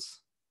difference?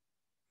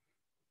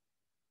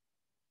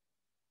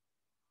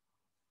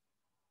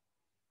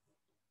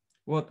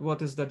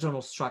 What is the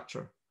general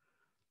structure?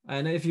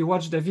 And if you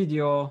watch the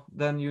video,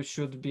 then you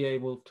should be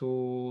able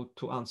to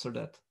answer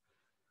that.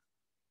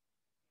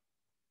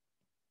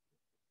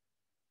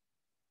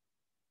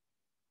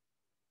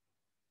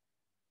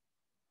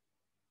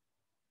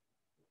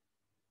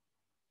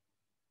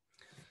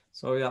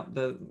 So yeah,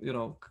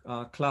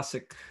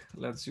 classic.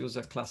 Let's use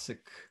a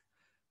classic.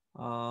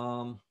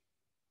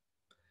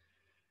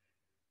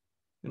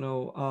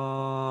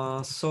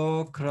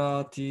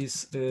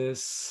 Socrates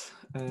is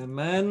a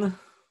man.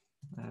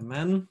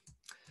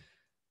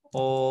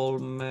 All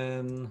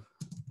men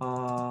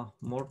are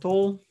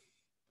mortal.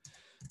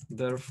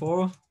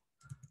 Therefore,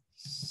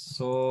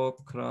 Socrates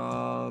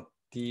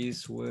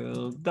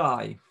will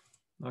die.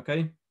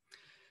 Okay.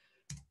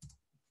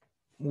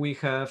 We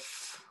have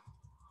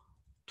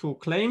two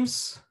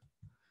claims.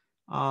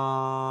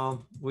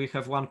 We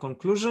have one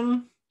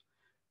conclusion.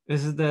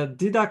 Is it a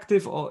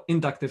deductive or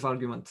inductive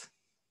argument?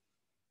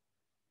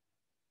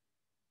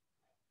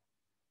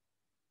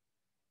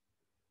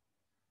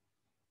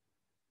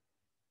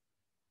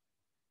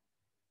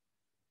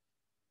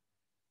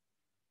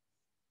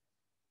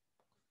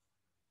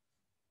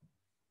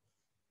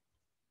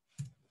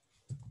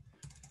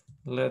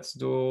 Let's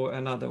do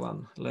another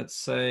one. Let's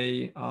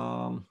say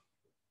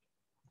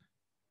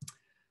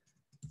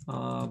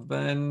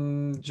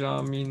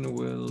Benjamin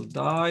will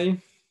die,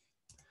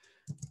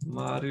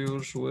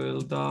 Mariusz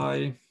will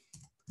die,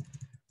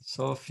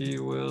 Sophie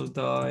will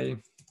die,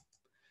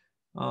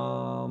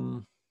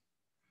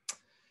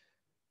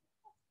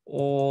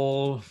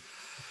 all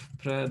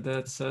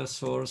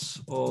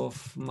predecessors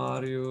of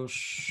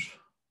Mariusz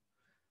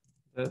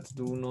that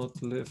do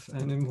not live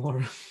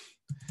anymore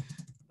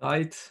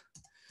died.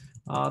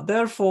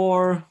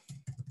 Therefore,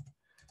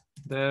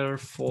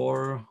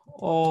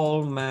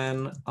 all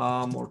men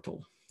are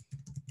mortal.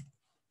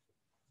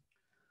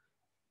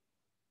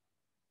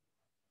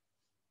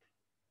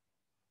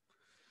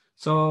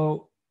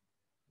 So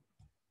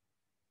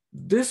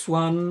this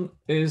one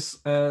is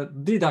a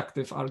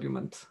deductive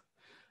argument.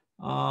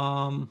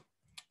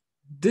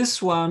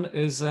 This one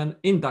is an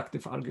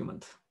inductive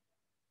argument,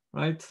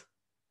 right?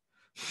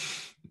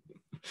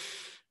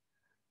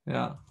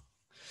 Yeah.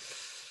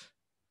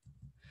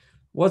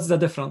 What's the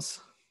difference?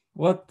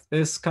 What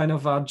is kind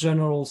of a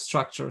general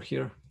structure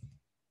here?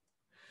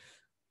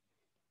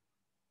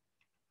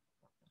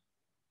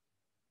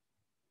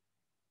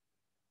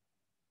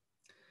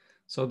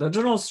 So the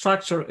general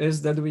structure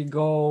is that we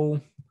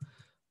go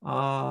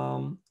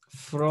from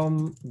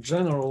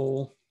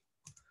general,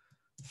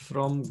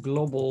 from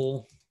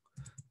global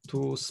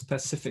to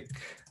specific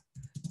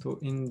to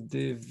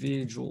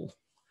individual.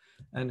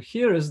 And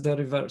here is the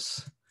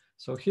reverse.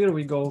 So here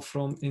we go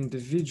from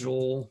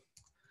individual,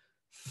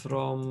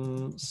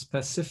 from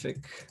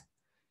specific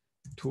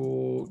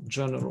to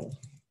general,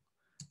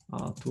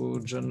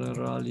 to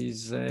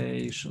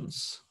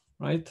generalizations,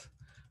 right?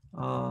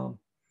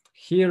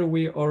 Here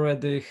we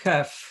already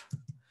have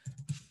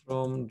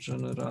from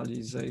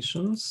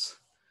generalizations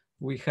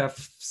we have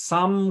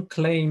some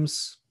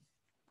claims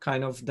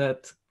kind of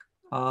that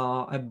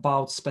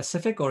about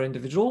specific or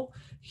individual.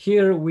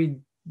 Here we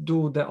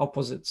do the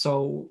opposite.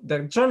 So the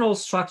general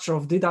structure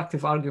of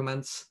deductive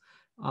arguments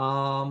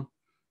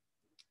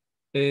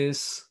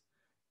is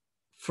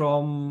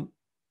from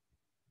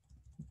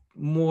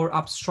more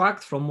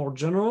abstract, from more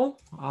general,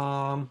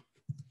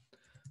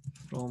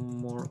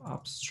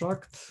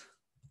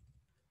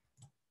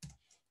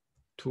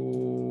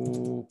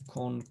 to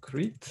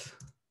concrete.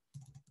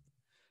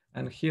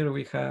 And here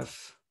we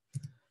have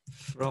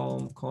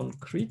from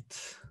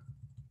concrete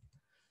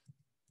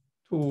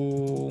to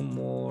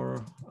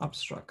more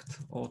abstract,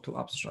 or to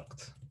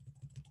abstract,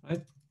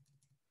 right?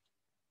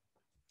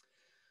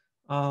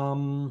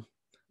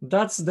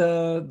 That's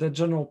the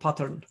general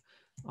pattern.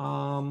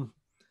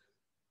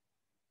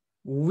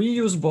 We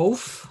use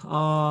both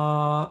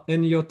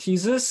in your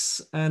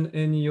thesis and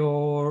in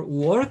your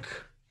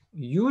work.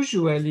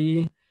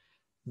 Usually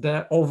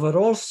the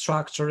overall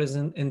structure is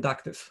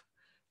inductive.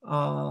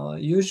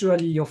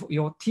 Usually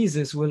your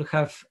thesis will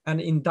have an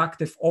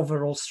inductive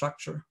overall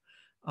structure.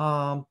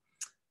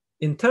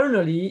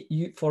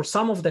 Internally, for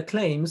some of the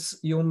claims,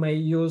 you may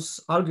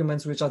use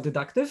arguments which are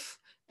deductive,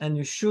 and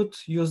you should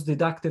use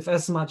deductive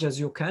as much as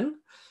you can.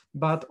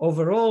 But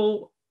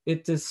overall,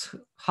 it is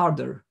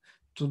harder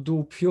to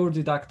do pure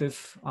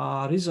deductive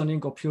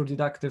reasoning or pure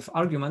deductive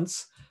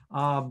arguments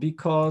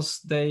because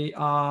they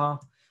are,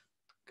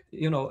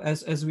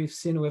 as we've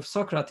seen with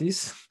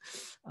Socrates,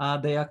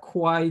 they are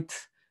quite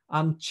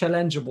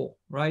unchallengeable,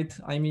 right?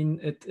 I mean,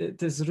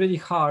 it is really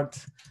hard.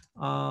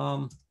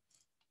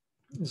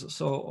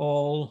 So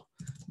all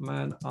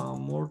men are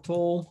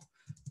mortal.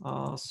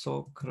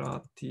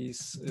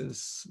 Socrates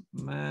is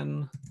a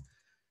man.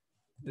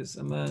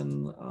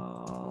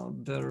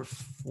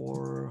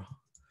 Therefore,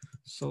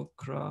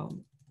 Socrates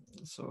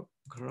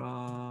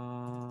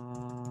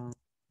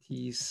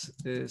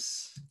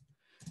is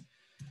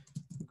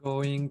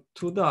going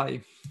to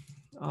die.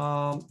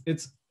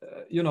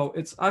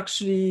 It's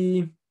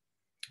actually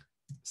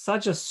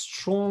such a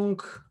strong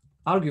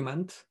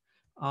argument.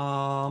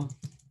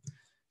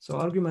 So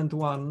argument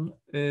one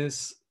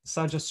is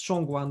such a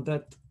strong one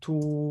that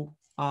to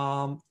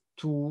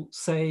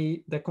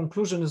say the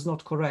conclusion is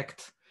not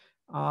correct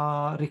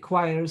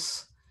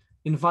requires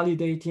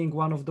invalidating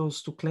one of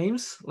those two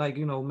claims, like,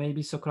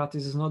 maybe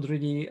Socrates is not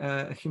really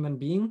a human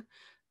being,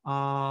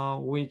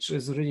 which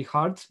is really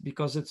hard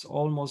because it's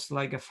almost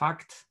like a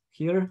fact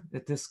here.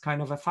 It is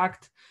kind of a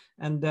fact.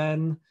 And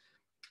then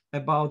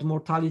about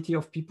mortality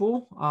of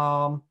people,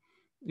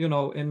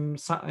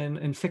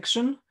 in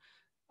fiction,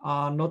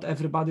 not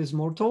everybody is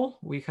mortal.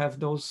 We have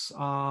those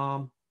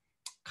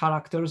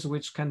characters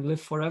which can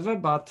live forever,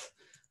 but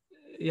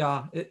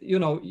yeah, you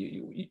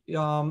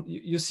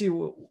see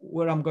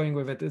where I'm going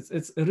with it.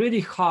 It's really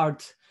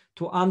hard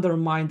to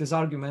undermine this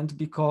argument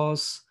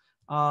because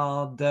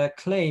the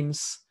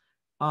claims,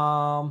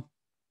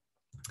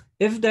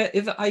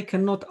 if I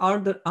cannot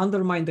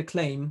undermine the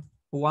claim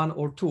 1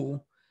 or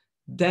 2,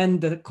 then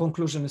the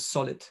conclusion is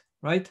solid,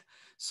 right?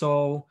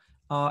 So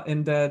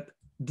in the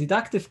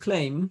deductive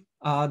claim,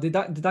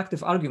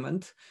 deductive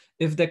argument,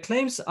 if the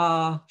claims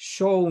are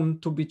shown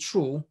to be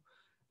true,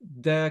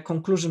 the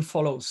conclusion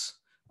follows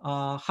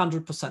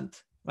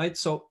 100%, right?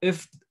 So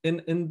if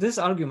in this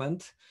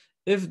argument,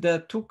 if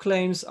the two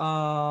claims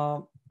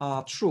are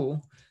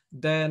true,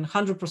 then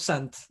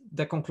 100%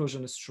 the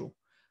conclusion is true.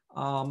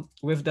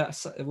 With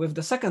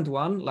the second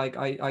one, like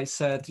I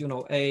said,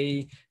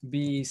 A,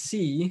 B,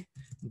 C,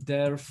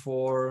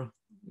 therefore,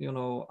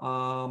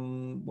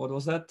 what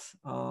was that?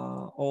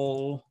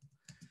 All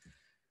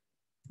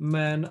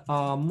men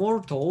are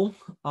mortal.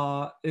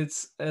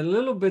 It's a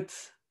little bit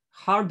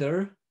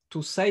harder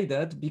to say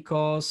that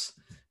because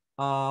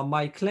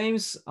my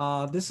claims,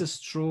 this is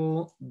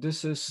true,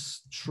 this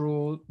is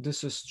true,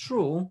 this is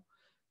true,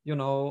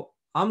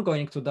 I'm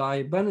going to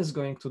die, Ben is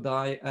going to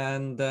die,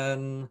 and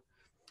then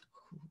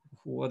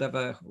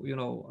whatever,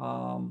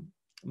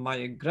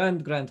 my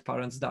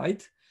grandparents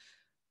died.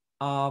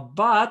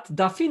 But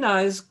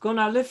Dafina is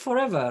gonna live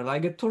forever.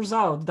 Like, it turns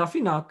out,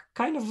 Dafina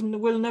kind of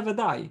will never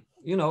die,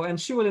 and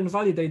she will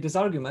invalidate this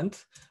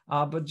argument,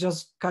 but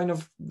just kind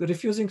of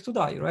refusing to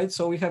die, right?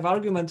 So we have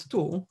argument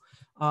 2,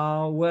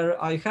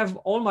 where I have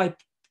all my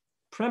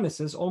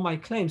premises, all my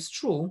claims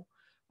true,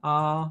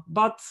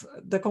 but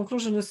the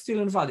conclusion is still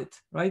invalid,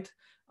 right?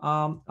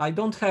 I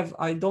don't have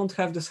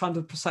this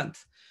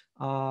 100%.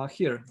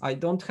 Here, I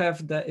don't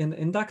have in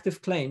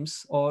inductive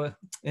claims or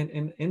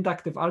in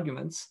inductive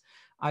arguments,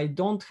 I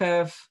don't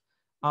have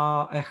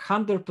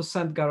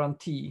 100%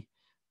 guarantee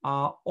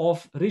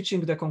of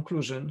reaching the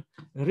conclusion,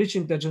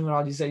 reaching the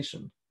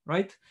generalization,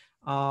 right?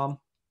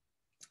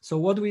 So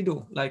what do we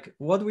do? Like,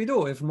 what do we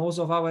do if most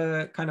of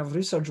our kind of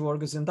research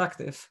work is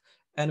inductive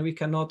and we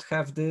cannot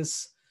have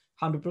this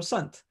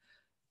 100%?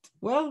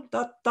 Well,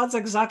 that's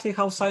exactly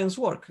how science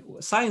works.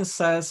 Science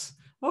says,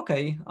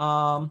 okay,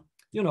 I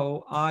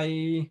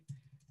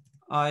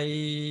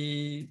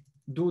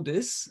do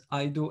this,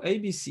 I do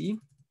ABC,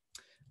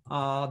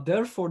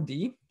 therefore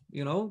D,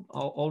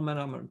 all men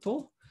are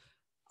mortal.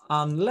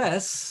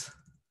 unless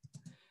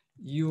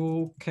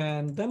you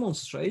can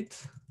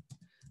demonstrate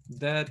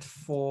that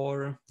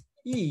for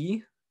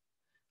E,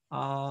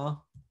 unless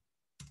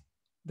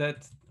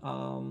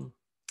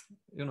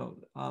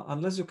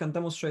you can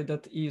demonstrate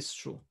that E is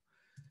true,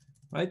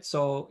 right?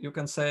 So you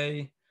can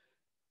say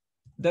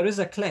there is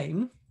a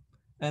claim,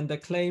 and the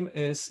claim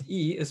is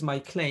E is my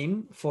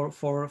claim for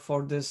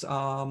this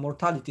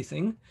mortality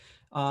thing.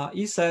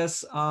 E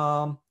says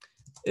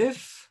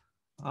if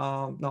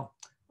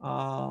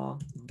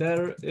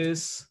there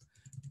is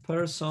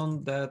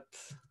person that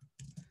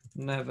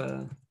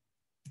never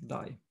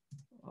die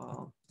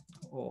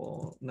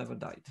or never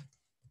died,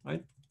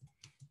 right?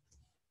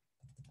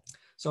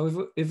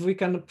 So if we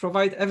can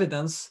provide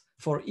evidence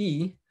for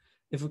E,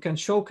 if we can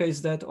showcase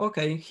that,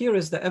 okay, here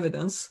is the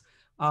evidence,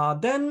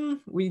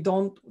 then we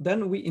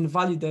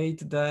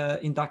invalidate the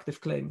inductive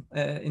claim,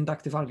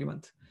 inductive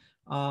argument.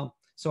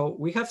 So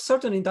we have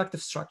certain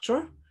inductive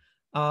structure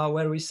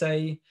where we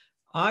say,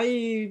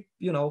 I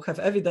have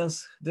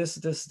evidence this,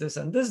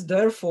 and this,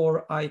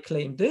 therefore I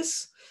claim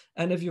this.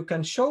 And if you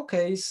can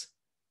showcase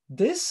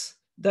this,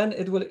 then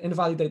it will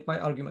invalidate my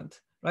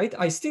argument, right?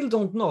 I still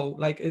don't know,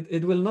 like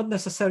it will not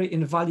necessarily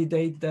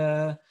invalidate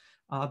the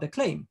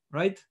claim,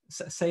 right?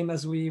 Same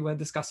as we were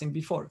discussing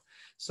before.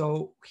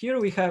 So here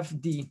we have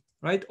D,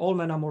 right? All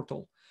men are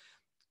mortal.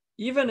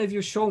 Even if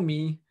you show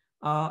me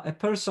a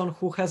person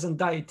who hasn't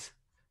died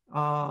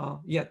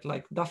yet,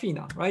 like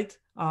Dafina, right?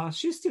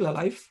 She's still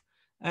alive,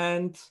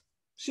 and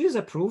she's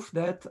a proof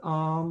that,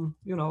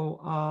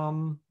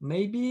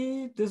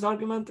 maybe this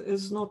argument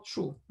is not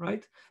true,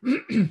 right?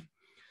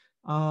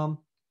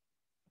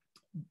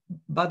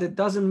 But it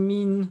doesn't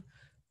mean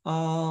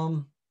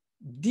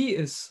D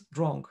is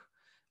wrong.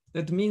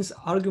 It means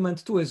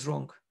argument 2 is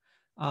wrong.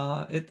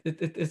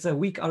 It's a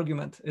weak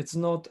argument. It's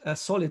not a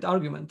solid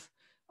argument.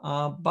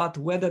 But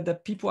whether the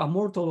people are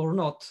mortal or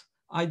not,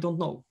 I don't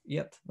know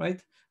yet, right?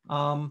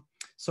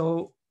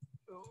 So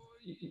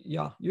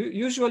yeah,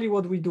 usually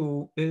what we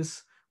do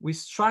is we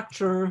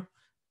structure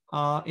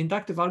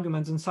inductive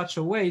arguments in such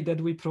a way that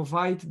we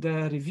provide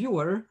the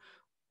reviewer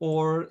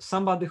or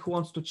somebody who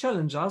wants to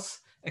challenge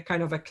us a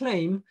kind of a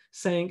claim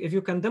saying, if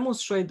you can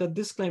demonstrate that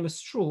this claim is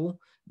true,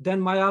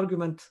 then my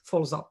argument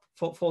falls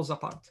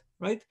apart,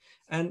 right?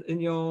 And in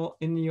your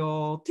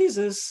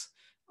thesis,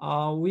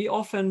 we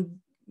often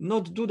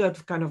not do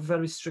that kind of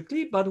very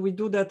strictly, but we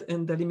do that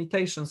in the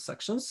limitations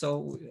section.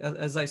 So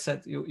as I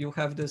said, you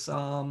have this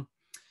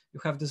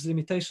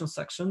limitation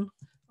section,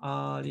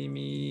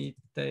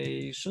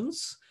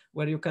 limitations,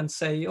 where you can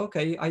say,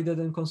 okay, I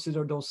didn't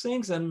consider those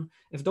things, and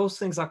if those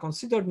things are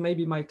considered,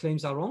 maybe my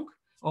claims are wrong,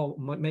 or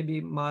maybe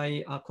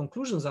my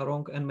conclusions are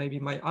wrong, and maybe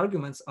my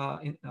arguments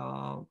are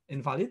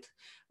invalid.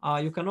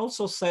 You can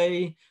also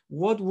say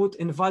what would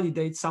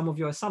invalidate some of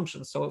your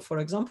assumptions. So for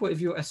example, if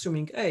you're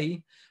assuming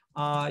A,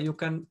 you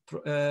can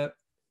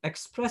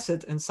express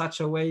it in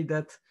such a way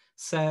that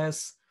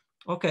says,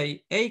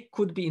 okay, A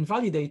could be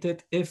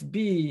invalidated if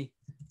B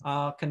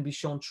can be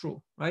shown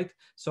true, right?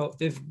 So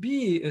if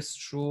B is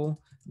true,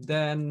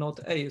 then not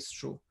A is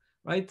true,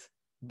 right?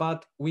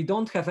 But we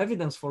don't have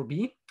evidence for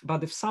B,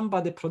 but if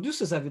somebody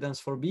produces evidence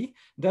for B,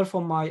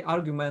 therefore my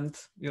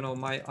argument,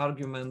 my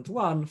argument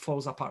 1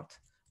 falls apart,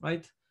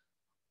 right?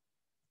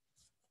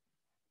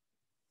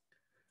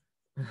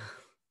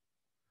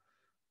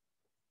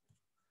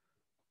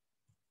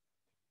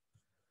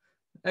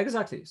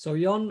 Exactly. So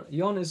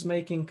Jon is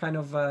making kind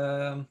of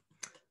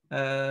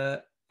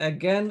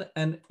again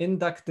an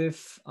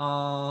inductive.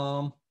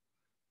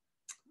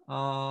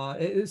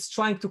 It's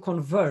trying to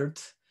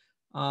convert.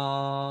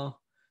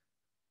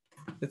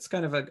 It's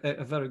kind of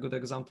a very good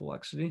example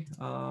actually,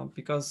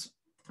 because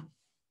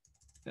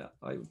yeah,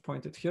 I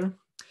pointed here.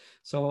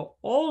 So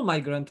all my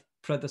grand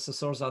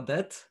predecessors are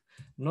dead.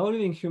 No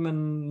living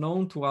human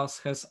known to us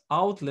has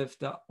outlived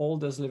the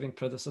oldest living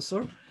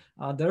predecessor.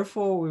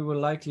 Therefore, we will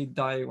likely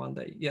die one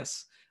day.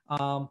 Yes,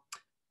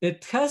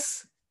 it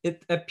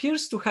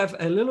appears to have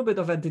a little bit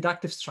of a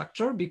deductive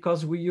structure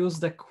because we use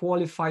the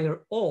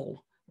qualifier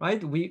all,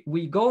 right?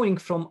 We going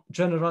from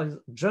general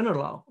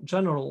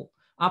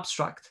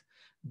abstract,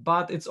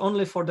 but it's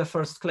only for the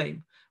first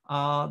claim.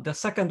 The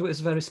second is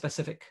very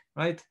specific,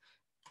 right?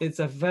 It's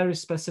a very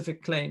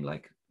specific claim.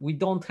 Like we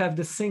don't have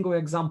the single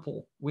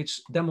example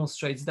which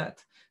demonstrates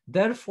that.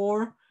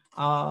 Therefore,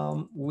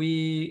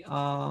 we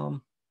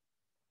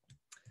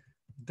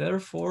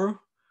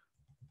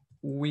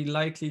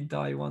likely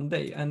die one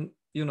day. And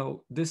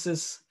this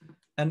is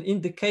an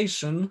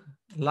indication.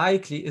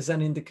 Likely is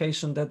an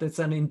indication that it's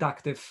an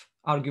inductive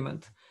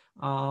argument,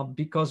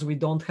 because we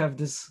don't have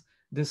this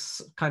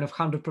kind of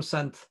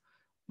 100%.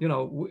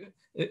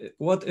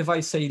 What if I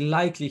say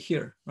likely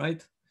here,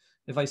 right?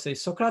 If I say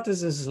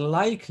Socrates is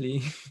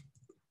likely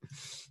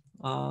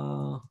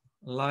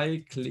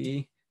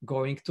likely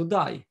going to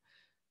die,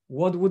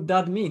 what would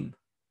that mean?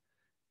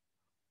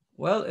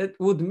 Well, it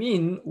would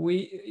mean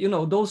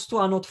those two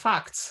are not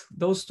facts.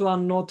 Those two are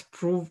not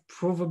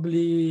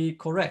provably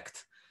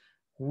correct,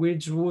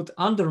 which would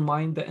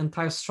undermine the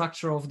entire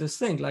structure of this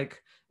thing.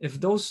 Like if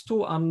those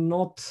two are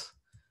not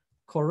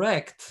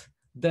correct,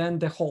 then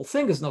the whole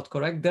thing is not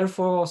correct.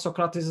 Therefore,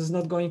 Socrates is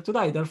not going to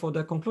die. Therefore,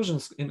 the conclusion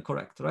is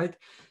incorrect, right?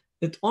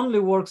 It only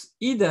works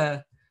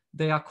either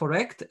they are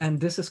correct and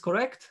this is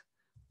correct,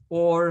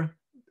 or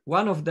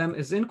one of them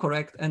is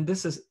incorrect and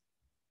this is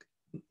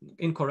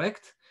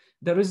incorrect.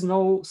 There is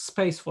no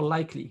space for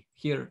likely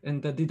here in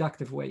the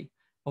deductive way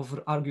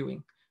of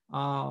arguing,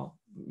 but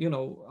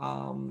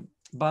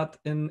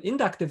in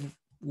inductive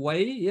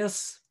way,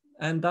 yes.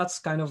 And that's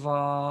kind of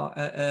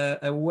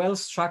a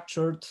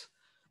well-structured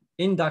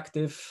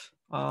inductive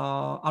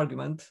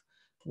argument,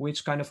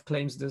 which kind of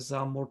claims this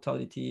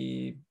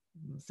mortality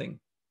thing.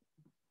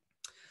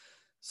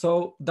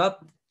 So that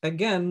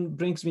again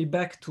brings me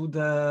back to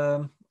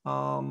the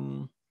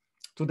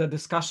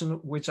discussion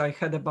which I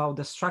had about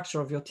the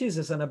structure of your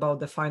thesis and about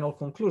the final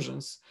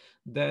conclusions,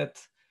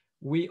 that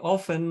we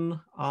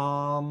often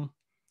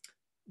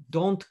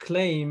don't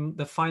claim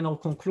the final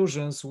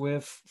conclusions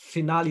with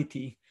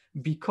finality,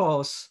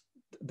 because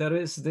there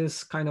is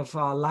this kind of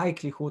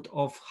likelihood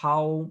of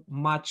how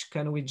much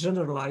can we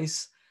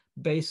generalize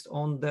based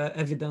on the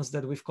evidence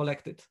that we've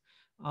collected.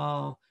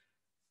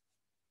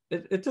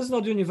 It is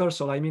not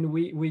universal. I mean,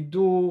 we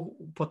do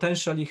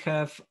potentially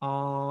have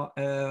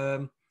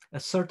a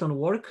certain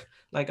work.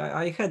 Like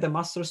I had a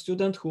master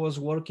student who was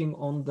working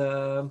on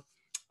the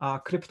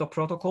crypto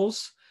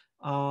protocols,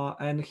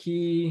 and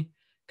he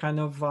kind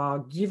of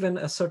given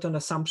a certain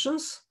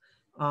assumptions,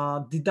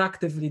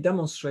 deductively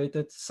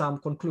demonstrated some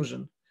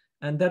conclusion.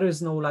 And there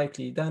is no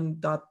likely, then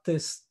that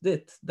is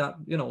it, that,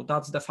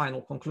 that's the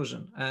final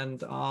conclusion.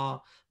 And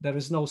there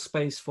is no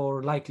space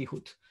for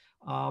likelihood.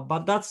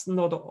 But that's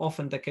not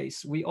often the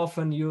case. We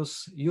often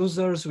use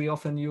users, we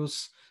often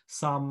use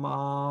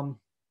some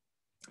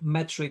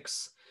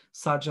metrics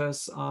such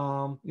as,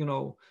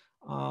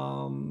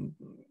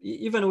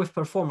 even with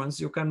performance,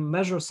 you can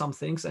measure some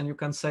things and you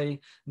can say,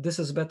 this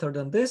is better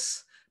than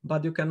this,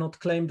 but you cannot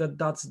claim that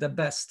that's the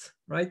best,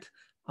 right?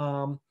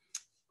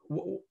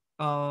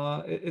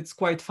 It's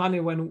quite funny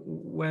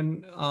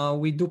when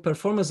we do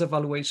performance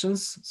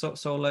evaluations.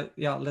 So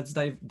let's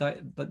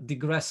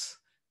digress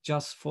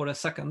just for a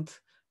second.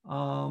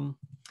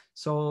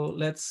 So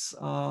let's,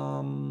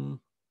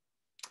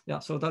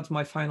 so that's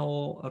my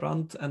final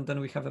rant, and then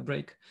we have a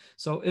break.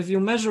 So if you're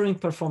measuring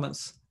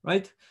performance,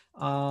 right?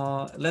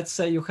 Let's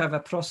say you have a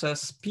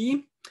process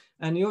P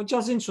and you're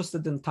just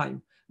interested in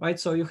time, right?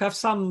 So you have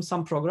some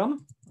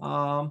program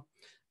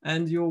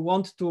and you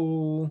want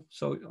to,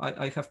 so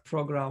I have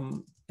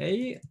program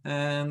A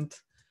and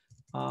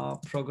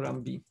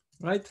program B,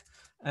 right?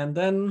 And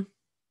then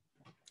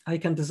I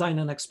can design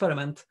an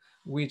experiment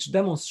which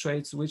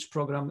demonstrates which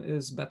program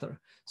is better.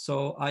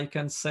 So I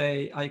can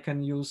say, I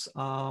can use,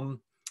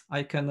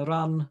 I can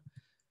run,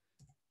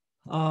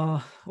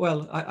 I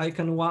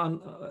can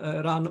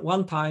run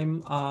one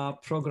time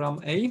program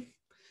A,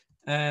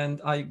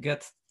 and I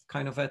get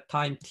kind of a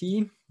time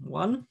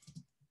T1.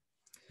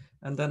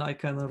 And then I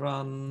can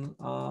run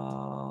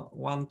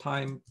one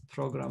time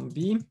program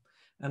B,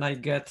 and I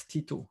get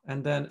T2.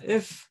 And then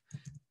if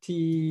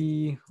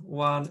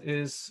T1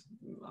 is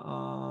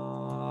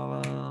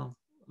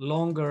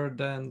longer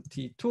than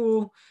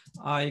T2,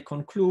 I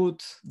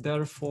conclude,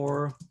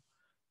 therefore,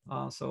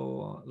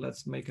 so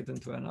let's make it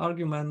into an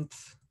argument.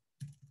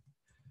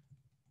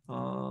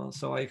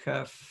 So I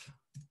have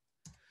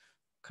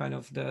kind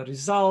of the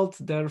result,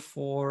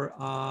 therefore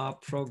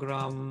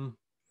program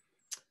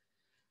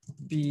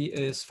B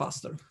is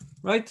faster,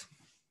 right?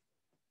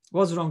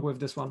 What's wrong with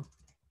this one?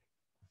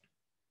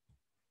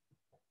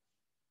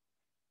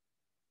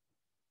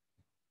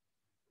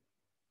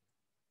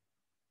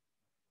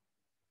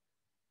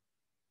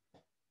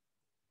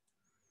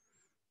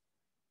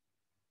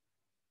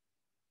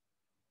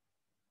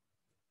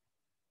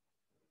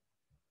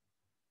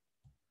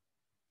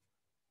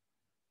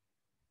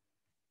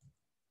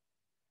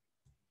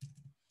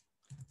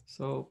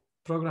 So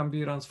program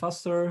B runs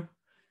faster.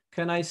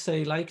 Can I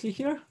say likely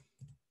here?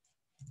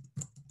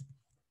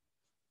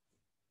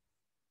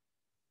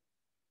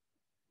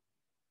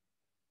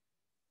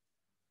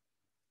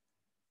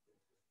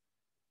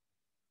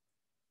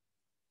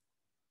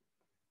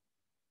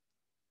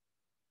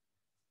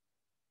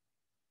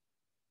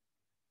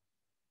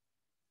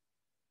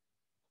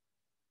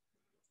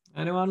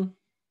 Anyone?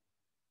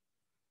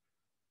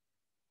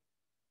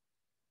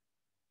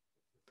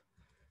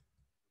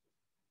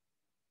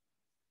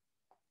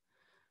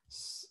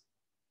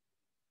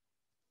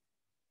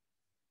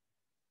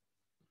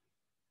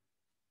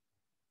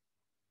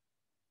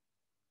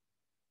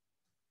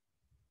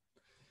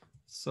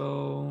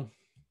 So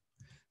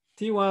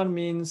T1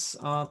 means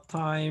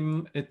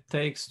time it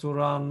takes to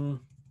run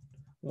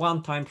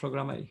one time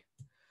program A.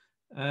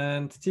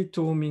 And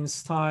T2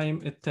 means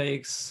time it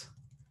takes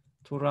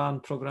to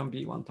run program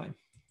B one time.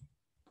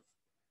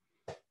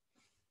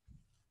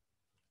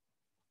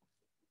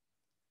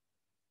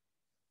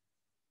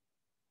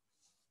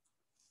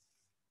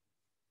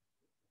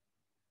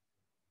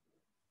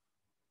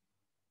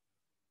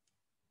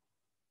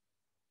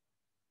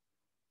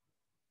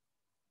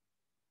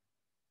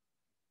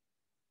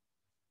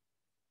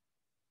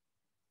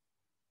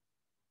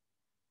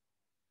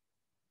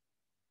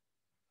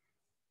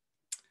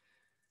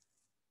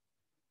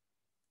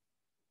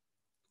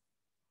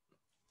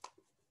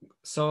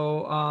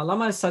 So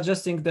Llama is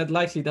suggesting that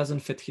likely doesn't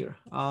fit here.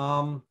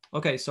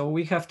 Okay, so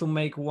we have to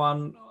make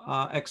one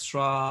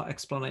extra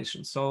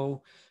explanation.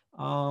 So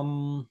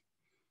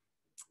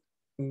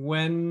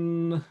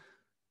when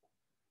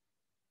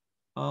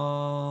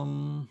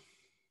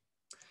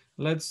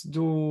let's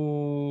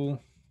do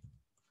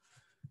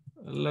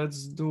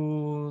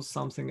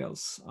something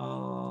else.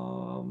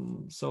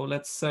 So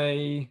let's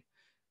say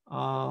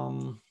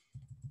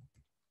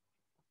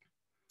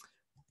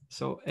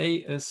so A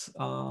is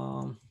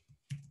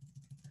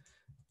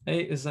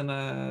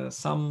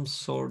some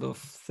sort of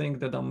thing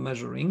that I'm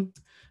measuring,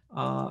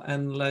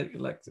 and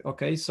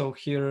okay, so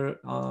here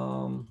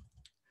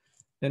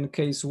in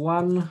case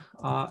 1,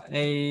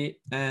 A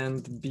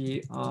and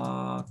B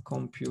are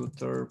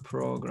computer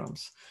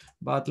programs.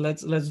 But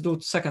let's do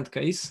second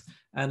case,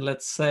 and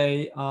let's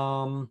say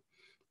I'm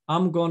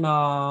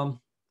gonna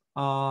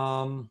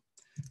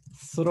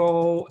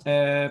throw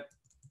a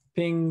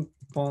ping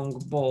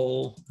pong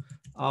ball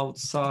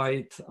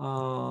outside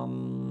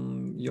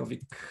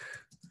Jovik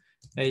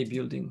A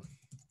building.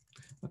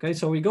 Okay,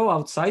 so we go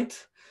outside,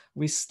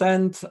 we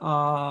stand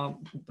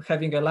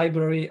having a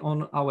library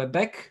on our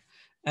back,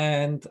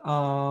 and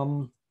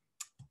I'm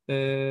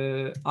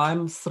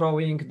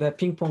throwing the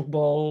ping pong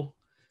ball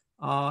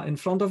in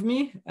front of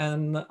me,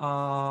 and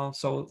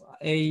so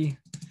A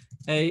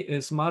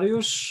is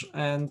Mariusz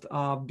and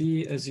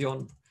B is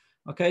Jon.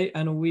 Okay,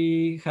 and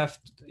we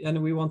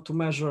want to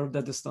measure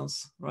the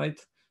distance, right?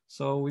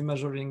 So we're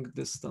measuring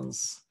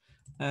distance,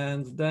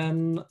 and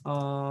then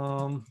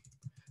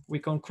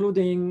we're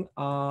concluding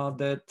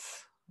that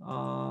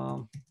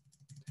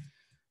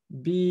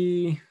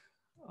B.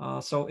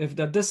 So if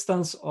the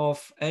distance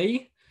of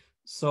A,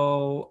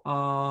 so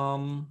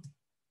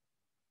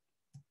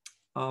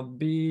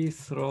B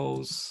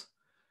throws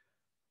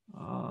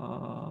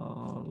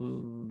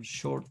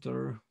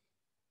shorter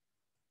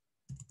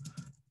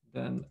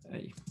than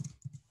A.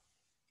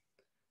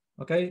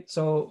 Okay,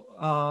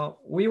 so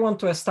we want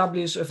to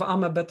establish if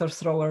I'm a better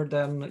thrower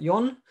than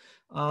Jon.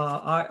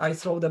 I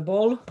throw the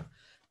ball.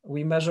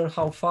 We measure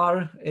how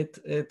far it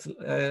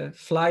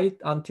flies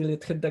until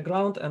it hit the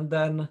ground, and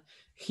then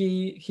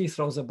he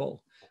throws a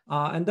ball.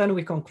 And then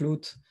we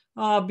conclude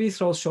B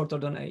throws shorter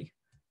than A.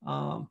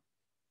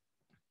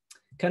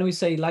 Can we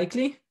say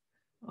likely?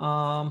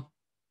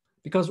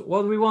 Because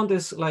what we want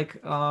is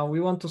like, we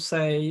want to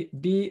say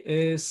B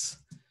is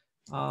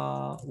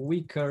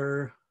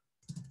weaker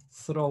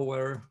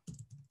thrower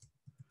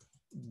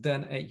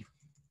than A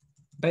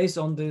based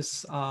on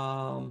this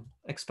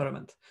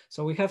experiment.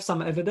 So we have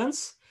some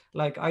evidence,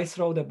 like I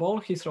throw the ball,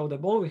 he throw the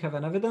ball, we have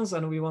an evidence,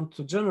 and we want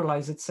to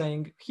generalize it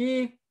saying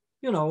he,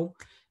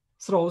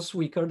 throws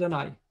weaker than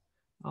I.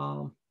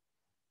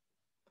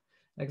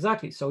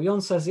 Exactly. So Jon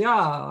says,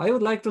 yeah, I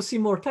would like to see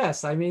more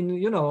tests. I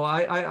mean,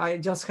 I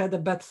just had a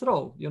bad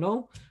throw,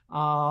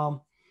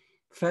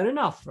 fair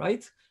enough,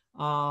 right?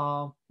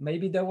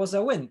 Maybe there was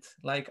a wind,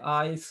 like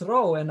I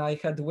throw and I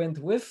had wind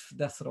with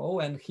the throw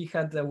and he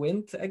had the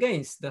wind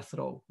against the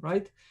throw,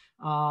 right?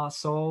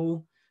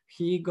 So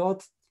he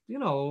got, he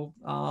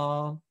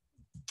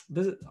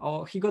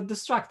got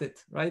distracted,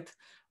 right?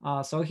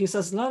 So he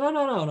says,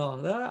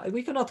 no,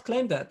 we cannot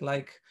claim that.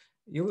 Like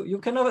you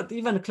cannot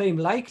even claim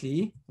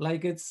likely,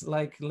 like it's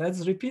like,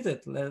 let's repeat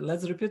it.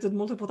 Let's repeat it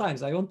multiple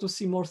times. I want to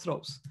see more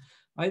throws,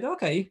 right?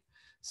 Okay,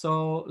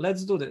 so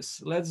let's do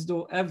this. Let's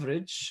do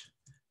average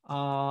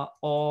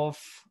of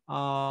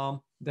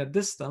the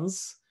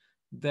distance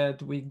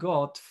that we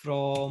got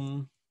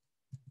from,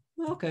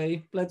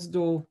 okay, let's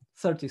do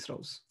 30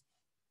 throws.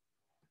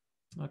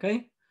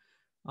 Okay,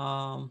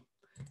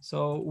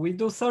 so we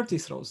do 30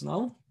 throws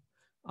now,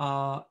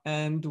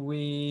 and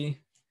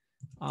we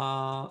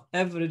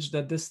average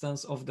the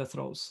distance of the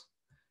throws.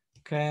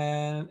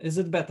 Is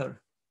it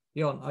better?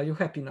 Jon, are you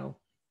happy now?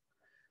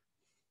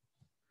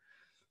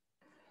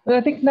 Well,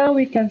 I think now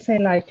we can say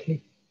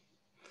likely.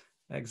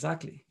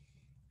 Exactly.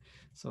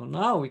 So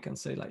now we can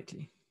say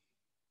likely.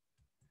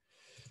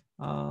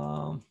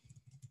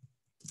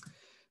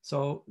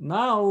 So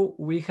now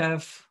we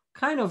have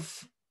kind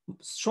of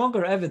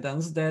stronger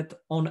evidence that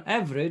on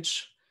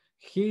average,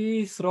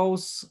 he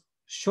throws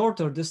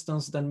shorter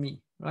distance than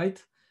me,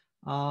 right?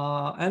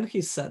 And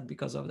he's sad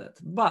because of that.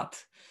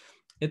 But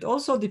it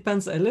also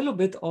depends a little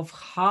bit of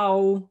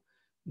how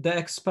the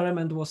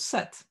experiment was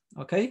set,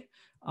 okay?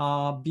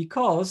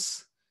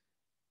 Because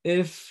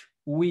if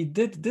we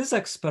did this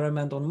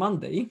experiment on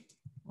Monday,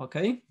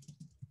 okay?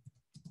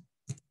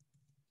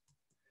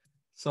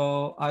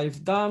 So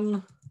I've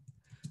done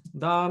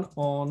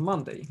on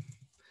Monday,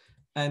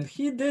 and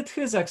he did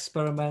his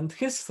experiment,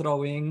 his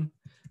throwing,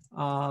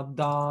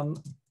 done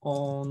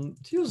on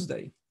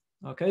Tuesday,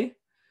 okay?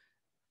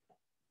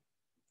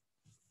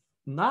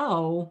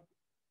 Now,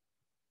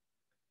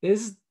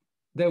 is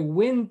the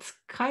wind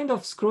kind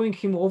of screwing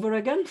him over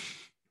again,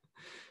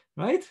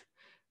 right?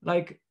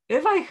 Like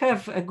if I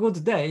have a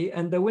good day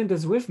and the wind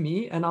is with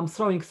me and I'm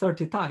throwing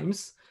 30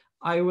 times,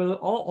 I will,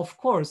 of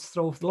course,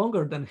 throw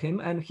longer than him.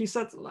 And he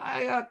said,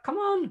 come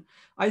on,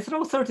 I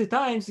throw 30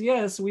 times.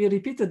 Yes, we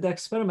repeated the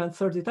experiment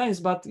 30 times,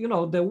 but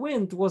the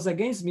wind was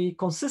against me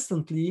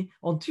consistently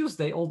on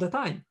Tuesday all the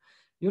time.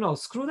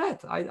 Screw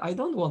that. I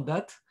don't want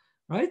that,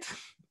 right?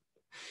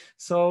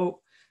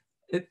 So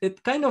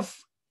it kind of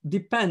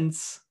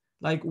depends.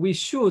 Like, we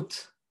should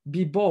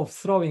be both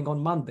throwing on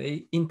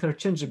Monday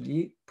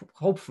interchangeably,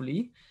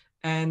 hopefully,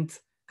 and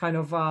kind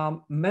of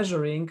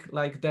measuring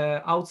like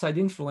the outside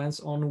influence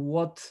on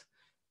what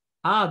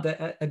are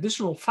the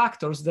additional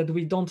factors that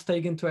we don't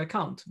take into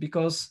account,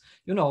 because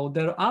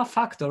there are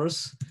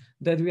factors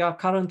that we are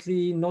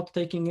currently not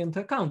taking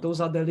into account.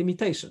 Those are the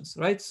limitations,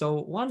 right?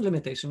 So one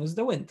limitation is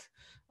the wind,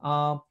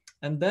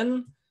 and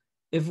then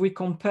if we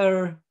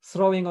compare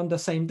throwing on the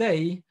same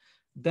day,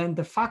 then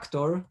the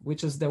factor,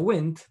 which is the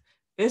wind,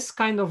 is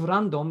kind of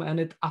random, and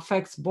it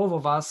affects both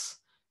of us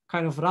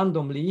kind of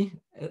randomly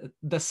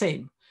the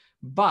same.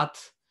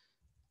 But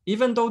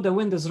even though the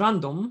wind is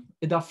random,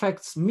 it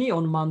affects me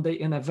on Monday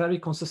in a very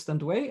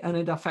consistent way, and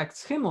it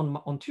affects him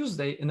on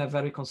Tuesday in a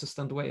very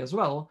consistent way as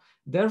well.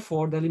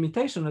 Therefore, the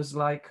limitation is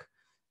like,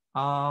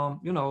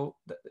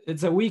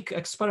 it's a weak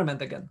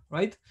experiment again,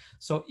 right?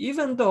 So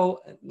even though,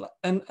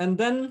 and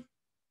then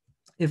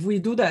if we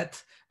do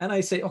that, and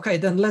I say, okay,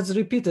 then let's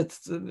repeat it,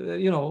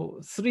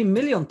 3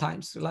 million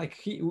times, like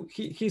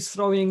he's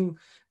throwing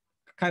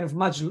kind of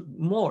much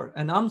more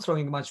and I'm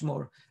throwing much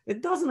more,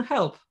 it doesn't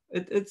help.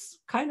 It's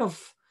kind of,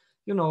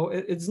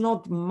 it's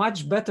not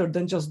much better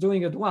than just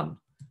doing it one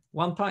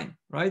time,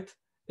 right?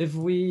 If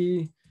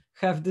we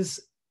have this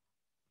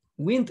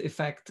wind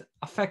effect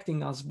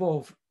affecting us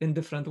both in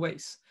different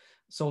ways.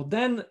 So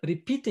then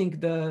repeating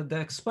the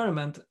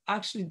experiment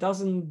actually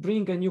doesn't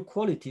bring a new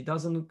quality,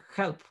 doesn't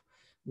help.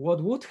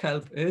 What would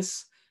help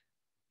is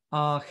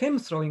him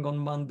throwing on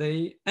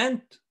Monday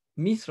and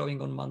me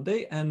throwing on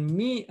Monday, and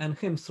me and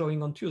him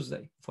throwing on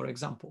Tuesday, for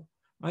example,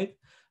 right?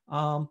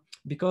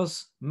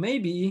 Because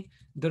maybe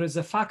there is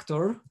a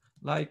factor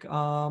like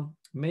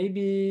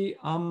maybe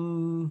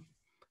I'm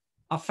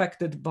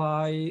affected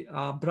by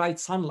bright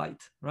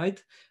sunlight,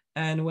 right?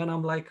 And when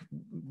I'm like,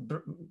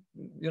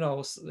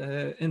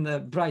 in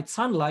the bright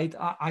sunlight,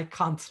 I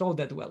can't throw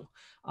that well.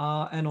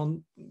 And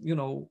on,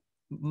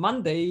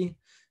 Monday,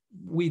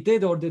 we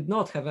did or did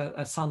not have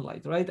a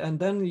sunlight, right? And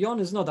then Jon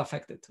is not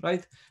affected,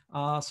 right?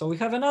 So we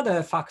have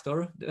another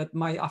factor that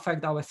might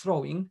affect our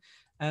throwing.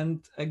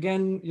 And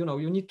again,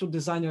 you need to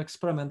design your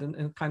experiment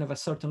in kind of a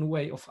certain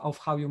way of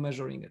how you're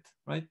measuring it,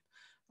 right?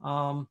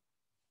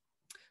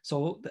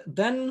 So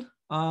then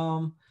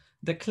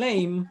the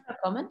claim. A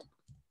comment?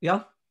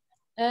 Yeah.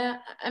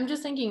 I'm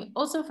just thinking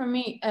also for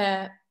me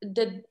that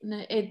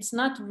it's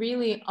not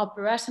really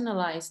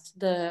operationalized,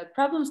 the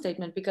problem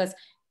statement, because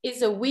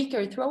it's a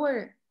weaker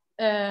thrower.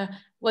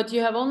 What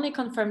you have only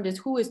confirmed is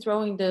who is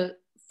throwing the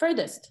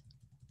furthest.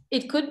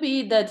 It could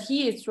be that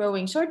he is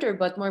throwing shorter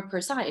but more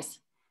precise.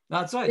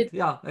 That's right.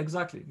 Yeah,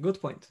 exactly.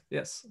 Good point.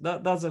 Yes,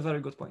 that's a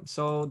very good point.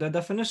 So the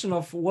definition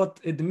of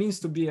what it means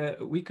to be a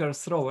weaker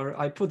thrower,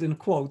 I put in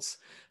quotes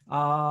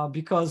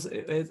because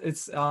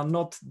it's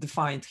not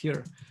defined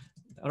here.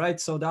 All right.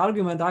 So the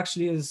argument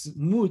actually is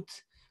moot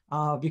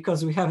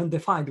because we haven't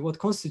defined what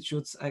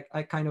constitutes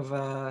a kind of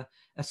a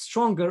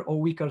stronger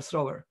or weaker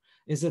thrower.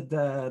 Is it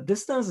the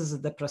distance? Is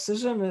it the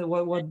precision?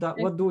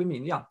 What do we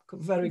mean? Yeah,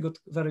 very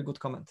good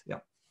comment. Yeah.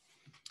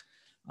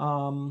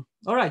 All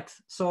right,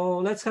 so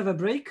let's have a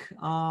break.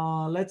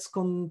 Let's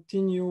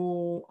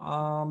continue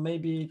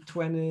maybe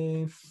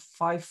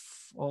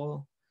 25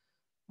 or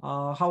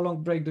how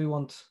long break do you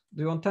want?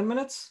 Do you want 10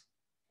 minutes?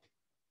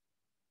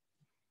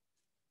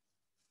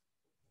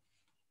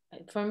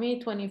 For me,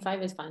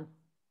 25 is fine.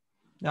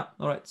 Yeah,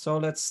 all right, so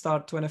let's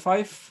start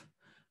 25.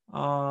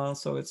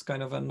 So it's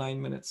kind of a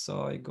 9 minutes.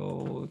 So I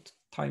go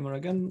timer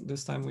again.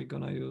 This time we're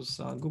gonna use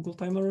Google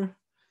timer.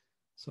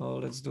 So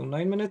let's do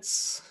 9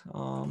 minutes.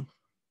 All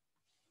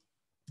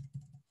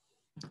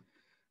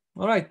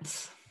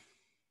right.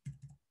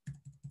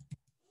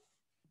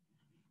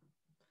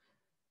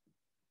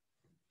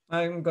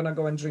 I'm gonna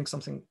go and drink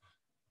something.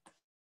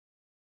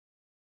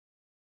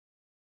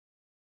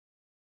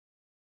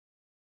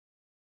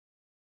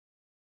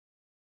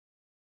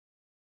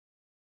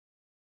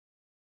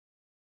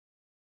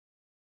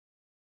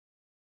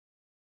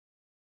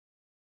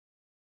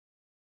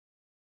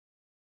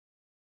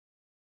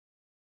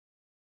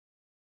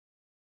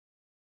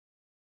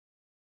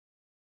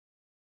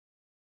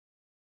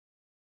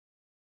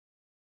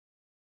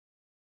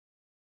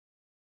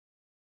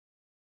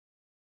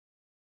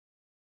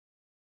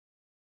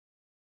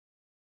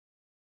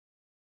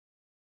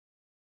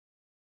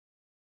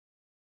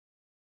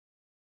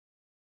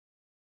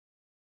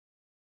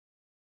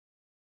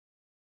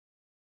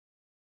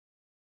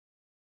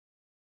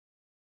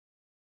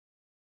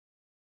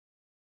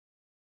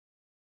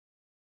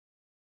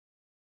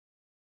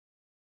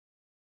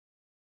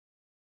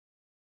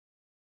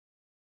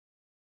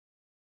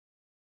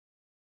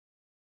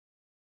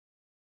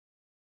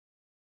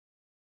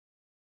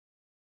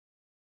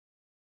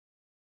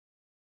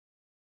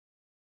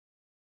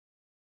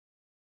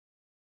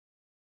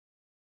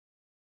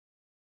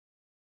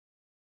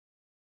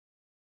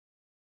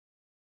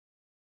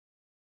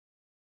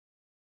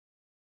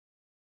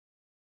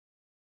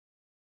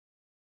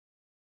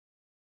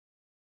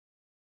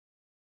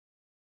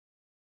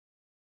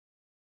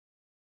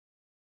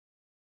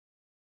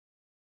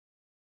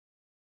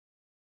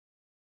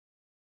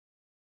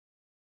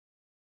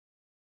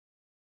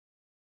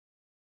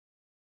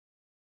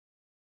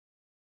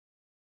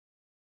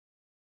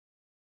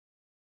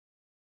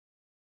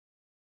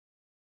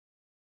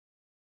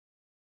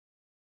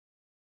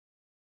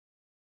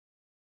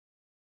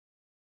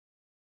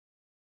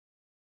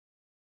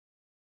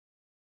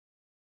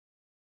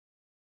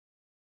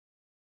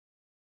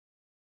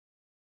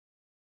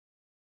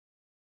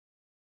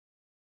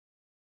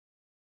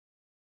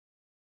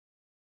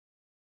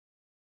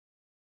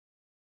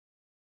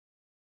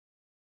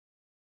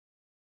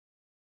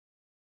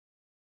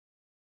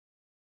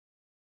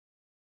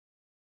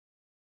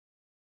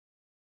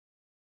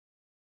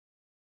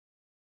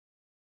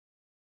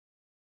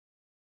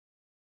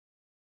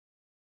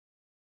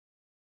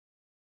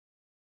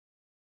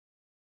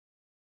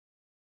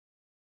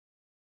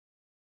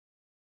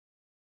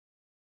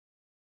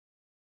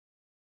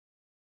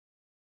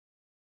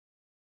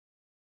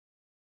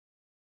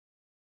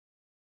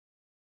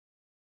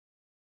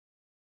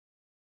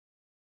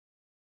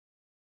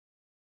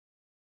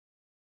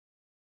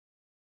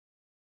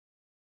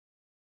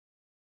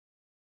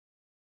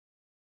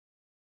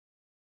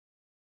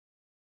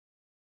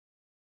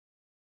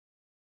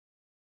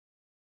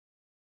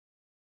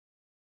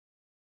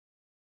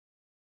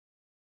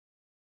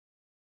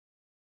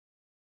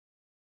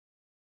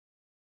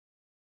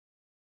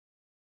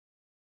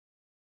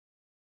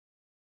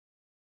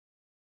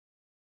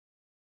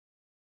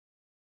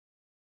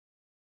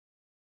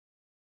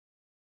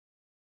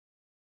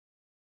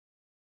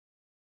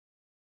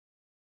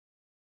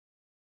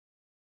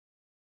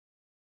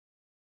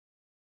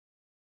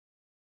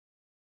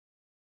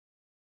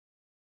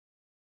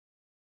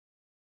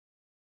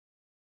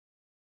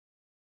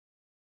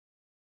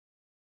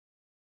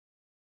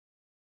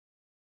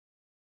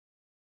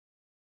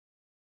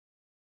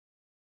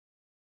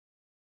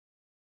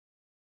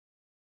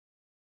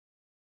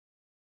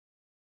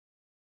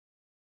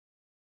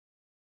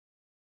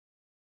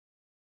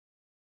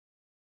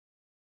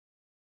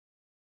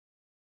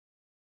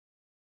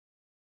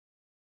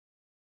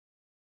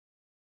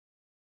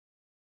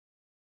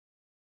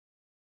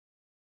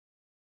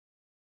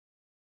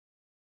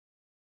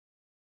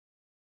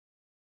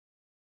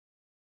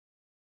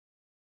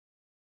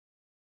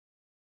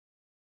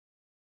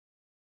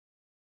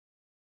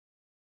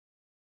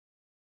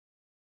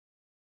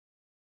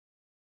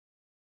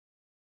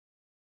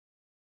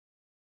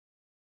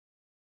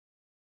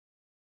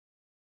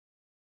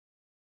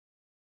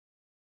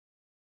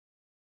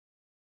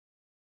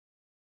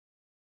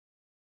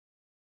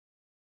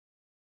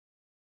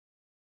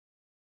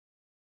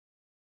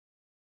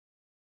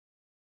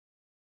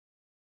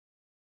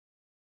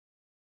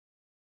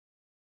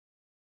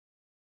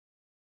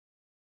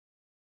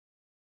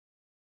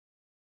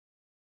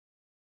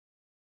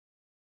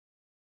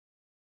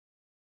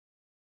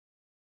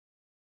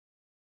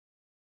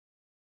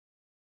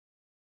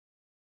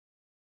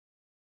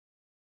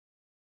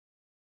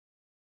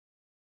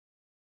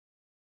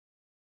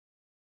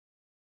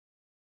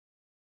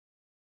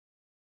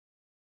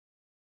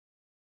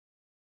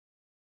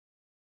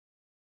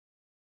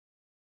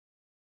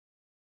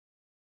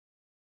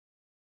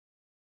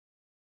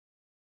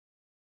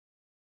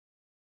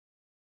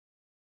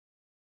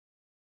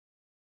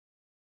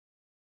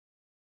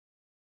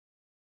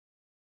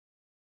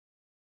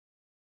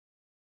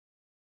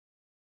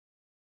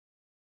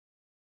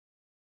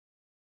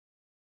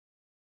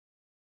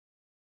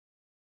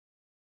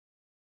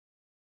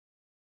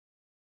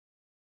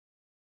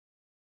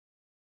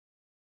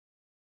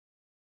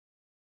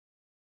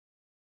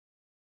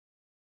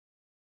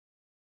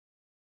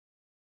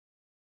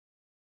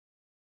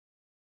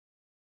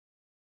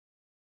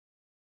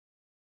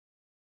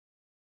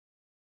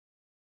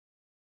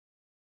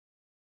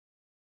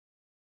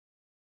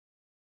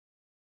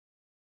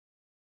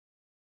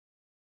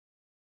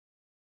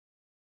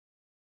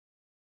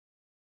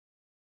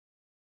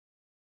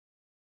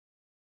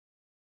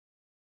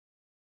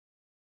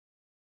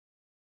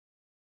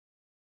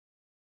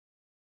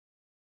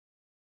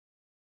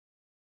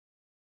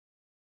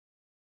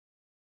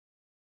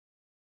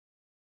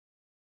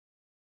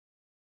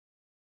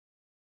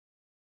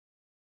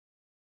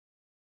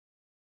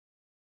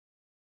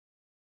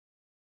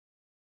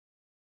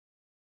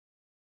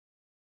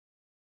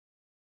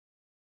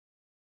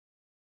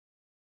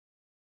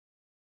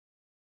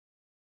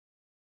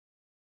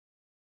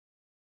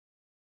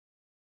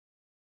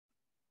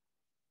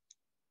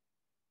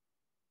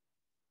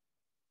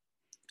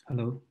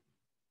 Hello.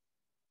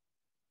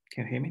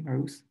 Can you hear me,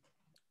 Marus?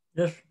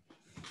 Yes.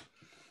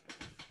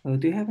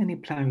 Do you have any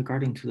plan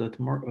regarding to the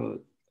tomorrow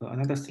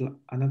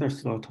another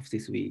slot of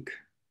this week?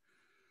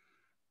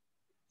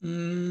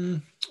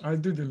 I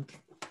didn't.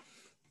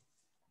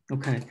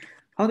 Okay.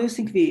 How do you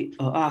think we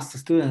ask the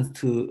students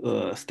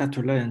to start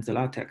to learn the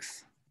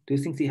LaTeX? Do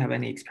you think they have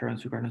any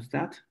experience regarding to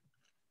that?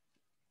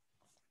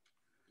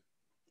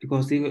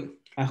 Because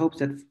I hope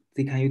that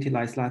they can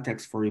utilize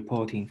LaTeX for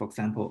reporting, for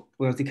example.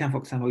 Well, they can, for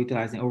example,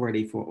 utilize it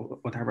already for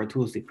whatever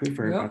tools they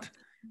prefer, Yeah. but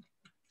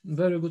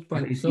Very good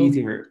point. it's so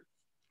easier.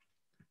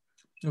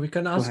 We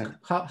can ask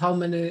how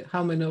many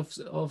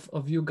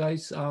of you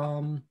guys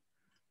know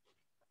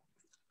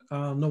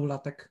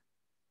LaTeX.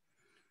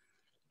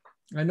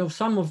 I know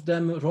some of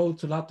them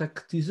wrote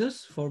LaTeX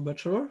thesis for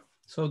bachelor,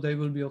 so they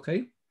will be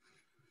okay.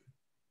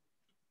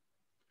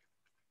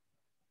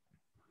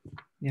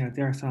 Yeah,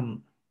 there are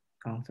some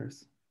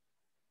answers.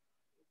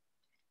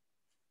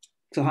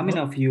 So how many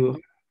of you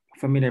are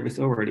familiar with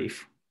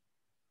Overleaf?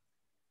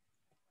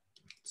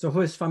 So who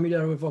is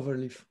familiar with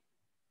Overleaf?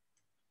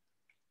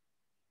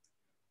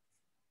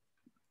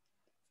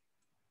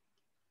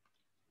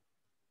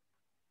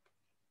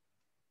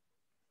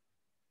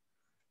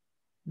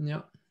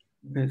 Yeah.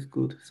 That's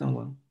good,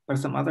 someone. But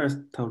some others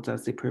told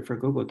us they prefer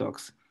Google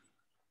Docs.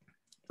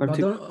 But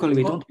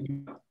particularly we don't.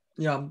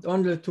 Yeah,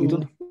 only to. We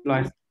don't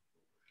utilize.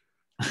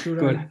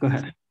 Go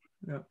ahead.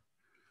 Yeah.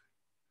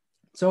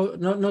 So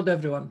not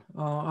everyone.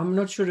 I'm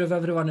not sure if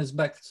everyone is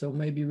back. So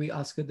maybe we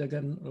ask it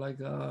again, like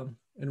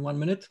in 1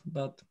 minute.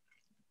 But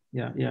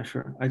yeah,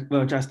 sure.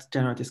 Well, just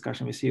general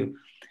discussion with you.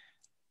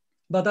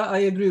 But I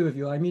agree with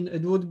you. I mean,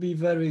 it would be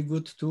very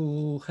good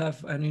to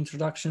have an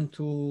introduction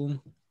to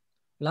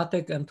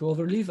LaTeX and to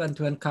Overleaf and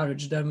to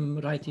encourage them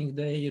writing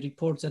their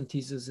reports and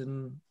theses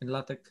in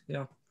LaTeX.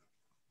 Yeah.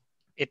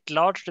 It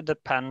largely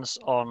depends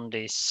on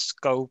the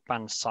scope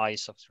and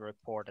size of the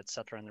report,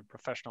 etc., and the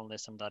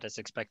professionalism that is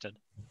expected.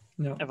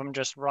 Yeah. If I'm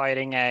just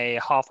writing a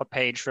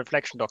half-a-page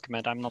reflection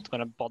document, I'm not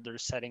going to bother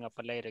setting up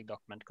a LaTeX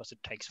document because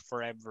it takes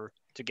forever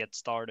to get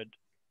started.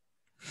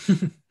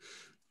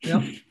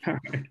 Yeah.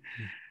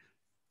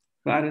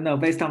 But I don't know,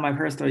 based on my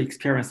personal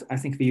experience, I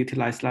think we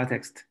utilize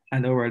LaTeX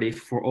and Overleaf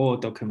for all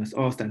documents,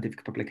 all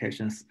scientific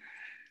publications.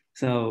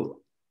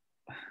 So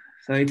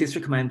it is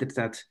recommended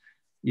that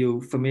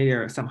you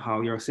familiar somehow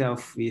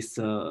yourself with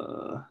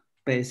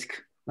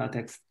basic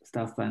LaTeX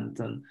stuff, and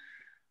then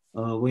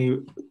when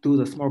you do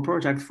the small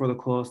project for the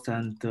course,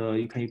 and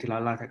you can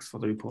utilize LaTeX for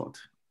the report.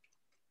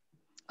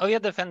 Oh yeah,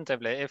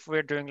 definitively. If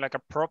we're doing like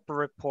a proper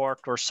report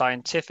or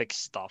scientific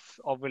stuff,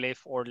 Overleaf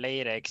or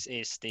LaTeX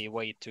is the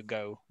way to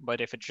go.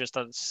 But if it's just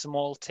a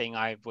small thing,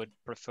 I would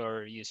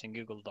prefer using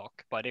Google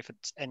Doc. But if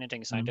it's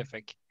anything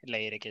scientific,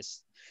 LaTeX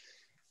is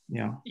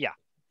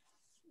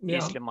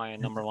easily my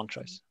number one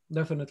choice.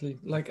 Definitely.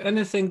 Like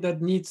anything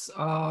that needs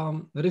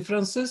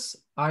references,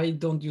 I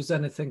don't use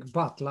anything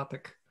but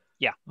LaTeX.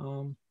 Yeah.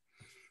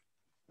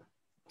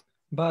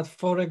 But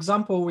for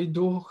example, we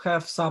do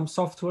have some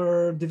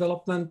software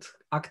development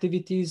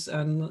activities,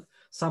 and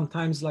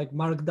sometimes like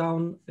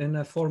Markdown in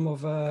a form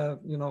of a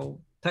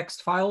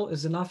text file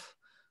is enough.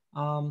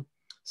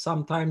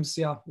 Sometimes,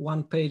 yeah,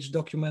 1-page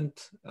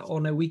document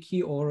on a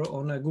wiki or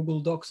on a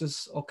Google Docs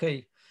is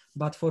okay.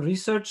 But for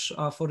research,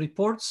 for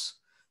reports,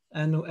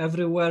 and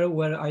everywhere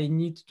where I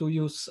need to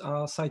use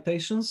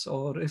citations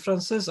or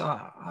references,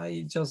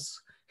 I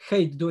just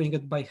hate doing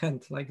it by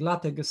hand. Like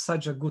LaTeX is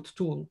such a good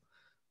tool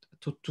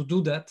to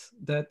do that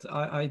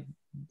I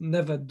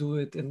never do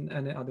it in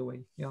any other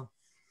way. Yeah.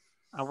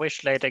 I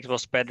wish LaTeX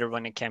was better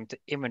when it came to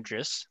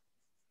images.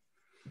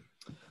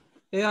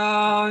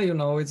 Yeah,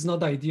 it's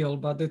not ideal,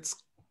 but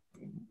it's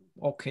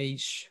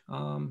okay-ish.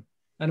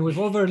 And with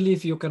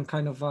Overleaf, you can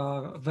kind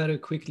of very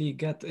quickly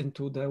get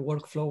into the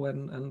workflow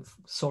and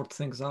sort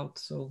things out.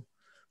 So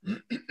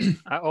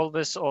I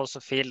always also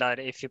feel that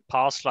if you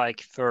pass like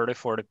 30,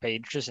 40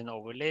 pages in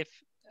Overleaf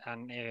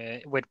and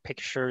with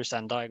pictures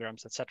and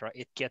diagrams, etc.,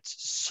 it gets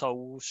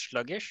so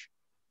sluggish.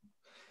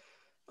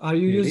 Are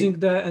you using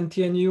the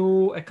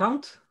NTNU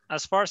account?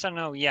 As far as I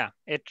know, yeah.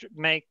 It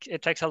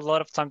takes a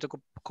lot of time to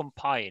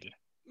compile.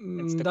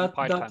 It's the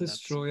compile time that is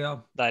true, yeah.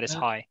 That is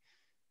high.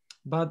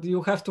 But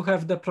you have to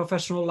have the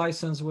professional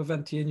license with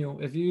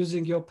NTNU. If you're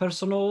using your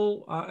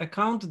personal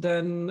account,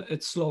 then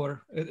it's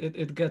slower.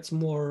 It gets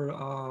more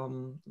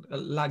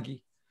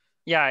laggy.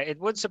 Yeah, it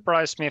would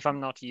surprise me if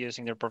I'm not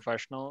using the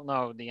professional.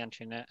 No, the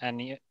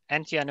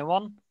NTNU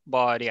one.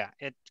 But yeah,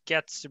 it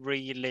gets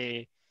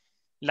really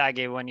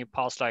laggy when you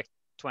pass like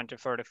 20,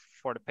 30,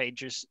 40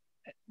 pages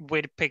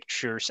with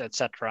pictures,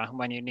 etc.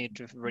 When you need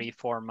to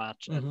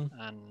reformat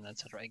and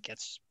etc. It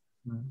gets...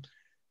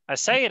 I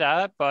say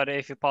that, but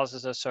if it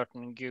passes a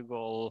certain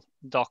Google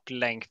Doc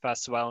length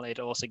as well, it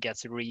also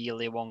gets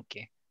really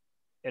wonky.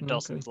 It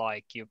doesn't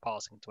like you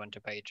passing 20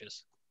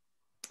 pages.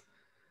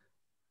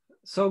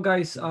 So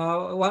guys,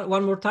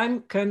 one more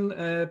time,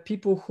 can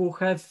people who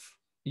have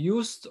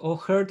used or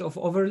heard of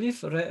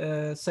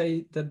Overleaf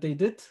say that they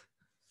did?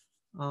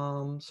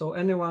 So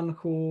anyone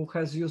who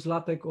has used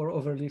LaTeX or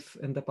Overleaf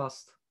in the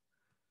past?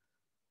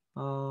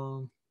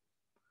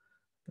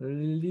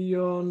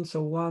 Leon,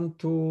 so 1,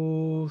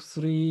 2,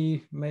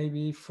 3,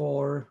 maybe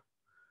 4.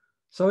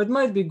 So it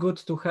might be good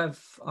to have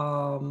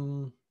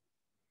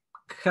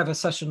a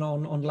session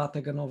on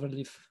LaTeX and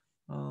overleaf.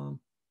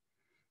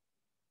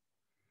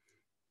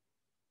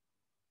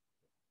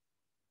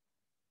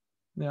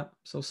 Yeah,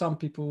 so some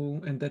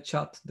people in the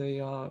chat, they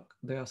are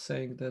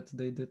saying that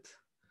they did.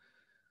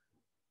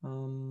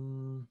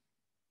 All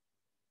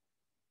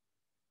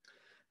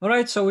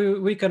right, so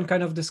we can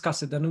kind of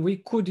discuss it, and we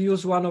could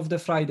use one of the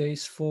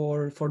Fridays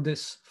for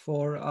this,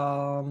 for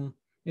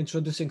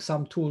introducing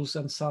some tools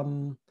and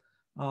some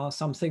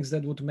things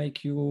that would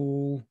make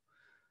you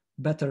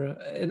better.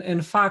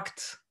 In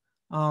fact,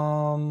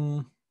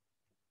 yeah.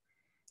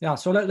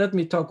 So let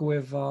me talk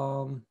with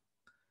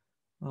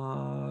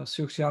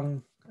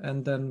Xiuxiang,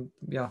 and then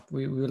yeah,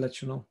 we will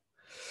let you know.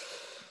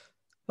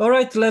 All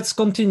right, let's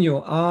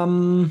continue.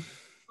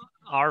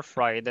 Are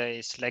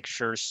Friday's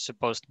lectures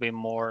supposed to be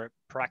more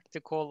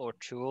practical or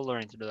tool or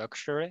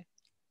introductory?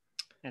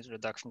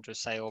 Introduction to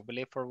say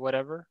overleaf or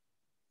whatever?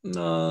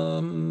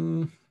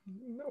 Well,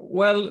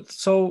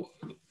 so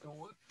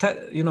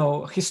you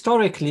know,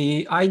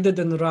 historically, I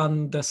didn't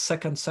run the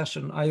second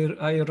session.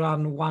 I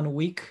ran 1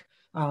 week,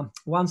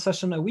 1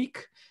 session a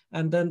week,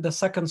 and then the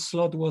second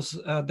slot was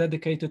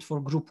dedicated for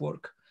group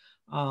work.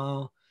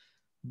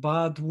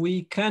 But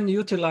we can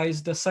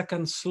utilize the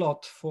second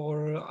slot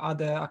for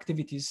other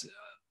activities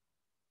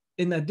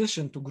in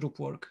addition to group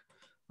work.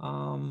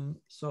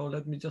 So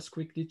let me just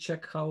quickly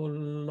check how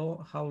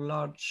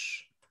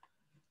large.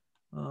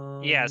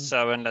 Yeah,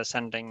 so unless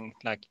ending,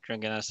 like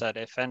Jürgen said,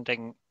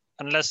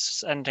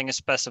 unless ending is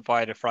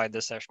specified, a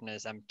Friday session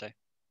is empty.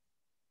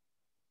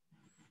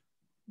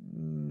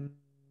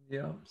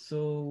 Yeah,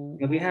 so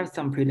we have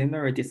some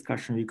preliminary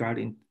discussion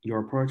regarding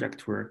your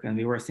project work, and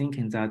we were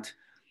thinking that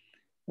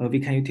we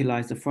can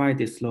utilize the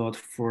Friday slot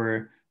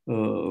for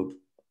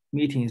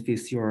meetings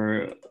with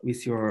your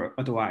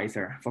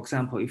advisor. For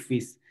example, if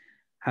we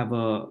have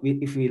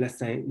let's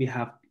say we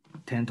have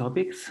 10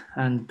 topics,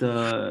 and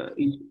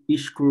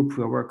each group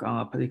will work on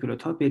a particular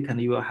topic,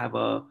 and you will have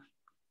a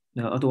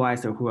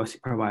advisor who will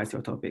supervise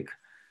your topic.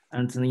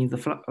 And then in the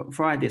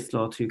Friday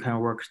slot, you can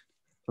work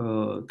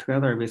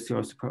together with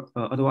your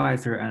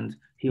advisor, and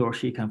he or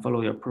she can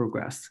follow your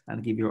progress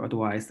and give your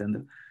advice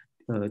and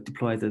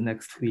deploy the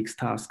next week's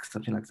task,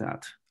 something like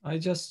that. I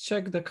just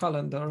checked the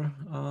calendar.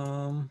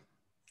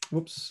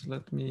 Whoops,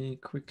 let me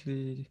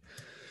quickly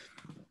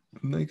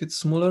make it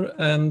smaller.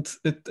 And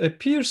it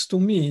appears to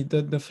me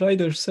that the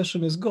Friday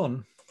session is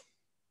gone.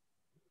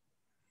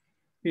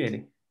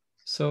 Really?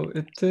 So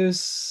it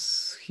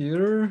is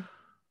here.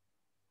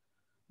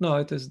 No,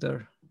 it is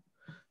there.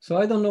 So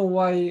I don't know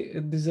why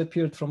it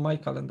disappeared from my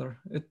calendar.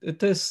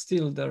 It is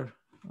still there.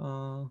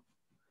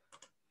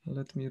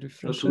 Let me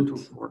refresh so 2 it.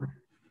 to 4.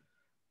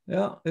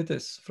 Yeah, it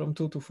is from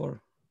 2 to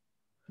 4.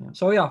 Yeah.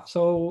 So yeah,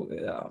 so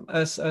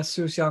as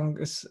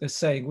Xiuxiang is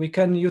saying, we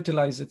can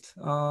utilize it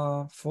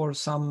for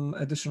some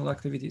additional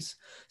activities.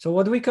 So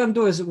what we can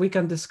do is we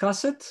can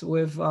discuss it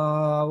with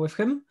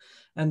him,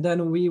 and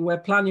then we were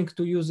planning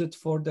to use it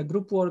for the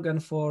group work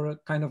and for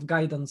kind of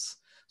guidance.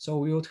 So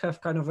we would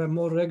have kind of a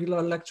more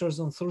regular lectures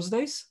on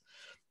Thursdays,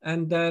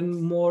 and then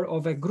more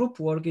of a group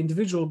work,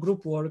 individual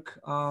group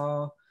work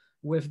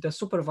with the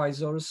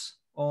supervisors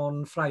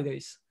on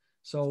Fridays.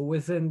 So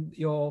within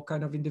your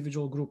kind of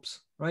individual groups,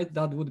 right?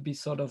 That would be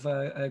sort of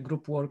a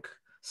group work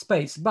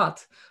space.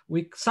 But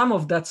some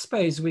of that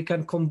space we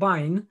can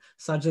combine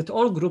such that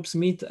all groups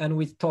meet and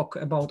we talk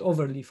about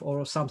overleaf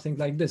or something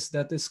like this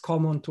that is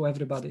common to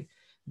everybody.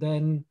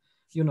 Then,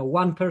 you know,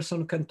 one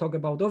person can talk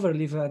about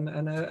overleaf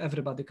and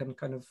everybody can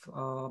kind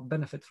of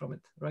benefit from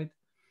it, right?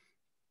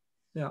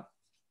 Yeah.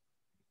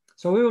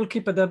 So we will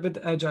keep it a bit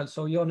agile.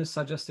 So Jon is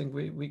suggesting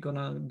we're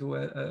gonna do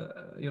a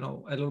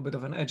little bit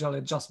of an agile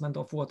adjustment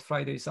of what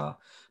Fridays are.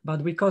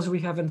 But because we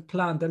haven't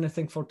planned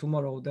anything for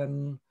tomorrow,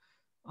 then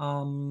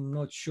I'm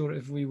not sure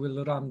if we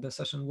will run the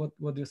session.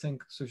 What do you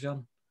think,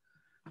 Suzanne?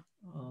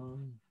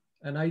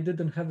 And I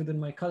didn't have it in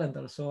my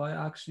calendar, so I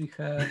actually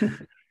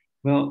have.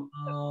 Well,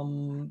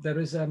 there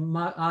is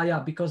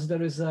because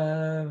there is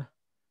a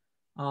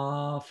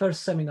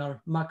first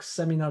seminar, Max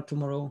seminar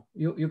tomorrow.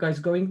 You guys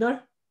going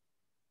there?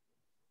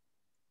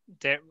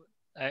 There,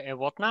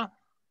 what now?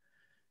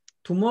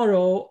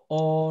 Tomorrow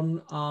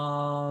on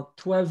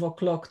 12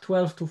 o'clock,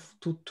 12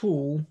 to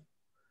 2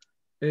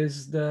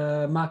 is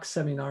the Max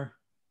seminar.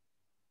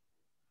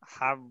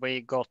 Have we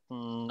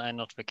gotten a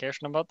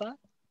notification about that?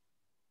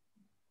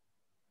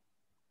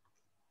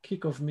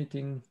 Kickoff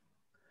meeting.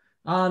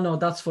 No,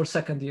 that's for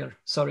second year.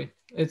 Sorry.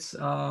 It's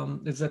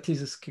a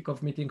thesis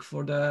kickoff meeting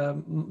for the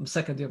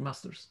second year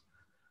masters.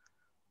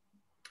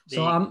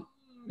 So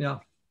yeah.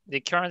 The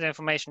current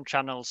information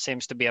channel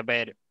seems to be a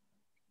bit,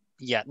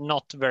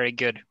 not very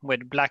good,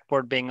 with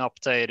Blackboard being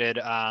updated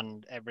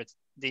and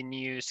the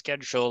new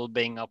schedule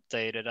being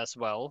updated as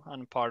well,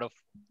 and part of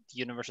the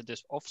University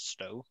of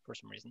Oslo for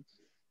some reason.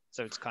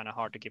 So it's kind of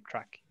hard to keep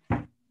track.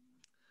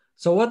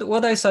 So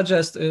what I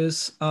suggest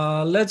is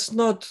let's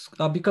not,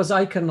 because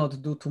I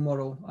cannot do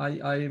tomorrow.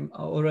 I'm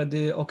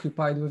already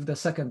occupied with the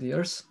second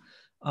years.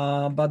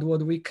 But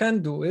what we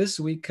can do is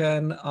we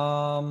can,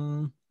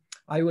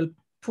 I will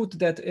put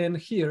that in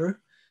here,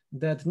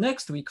 that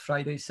next week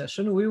Friday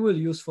session we will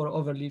use for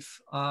overleaf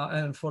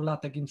and for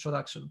LaTeX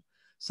introduction,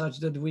 such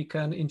that we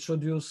can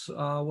introduce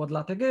what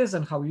LaTeX is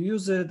and how you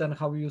use it and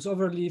how you use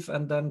overleaf,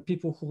 and then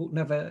people who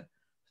never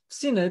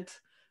seen it,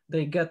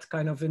 they get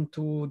kind of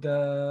into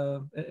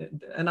the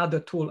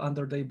another tool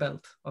under their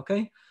belt.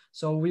 Okay,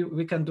 so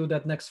we can do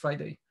that next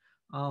Friday.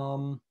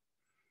 And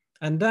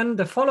then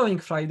the following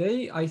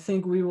Friday, I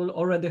think we will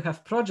already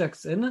have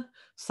projects in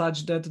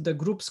such that the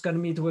groups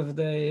can meet with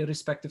the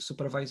respective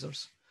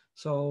supervisors.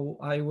 So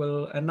I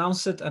will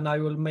announce it and I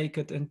will make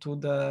it into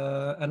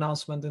the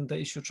announcement in the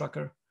issue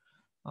tracker.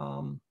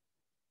 All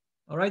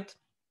right.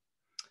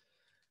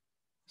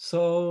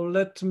 So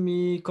let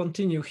me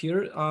continue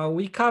here.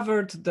 We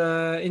covered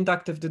the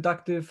inductive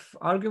deductive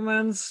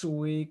arguments.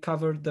 We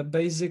covered the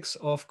basics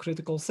of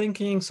critical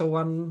thinking. So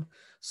one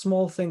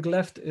small thing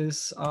left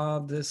is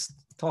this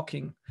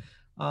talking.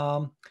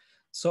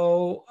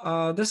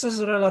 This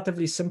is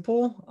relatively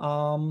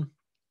simple.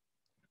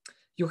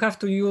 You have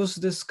to use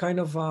this kind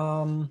of,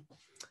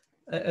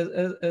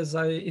 as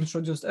I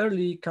introduced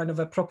early, kind of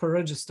a proper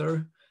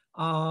register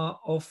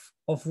of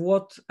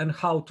what and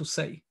how to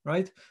say,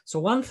 right? So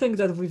one thing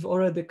that we've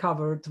already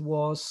covered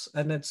was,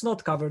 and it's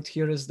not covered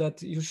here, is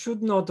that you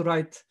should not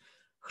write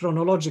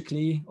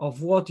chronologically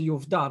of what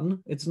you've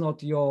done. It's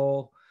not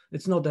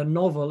a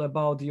novel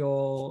about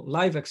your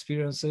life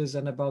experiences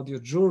and about your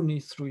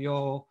journey through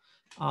your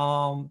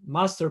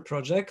master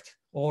project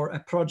or a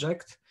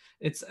project.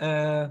 It's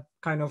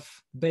kind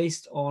of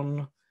based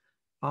on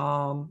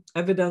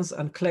evidence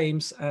and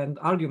claims and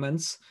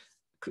arguments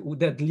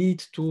that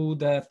lead to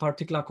the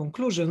particular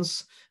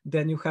conclusions.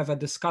 Then you have a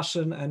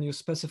discussion and you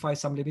specify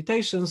some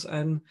limitations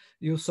and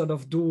you sort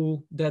of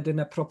do that in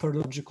a proper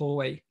logical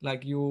way,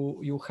 like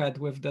you had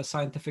with the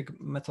scientific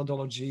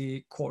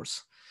methodology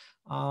course.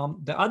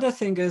 The other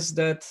thing is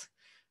that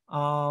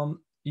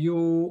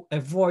you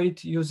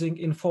avoid using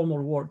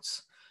informal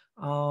words.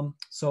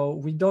 So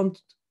we don't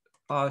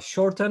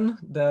shorten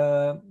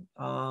the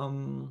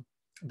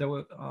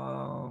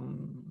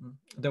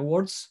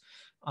words.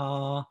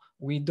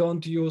 We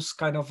don't use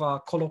kind of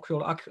a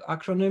colloquial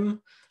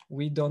acronym.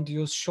 We don't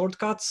use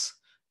shortcuts.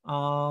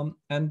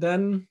 And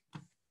then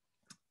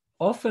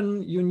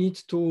often you need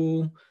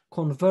to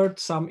convert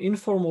some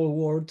informal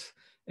word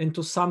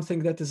into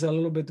something that is a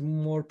little bit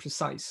more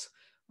precise.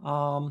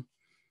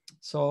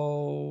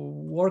 So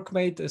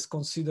workmate is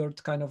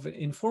considered kind of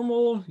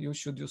informal. You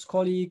should use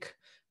colleague.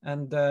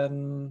 And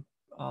then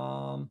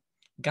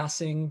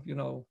gassing,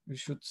 you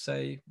should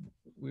say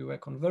we were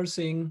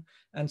conversing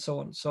and so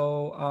on.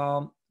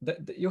 So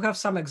you have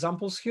some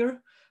examples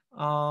here.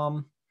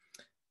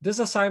 This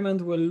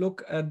assignment will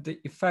look at the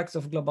effects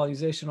of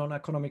globalization on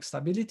economic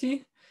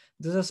stability.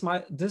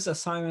 This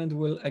assignment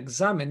will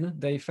examine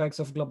the effects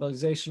of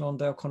globalization on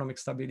the economic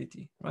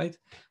stability, right?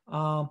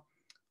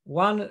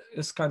 One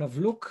is kind of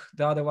look,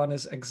 the other one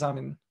is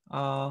examine.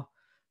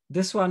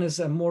 This one is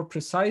a more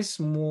precise,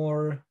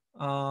 more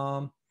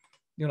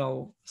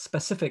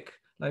specific.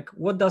 Like,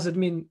 what does it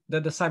mean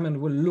that the assignment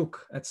will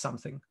look at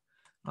something?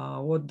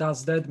 What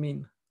does that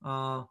mean?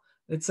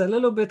 It's a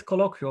little bit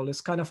colloquial. It's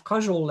kind of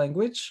casual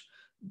language,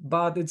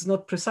 but it's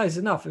not precise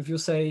enough. If you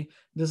say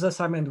this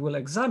assignment will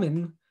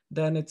examine,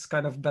 then it's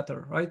kind of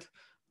better, right?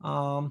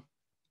 The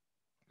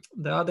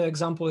other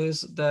example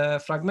is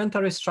the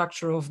fragmentary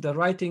structure of the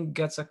writing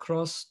gets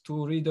across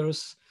to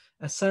readers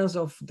a sense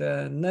of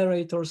the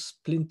narrator's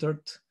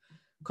splintered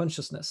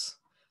consciousness.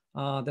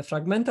 The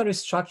fragmentary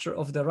structure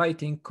of the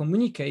writing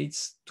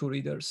communicates to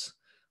readers.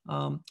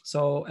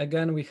 So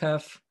again, we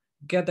have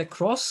gets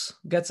across,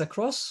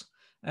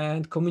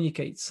 and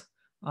communicates.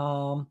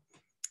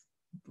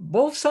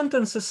 Both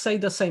sentences say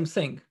the same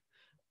thing,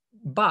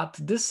 but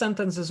this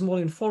sentence is more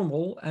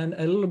informal and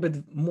a little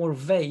bit more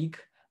vague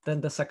than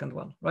the second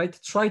one, right?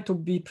 Try to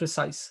be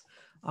precise.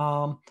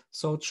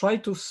 So try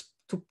to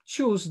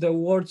choose the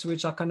words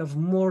which are kind of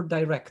more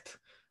direct.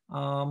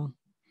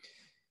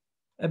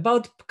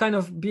 About kind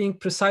of being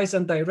precise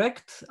and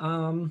direct,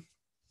 often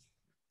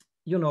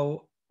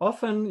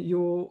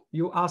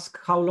you ask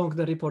how long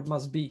the report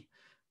must be,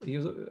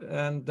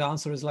 and the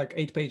answer is like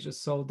 8 pages.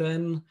 So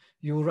then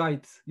you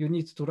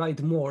need to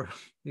write more,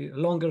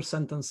 longer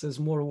sentences,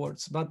 more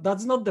words, but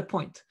that's not the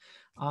point.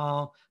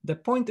 The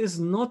point is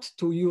not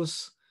to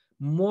use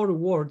more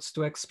words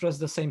to express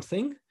the same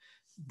thing.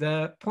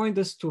 The point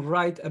is to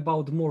write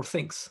about more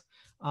things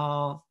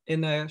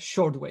in a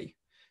short way.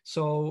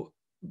 So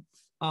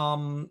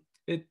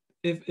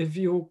if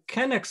you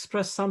can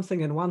express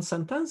something in one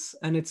sentence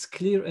and it's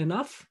clear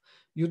enough,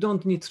 you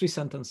don't need 3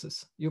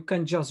 sentences. You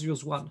can just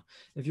use one.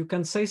 If you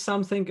can say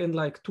something in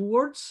like 2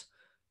 words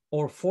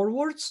or 4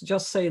 words,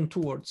 just say in 2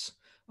 words.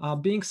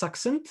 Being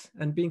succinct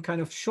and being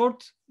kind of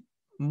short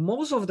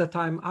most of the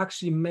time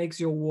actually makes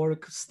your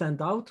work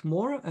stand out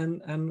more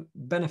and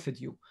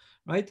benefit you,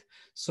 right?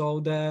 So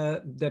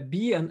the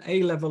B and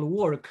A level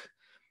work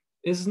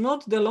is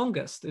not the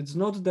longest. It's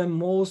not the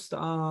most, it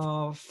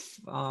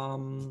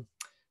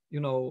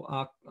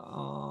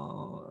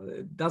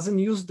doesn't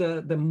use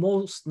the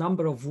most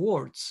number of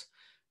words.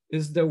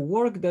 Is the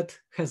work that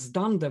has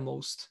done the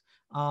most.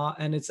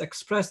 And it's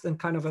expressed in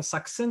kind of a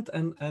succinct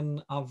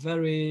and a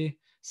very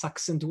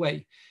succinct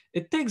way.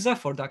 It takes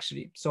effort,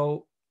 actually.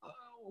 So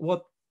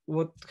what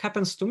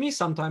happens to me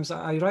sometimes,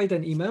 I write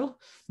an email,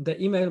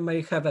 the email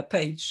may have a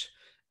page,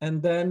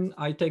 and then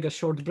I take a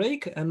short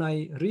break and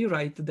I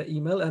rewrite the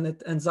email, and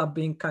it ends up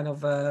being kind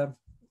of a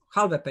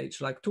half a page,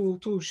 like two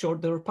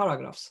shorter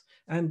paragraphs.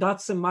 And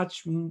that's a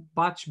much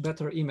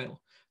better email.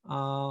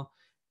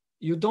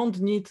 You don't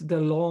need the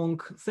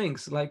long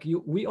things. Like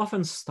we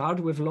often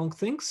start with long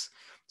things.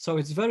 So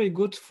it's very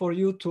good for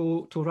you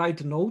to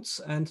write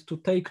notes and to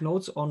take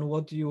notes on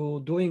what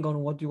you're doing, on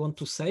what you want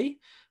to say.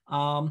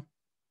 And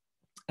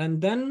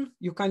then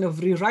you kind of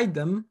rewrite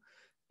them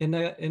in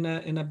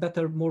a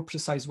better, more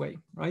precise way,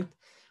 right?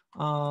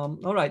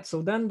 All right,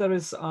 so then there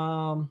is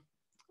the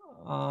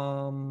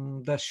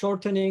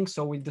shortening.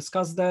 So we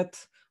discussed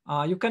that.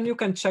 You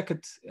can check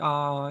it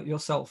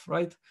yourself,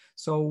 right?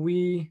 So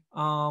we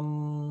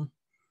want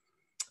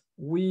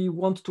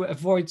to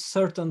avoid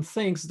certain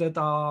things that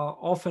are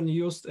often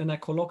used in a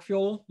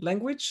colloquial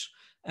language,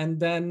 and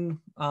then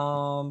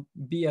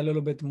be a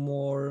little bit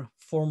more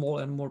formal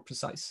and more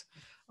precise.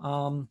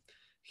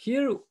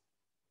 Here,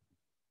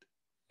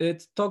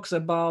 it talks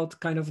about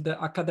kind of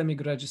the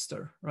academic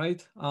register,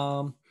 right?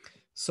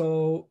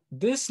 So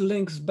this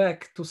links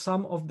back to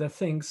some of the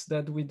things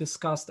that we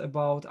discussed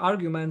about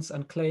arguments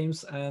and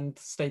claims and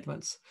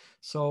statements.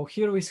 So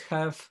here we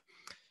have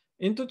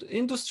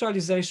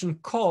industrialization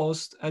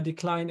caused a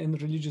decline in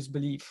religious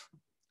belief,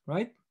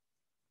 right?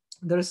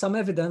 There is some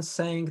evidence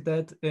saying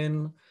that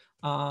in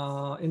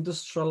during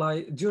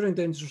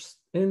the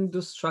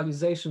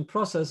industrialization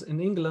process in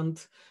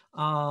England,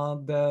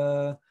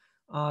 the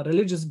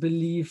religious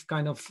belief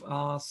kind of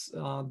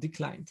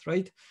declined,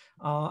 right?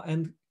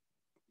 And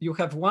you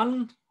have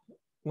one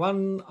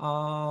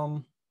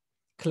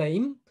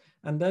claim,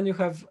 and then you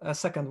have a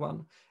second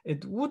one.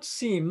 It would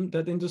seem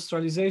that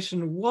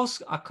industrialization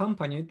was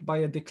accompanied by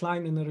a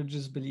decline in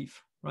religious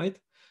belief, right?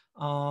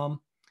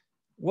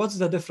 What's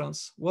the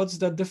difference? What's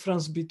the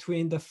difference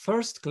between the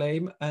first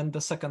claim and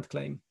the second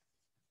claim?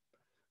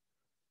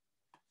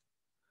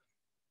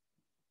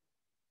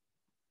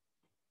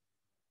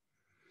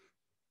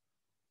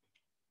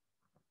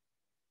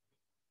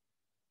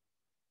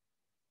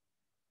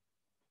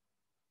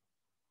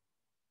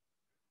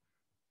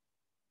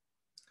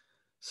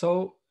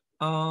 So,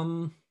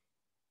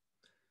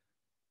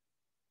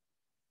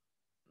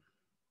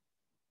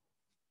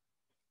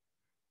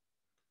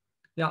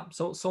 yeah,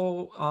 so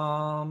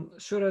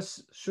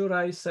should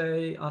I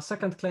say a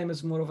second claim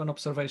is more of an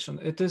observation?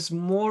 It is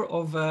more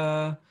of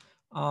a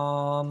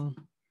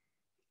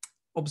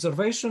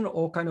observation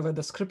or kind of a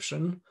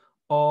description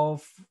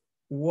of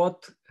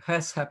what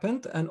has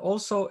happened, and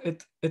also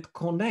it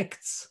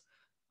connects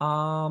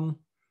the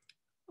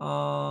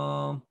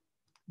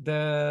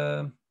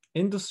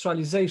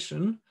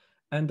industrialization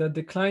and the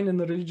decline in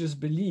religious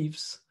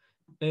beliefs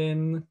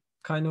in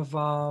kind of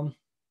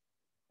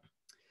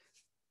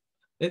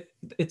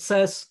it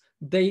says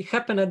they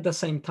happen at the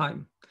same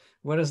time,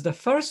 whereas the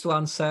first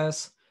one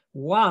says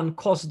one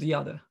caused the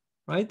other,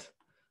 right?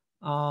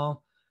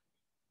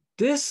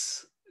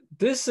 This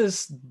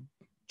is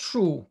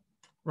true,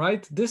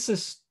 right? This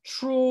is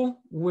true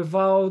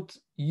without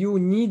you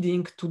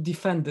needing to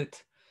defend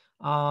it,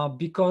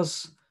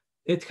 because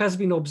it has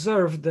been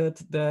observed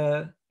that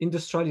the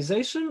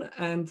industrialization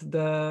and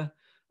the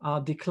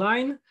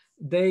decline,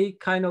 they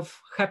kind of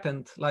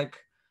happened like,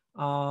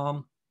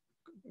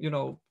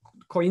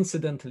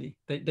 coincidentally.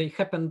 They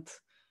happened,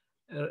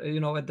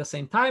 at the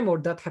same time, or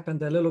that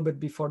happened a little bit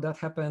before that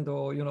happened,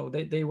 or,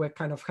 they were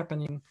kind of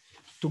happening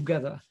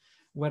together.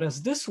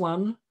 Whereas this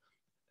one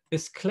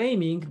is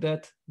claiming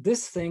that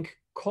this thing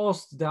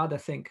caused the other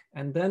thing.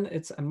 And then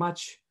it's a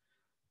much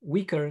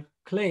weaker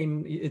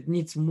claim. It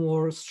needs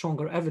more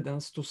stronger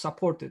evidence to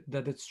support it,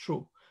 that it's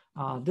true.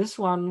 This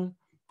one,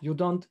 you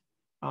don't,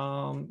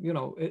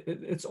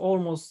 it's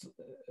almost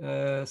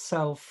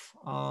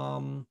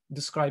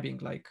self-describing.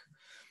 Like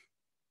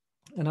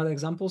another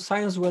example,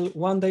 science will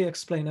one day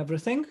explain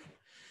everything.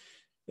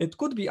 It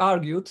could be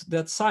argued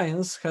that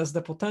science has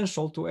the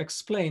potential to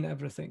explain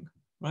everything,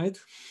 right?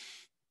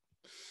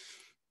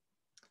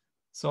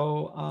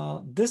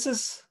 So this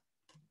is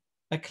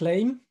a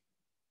claim.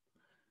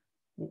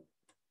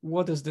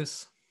 What is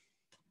this?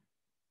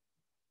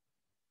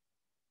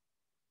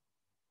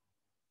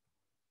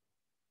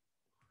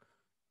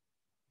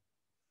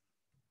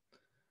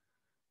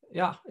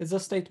 Yeah, it's a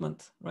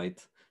statement,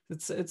 right?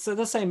 It's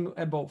the same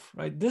above,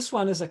 right? This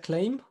one is a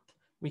claim.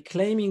 We're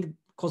claiming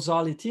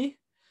causality.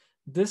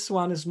 This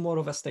one is more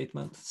of a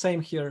statement.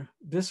 Same here.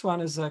 This one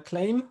is a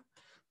claim.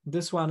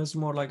 This one is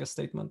more like a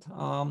statement.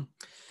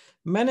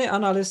 Many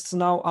analysts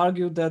now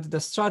argue that the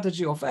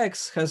strategy of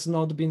X has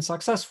not been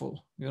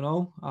successful. You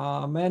know,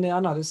 many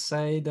analysts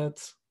say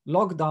that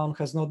lockdown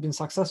has not been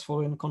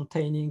successful in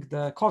containing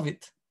the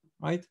COVID,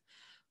 right?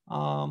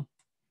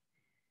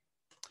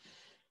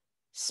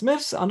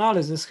 Smith's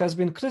analysis has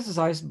been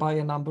criticized by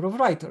a number of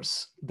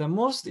writers. The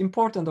most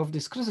important of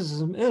this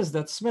criticism is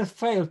that Smith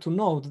failed to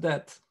note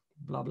that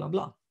blah, blah,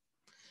 blah.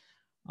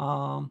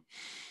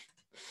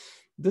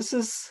 This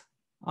is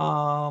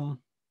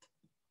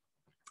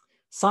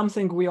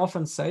something we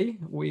often say.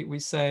 We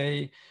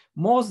say,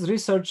 most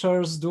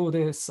researchers do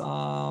this,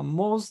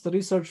 most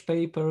research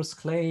papers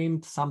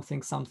claimed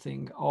something,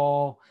 something,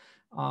 or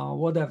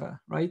whatever,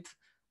 right?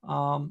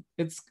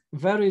 It's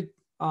very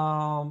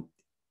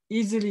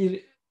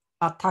easily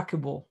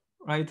attackable,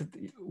 right?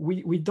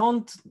 We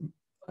don't,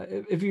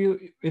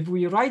 if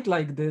we write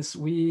like this,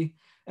 we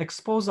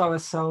expose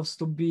ourselves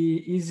to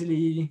be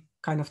easily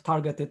kind of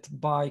targeted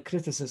by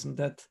criticism.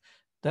 That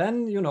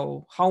then, you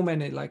know, how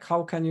many, like,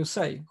 how can you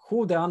say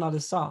who the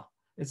analysts are?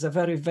 It's a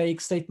very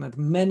vague statement.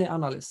 Many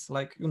analysts,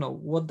 like, you know,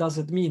 what does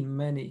it mean,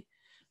 many?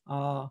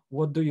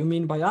 What do you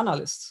mean by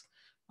analysts?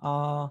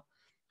 How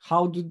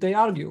do they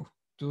argue?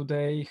 Do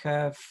they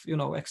have, you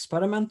know,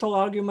 experimental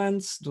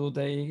arguments? Do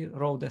they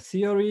wrote a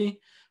theory?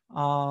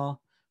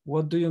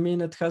 What do you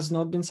mean it has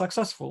not been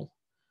successful?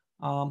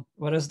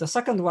 Whereas the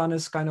second one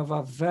is kind of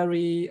a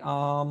very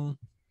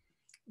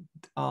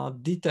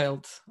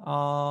detailed.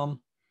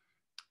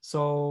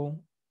 So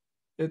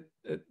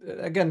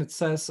again, it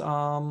says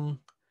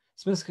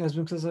Smith has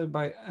been criticized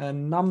by a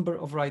number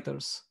of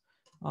writers.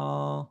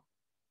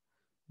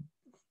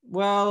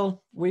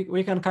 Well,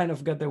 we can kind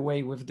of get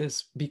away with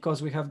this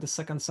because we have the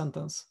second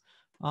sentence.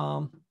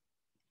 We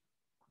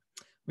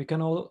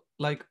can all,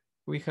 like,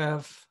 we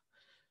have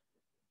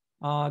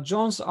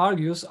Jones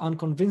argues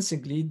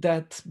unconvincingly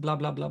that blah,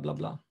 blah, blah, blah,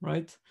 blah,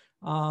 right?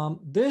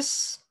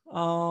 This,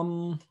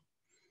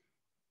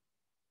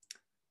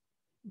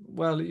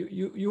 well,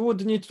 you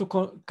would need to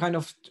kind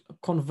of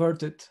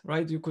convert it,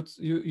 right?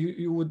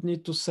 You would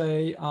need to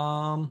say,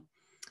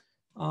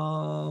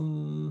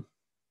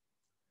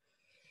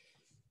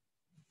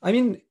 I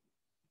mean,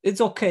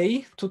 it's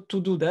okay to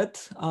do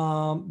that,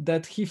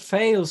 that he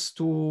fails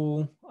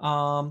to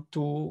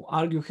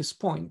argue his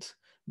point,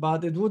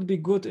 but it would be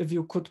good if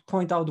you could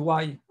point out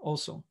why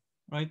also,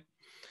 right?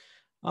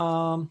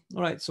 All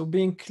right, so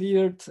being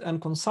clear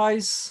and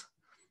concise.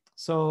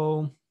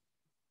 So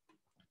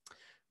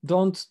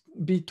don't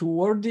be too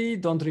wordy,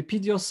 don't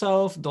repeat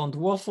yourself, don't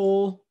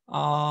waffle,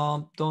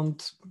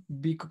 don't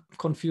be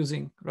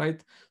confusing,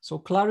 right? So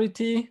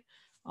clarity,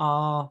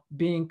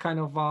 being kind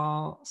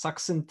of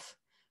succinct.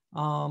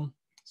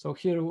 So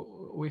here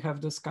we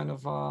have this kind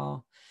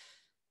of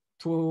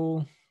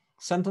two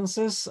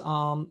sentences.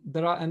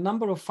 There are a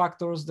number of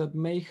factors that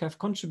may have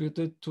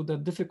contributed to the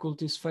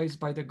difficulties faced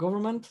by the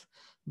government,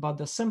 but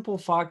the simple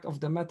fact of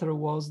the matter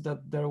was that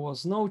there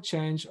was no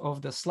change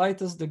of the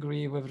slightest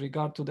degree with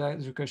regard to the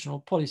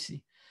educational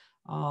policy.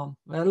 A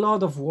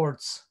lot of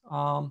words.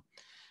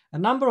 A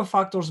number of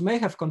factors may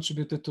have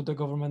contributed to the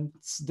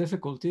government's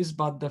difficulties,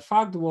 but the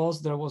fact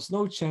was there was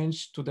no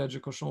change to the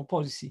educational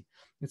policy.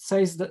 It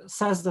says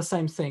the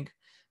same thing.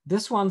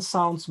 This one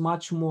sounds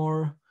much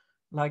more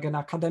like an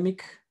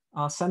academic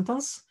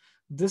sentence.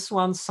 This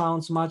one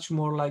sounds much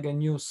more like a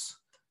news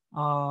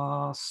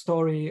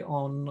story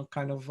on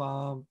kind of,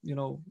 you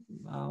know,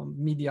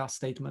 media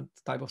statement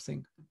type of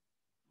thing.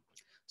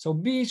 So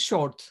be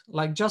short,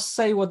 like just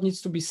say what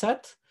needs to be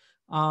said.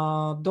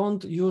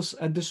 Don't use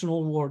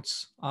additional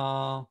words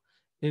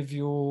if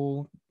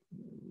you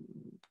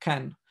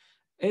can.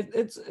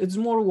 It's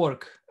more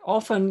work.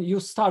 Often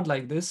you start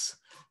like this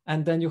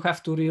and then you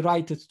have to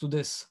rewrite it to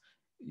this.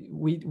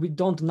 We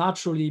don't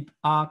naturally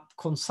are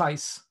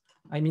concise.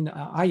 I mean,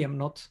 I am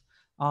not.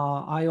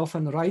 I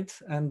often write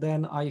and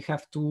then I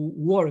have to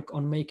work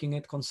on making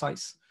it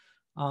concise.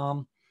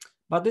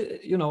 But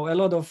you know, a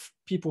lot of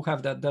people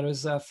have that. There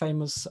is a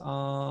famous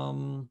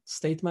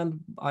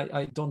statement.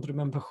 I don't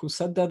remember who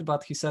said that,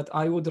 but he said,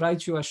 "I would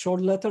write you a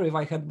short letter if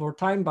I had more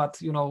time, but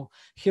you know,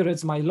 here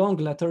is my long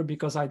letter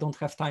because I don't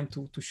have time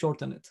to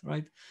shorten it."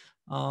 Right.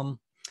 All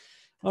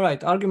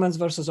right. Arguments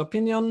versus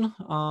opinion.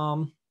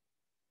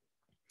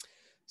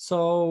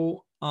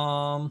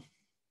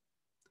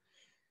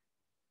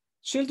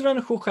 Children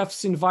who have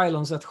seen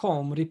violence at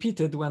home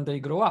repeated when they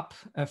grow up.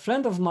 A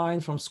friend of mine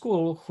from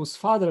school whose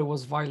father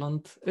was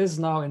violent is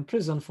now in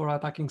prison for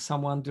attacking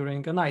someone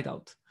during a night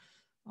out.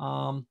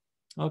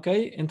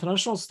 Okay,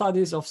 international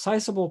studies of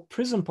sizable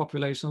prison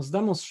populations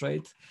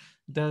demonstrate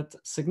that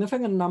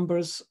significant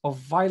numbers of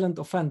violent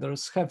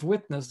offenders have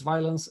witnessed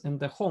violence in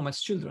the home as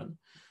children,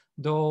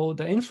 though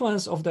the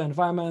influence of the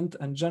environment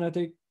and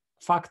genetic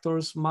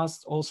factors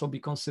must also be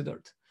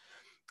considered.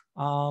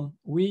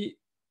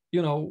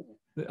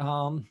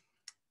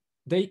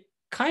 They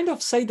kind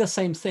of say the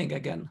same thing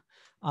again.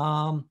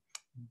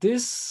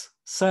 This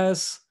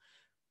says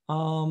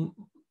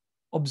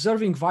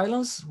observing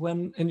violence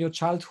when in your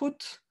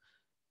childhood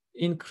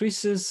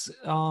increases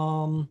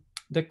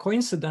the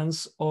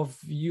coincidence of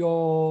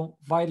your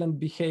violent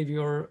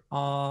behavior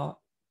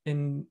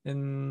in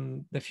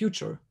the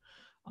future,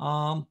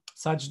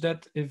 such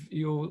that if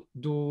you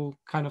do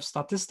kind of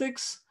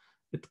statistics,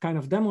 it kind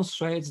of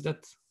demonstrates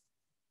that,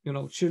 you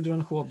know,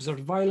 children who observe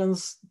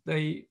violence,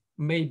 they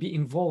may be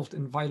involved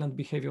in violent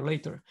behavior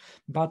later,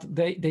 but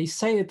they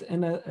say it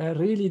in a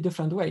really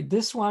different way.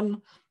 This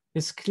one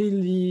is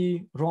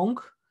clearly wrong.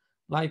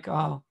 Like,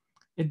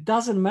 it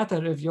doesn't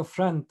matter if your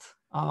friend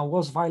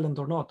was violent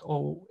or not,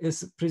 or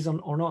is in prison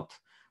or not.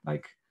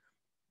 Like,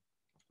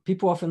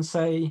 people often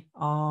say,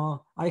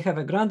 I have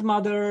a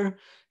grandmother,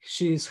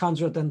 she's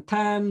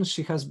 110,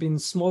 she has been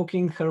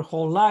smoking her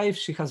whole life,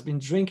 she has been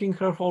drinking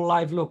her whole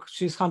life. Look,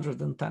 she's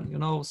 110, you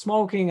know,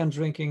 smoking and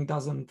drinking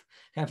doesn't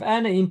have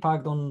any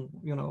impact on,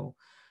 you know,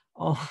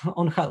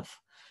 on health,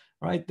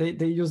 right?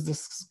 They use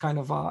this kind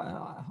of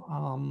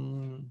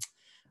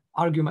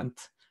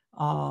argument.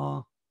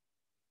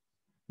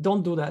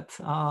 Don't do that.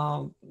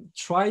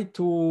 Try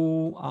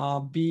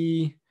to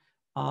be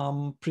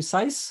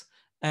precise.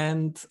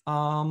 And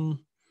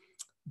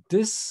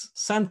this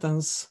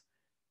sentence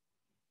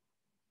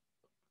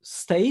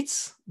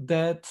states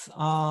that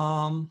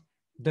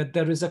that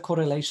there is a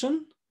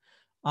correlation.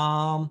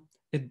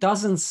 It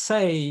doesn't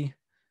say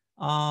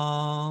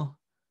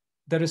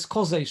there is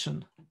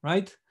causation,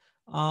 right?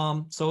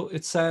 So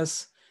it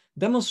says,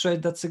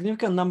 demonstrate that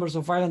significant numbers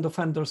of violent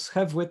offenders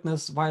have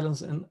witnessed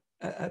violence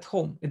at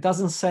home. It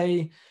doesn't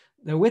say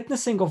the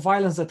witnessing of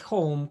violence at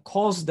home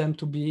caused them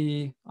to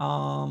be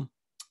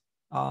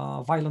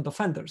violent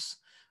offenders.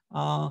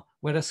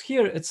 Whereas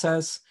here it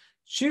says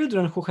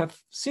children who have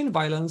seen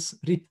violence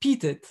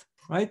repeat it,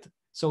 right?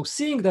 So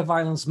seeing the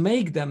violence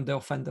make them the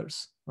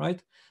offenders,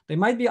 right? There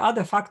might be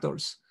other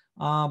factors,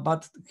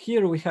 but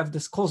here we have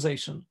this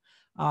causation.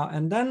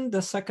 And then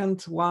the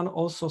second one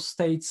also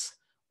states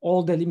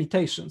all the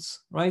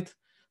limitations, right?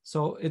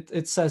 So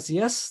it says,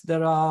 yes,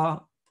 there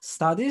are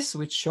studies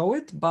which show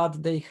it,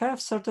 but they have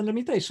certain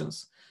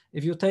limitations.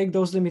 If you take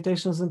those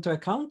limitations into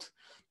account,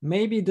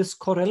 maybe this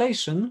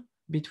correlation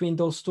between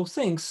those two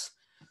things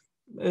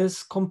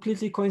is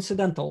completely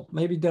coincidental.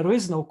 Maybe there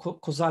is no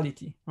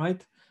causality,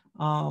 right?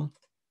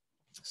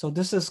 So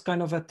this is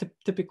kind of a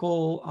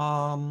typical,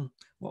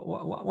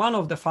 one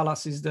of the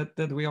fallacies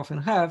that we often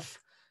have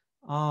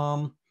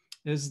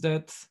is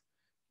that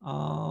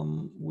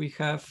we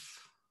have,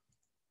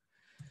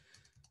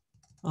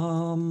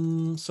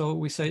 so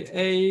we say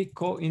A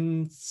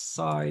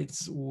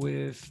coincides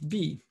with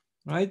B,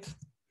 right?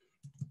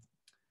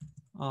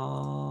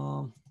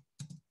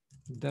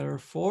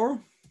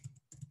 Therefore,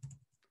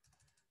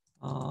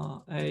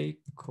 A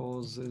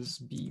causes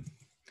B.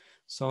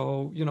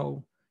 So, you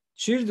know,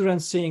 children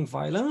seeing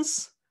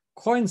violence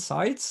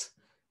coincides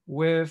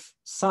with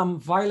some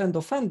violent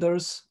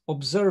offenders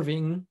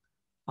observing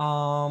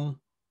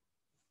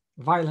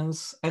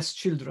violence as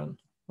children,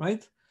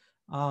 right?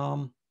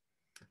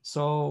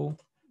 So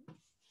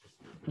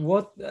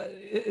what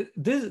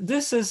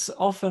this is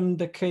often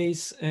the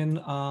case in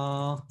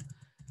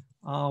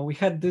we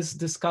had these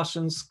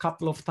discussions a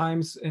couple of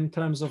times in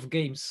terms of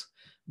games,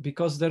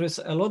 because there is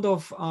a lot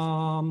of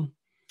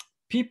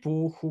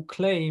people who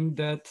claim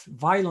that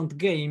violent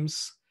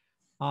games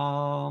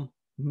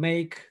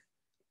make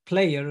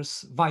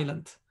players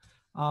violent.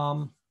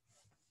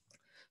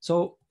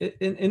 So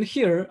in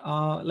here,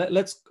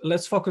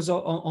 let's focus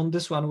on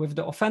this one with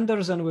the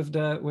offenders and with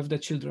the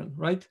children,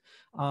 right?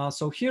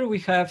 So here we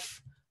have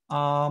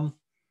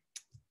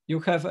you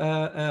have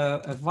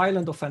a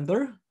violent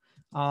offender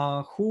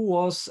who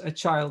was a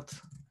child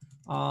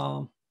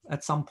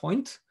at some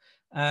point.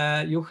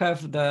 You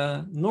have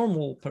the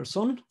normal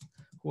person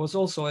who was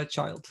also a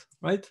child,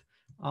 right?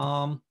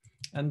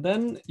 And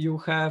then you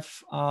have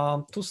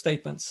two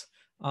statements.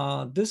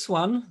 This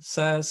one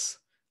says,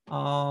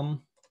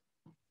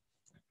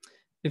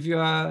 if you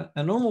are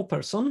a normal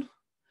person,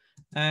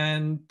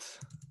 and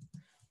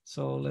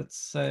so let's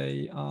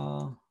say,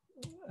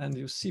 and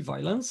you see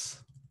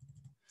violence,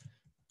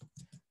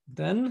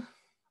 then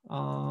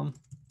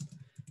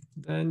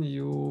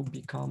you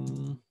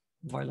become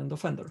violent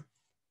offender,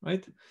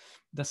 right?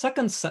 The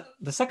second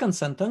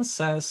sentence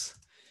says,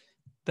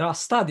 there are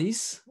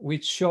studies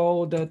which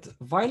show that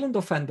violent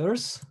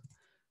offenders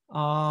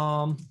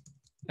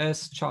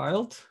as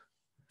child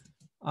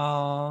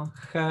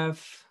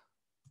have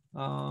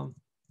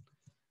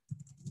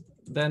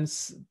then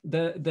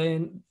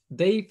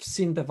they've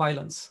seen the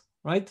violence,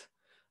 right?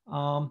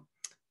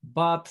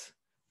 But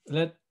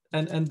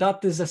and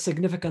that is a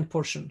significant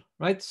portion,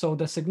 right? So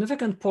the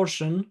significant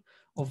portion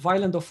of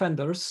violent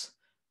offenders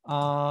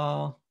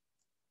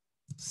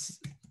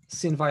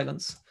seen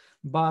violence,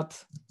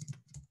 but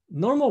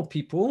normal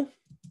people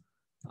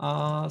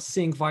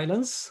seeing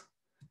violence,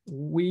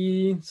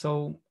 we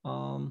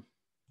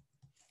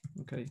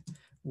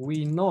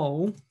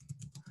know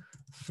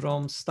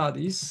from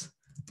studies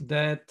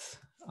that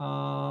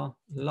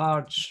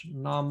large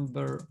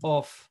number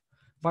of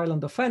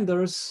violent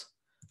offenders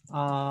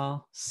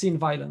seen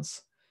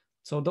violence.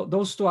 So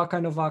those two are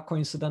kind of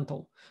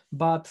coincidental,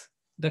 but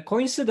the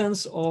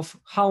coincidence of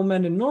how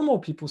many normal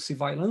people see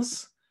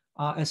violence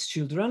as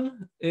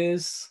children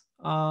is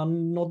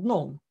not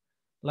known.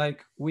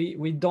 Like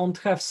we don't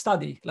have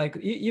study, like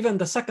even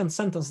the second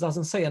sentence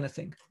doesn't say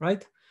anything,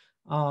 right?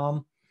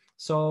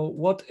 So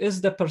what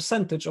is the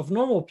percentage of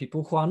normal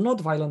people who are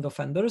not violent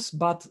offenders,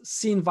 but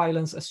seen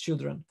violence as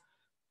children?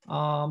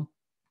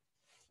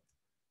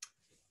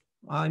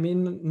 I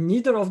mean,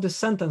 neither of the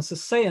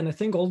sentences say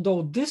anything,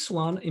 although this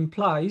one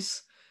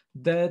implies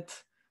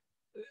that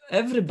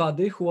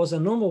everybody who was a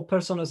normal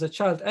person as a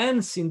child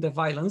and seen the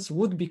violence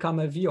would become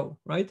a VO,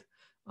 right?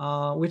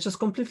 Which is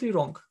completely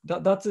wrong.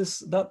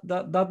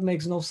 That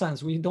makes no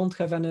sense. We don't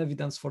have any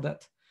evidence for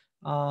that.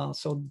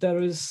 So there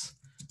is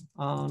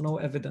no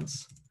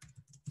evidence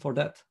for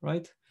that,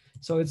 right?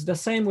 So it's the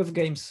same with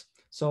games.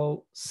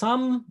 So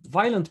some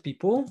violent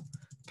people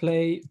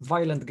play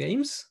violent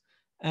games,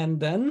 and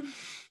then,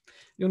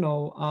 you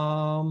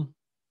know,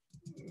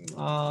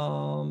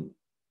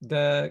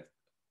 the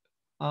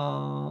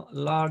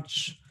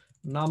large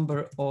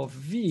number of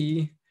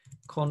V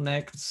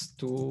connects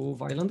to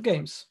violent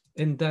games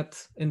in that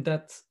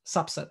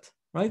subset,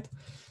 right?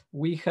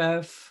 We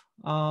have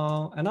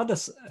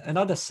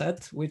another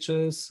set, which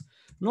is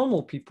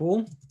normal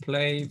people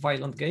play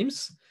violent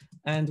games,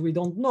 and we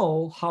don't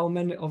know how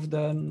many of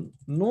the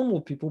normal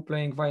people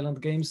playing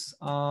violent games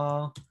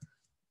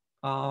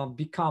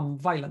become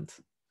violent.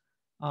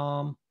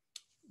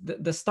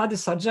 The study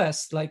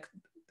suggests like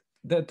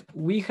that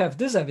we have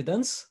this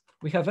evidence.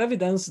 We have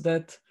evidence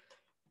that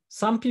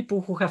some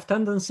people who have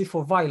tendency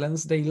for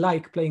violence, they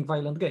like playing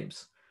violent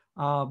games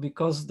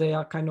because they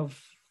are kind of,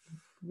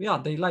 yeah,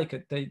 they like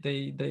it.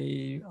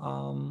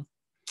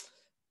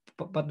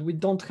 But we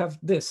don't have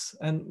this.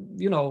 And,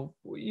 you know,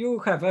 you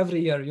have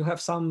every year, you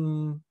have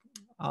some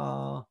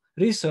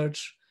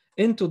research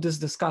into this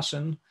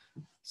discussion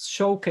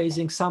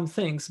showcasing some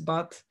things,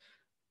 but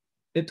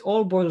it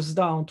all boils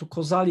down to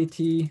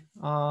causality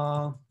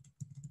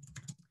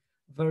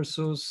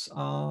versus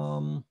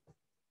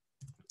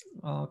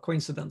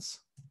coincidence,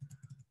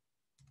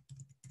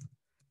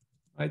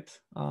 right?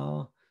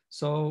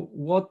 So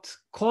what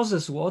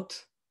causes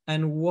what,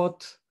 and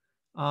what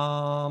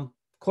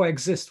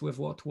coexist with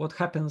what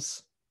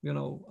happens, you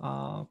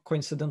know,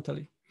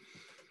 coincidentally.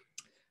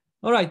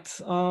 All right.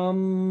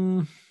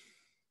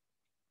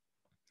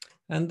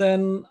 And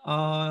then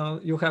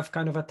you have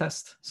kind of a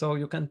test, so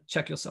you can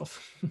check yourself.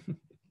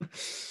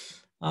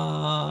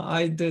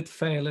 I did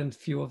fail in a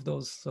few of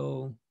those,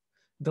 so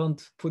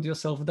don't put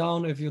yourself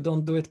down if you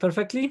don't do it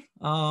perfectly.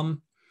 All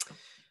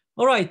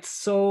right,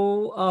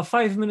 so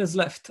 5 minutes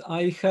left.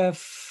 I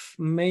have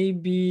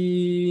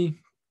maybe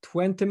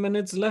 20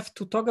 minutes left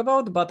to talk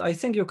about, but I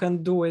think you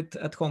can do it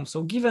at home.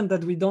 So given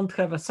that we don't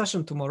have a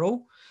session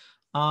tomorrow,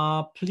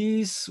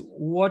 please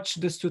watch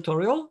this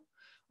tutorial.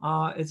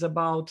 It's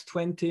about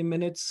 20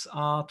 minutes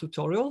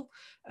tutorial.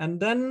 And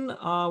then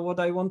what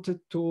I wanted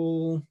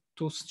to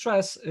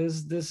stress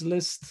is this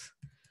list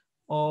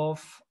of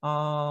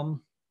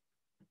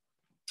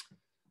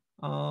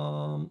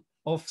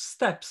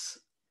steps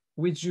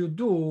which you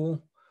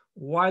do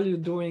while you're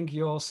doing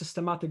your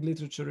systematic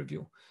literature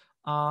review.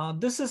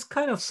 This is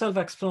kind of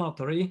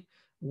self-explanatory.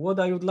 What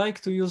I would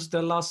like to use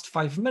the last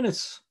 5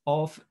 minutes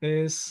of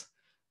is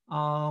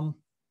tell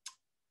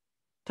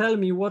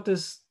me what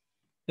is,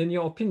 in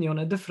your opinion,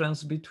 a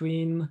difference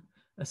between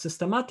a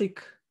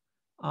systematic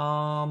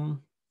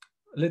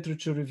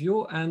literature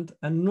review and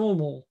a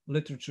normal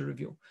literature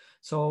review.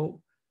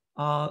 So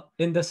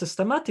in the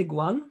systematic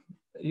one,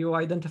 you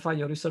identify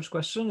your research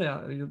question,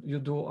 you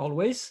do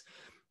always.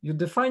 You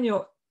define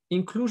your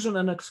inclusion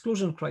and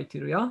exclusion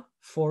criteria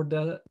for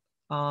the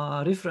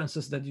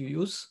references that you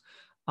use.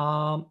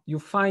 You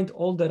find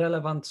all the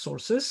relevant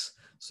sources.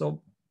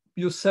 So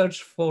you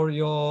search for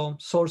your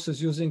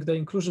sources using the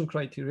inclusion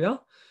criteria.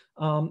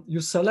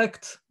 You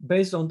select,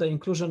 based on the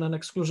inclusion and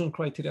exclusion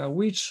criteria,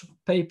 which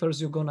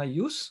papers you're gonna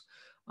use.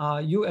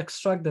 You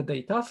extract the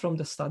data from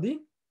the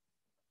study.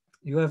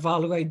 You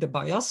evaluate the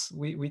bias.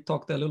 We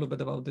talked a little bit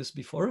about this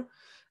before.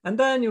 And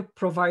then you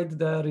provide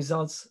the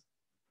results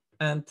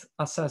and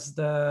assess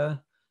the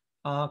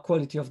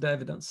quality of the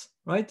evidence,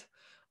 right?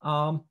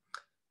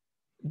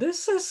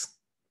 This is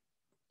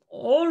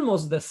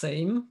almost the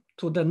same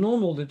to the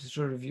normal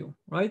literature review,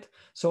 right?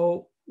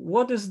 So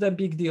what is the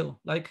big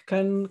deal? Like,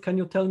 can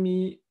you tell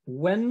me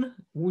when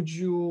would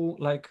you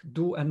like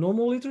do a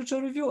normal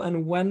literature review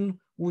and when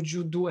would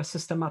you do a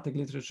systematic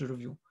literature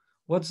review?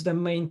 What's the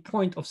main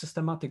point of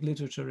systematic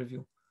literature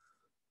review?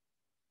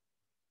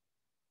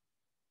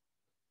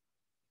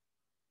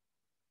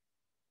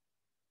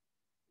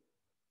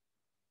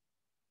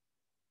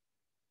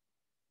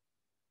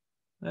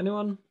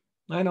 Anyone?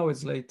 I know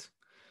it's late.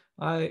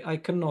 I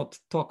cannot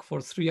talk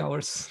for 3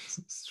 hours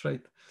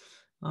straight.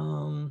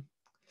 All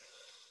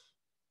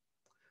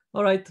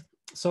right,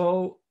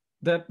 so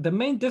the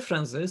main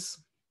difference is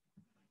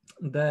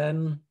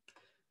then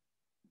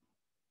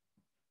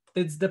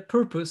it's the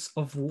purpose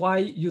of why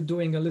you're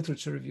doing a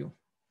literature review.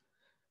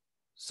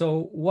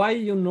 So why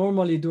you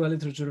normally do a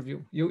literature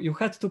review? You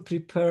had to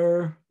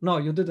prepare, no,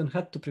 you didn't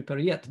have to prepare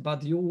yet,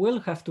 but you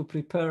will have to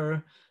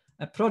prepare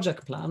a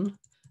project plan.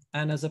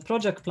 And as a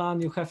project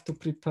plan, you have to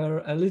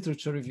prepare a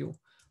literature review.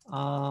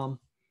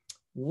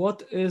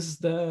 What is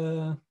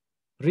the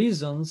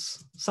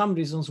reasons, some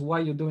reasons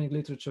why you're doing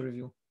literature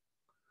review?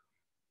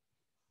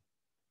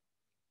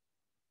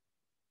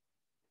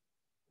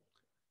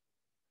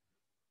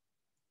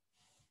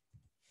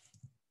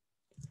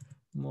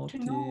 To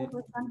know what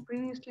was done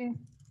previously.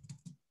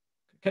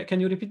 Can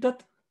you repeat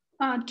that?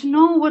 To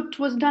know what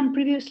was done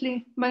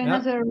previously by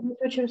another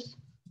researchers.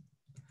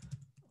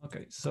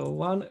 Okay, so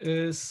one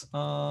is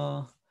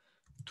to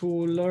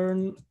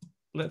learn,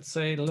 let's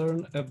say,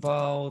 learn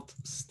about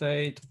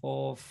state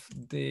of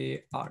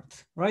the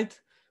art, right?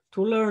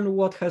 To learn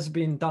what has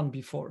been done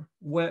before.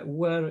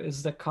 Where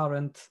is the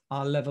current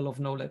level of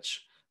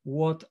knowledge?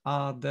 What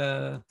are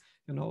the,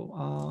 you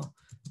know,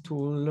 to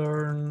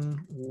learn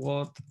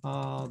what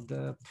are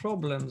the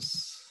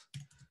problems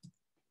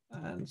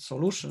and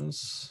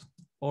solutions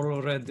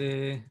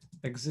already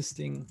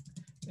existing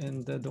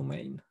in the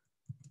domain,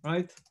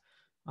 right?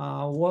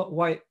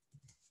 What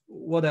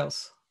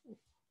else?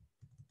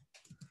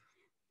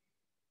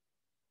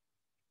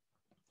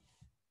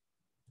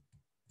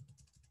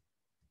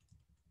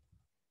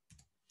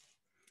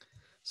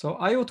 So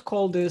I would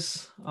call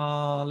this,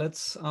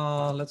 let's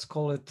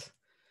call it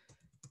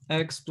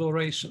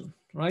exploration,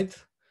 right?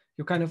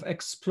 You're kind of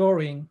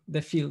exploring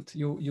the field.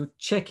 You're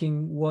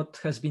checking what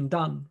has been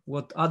done,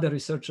 what other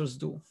researchers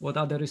do, what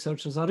other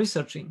researchers are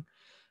researching.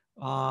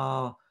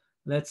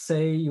 Let's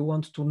say you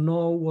want to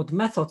know what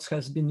methods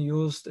has been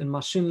used in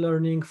machine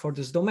learning for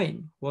this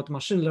domain, what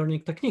machine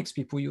learning techniques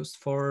people used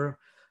for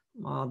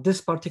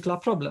this particular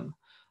problem,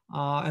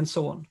 and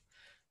so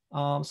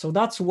on. So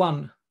that's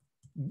one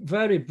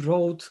very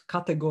broad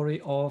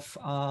category of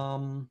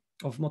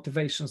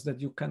motivations that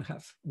you can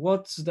have.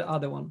 What's the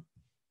other one?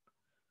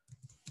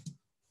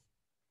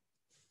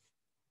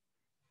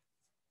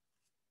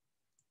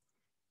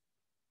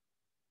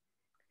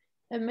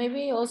 And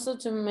maybe also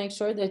to make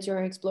sure that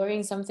you're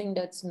exploring something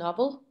that's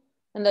novel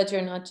and that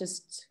you're not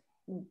just,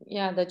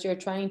 yeah, that you're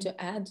trying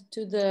to add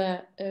to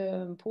the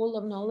pool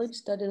of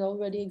knowledge that it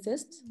already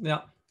exists.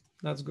 Yeah,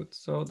 that's good.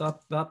 So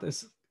that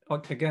is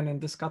again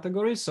in this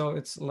category. So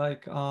it's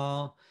like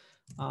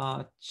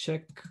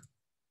check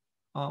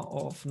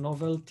of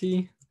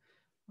novelty,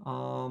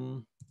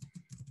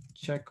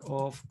 check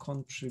of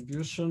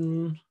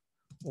contribution,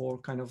 or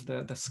kind of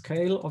the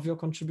scale of your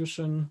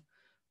contribution.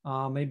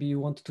 Maybe you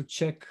want to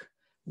check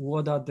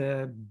what are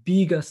the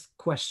biggest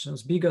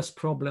questions, biggest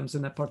problems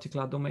in a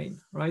particular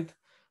domain, right?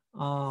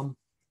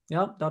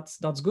 Yeah,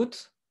 that's good.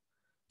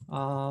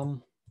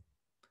 What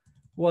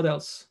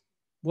else?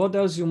 What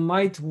else you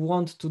might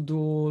want to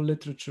do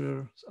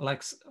literature,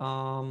 like,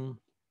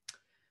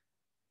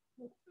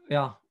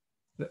 yeah,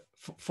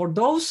 for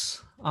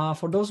those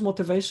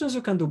motivations,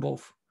 you can do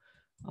both.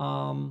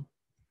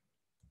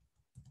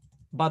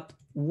 But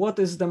what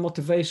is the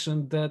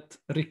motivation that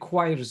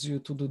requires you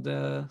to do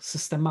the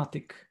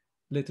systematic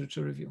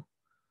literature review?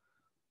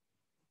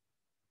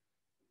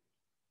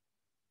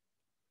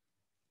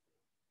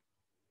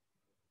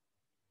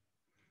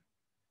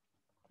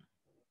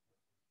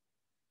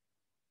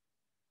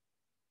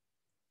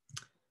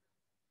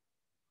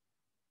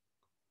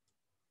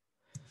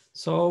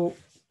 So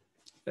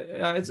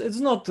it's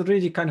not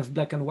really kind of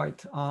black and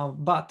white,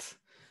 but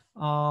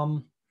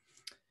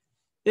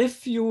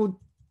if you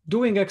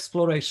doing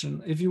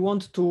exploration, if you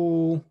want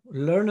to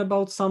learn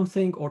about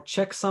something or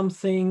check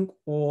something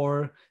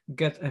or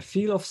get a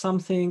feel of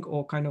something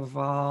or kind of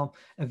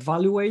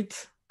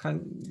evaluate,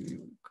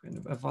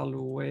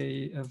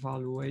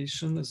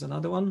 evaluation is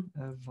another one,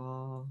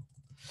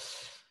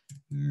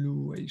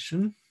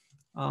 evaluation.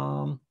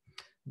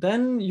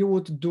 Then you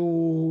would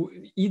do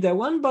either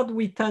one, but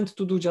we tend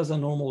to do just a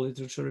normal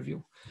literature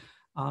review.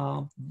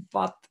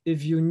 But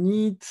if you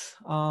need,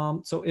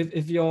 so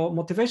if your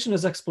motivation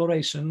is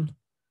exploration,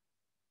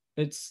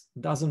 it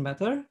doesn't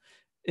matter.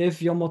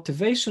 If your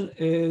motivation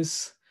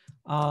is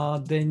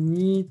the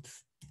need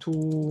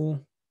to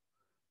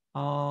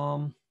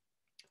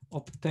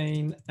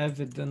obtain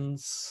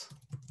evidence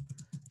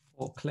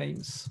for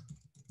claims.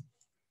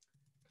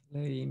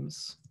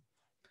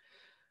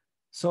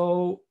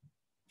 So,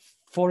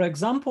 for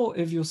example,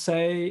 if you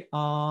say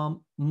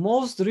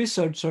most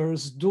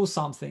researchers do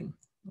something,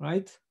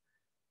 right?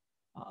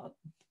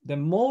 The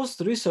most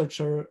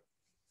researcher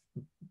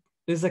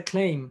is a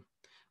claim.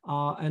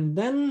 And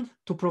then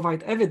to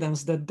provide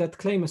evidence that that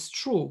claim is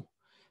true,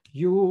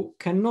 you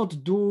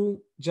cannot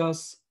do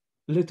just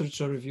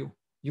literature review.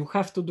 You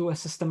have to do a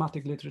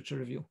systematic literature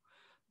review.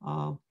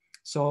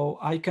 So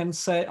I can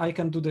say, I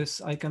can do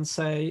this. I can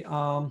say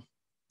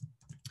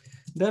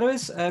there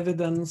is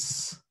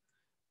evidence,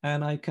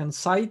 and I can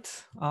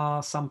cite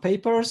some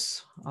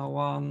papers,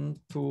 1,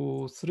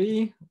 2,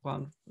 3,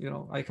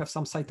 I have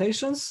some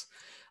citations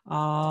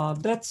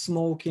that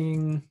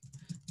smoking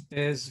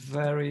is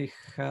very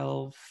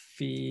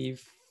healthy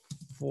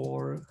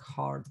for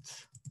heart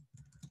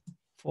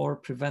for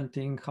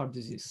preventing heart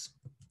disease.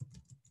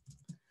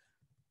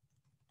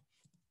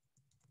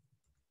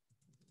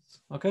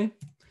 Okay.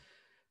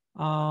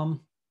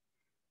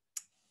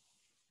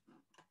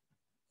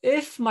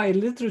 If my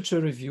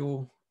literature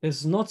review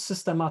is not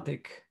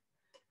systematic,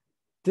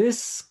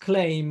 this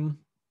claim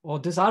or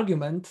this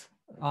argument,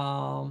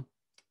 in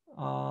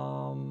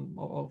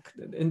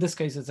this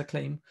case it's a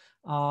claim,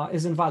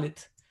 is invalid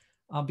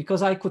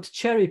because I could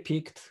cherry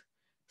picked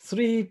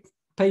 3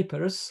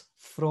 papers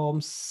from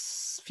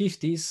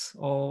 50s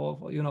or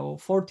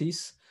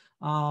 40s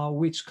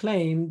which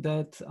claim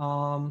that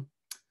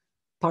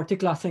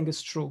particular thing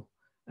is true,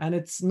 and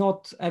it's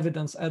not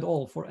evidence at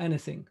all for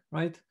anything,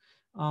 right?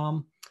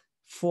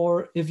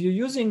 If you're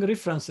using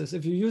references,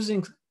 if you're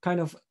using kind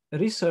of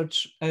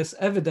research as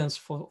evidence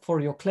for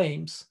your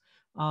claims,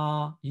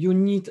 you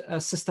need a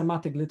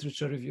systematic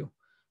literature review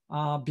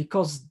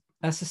because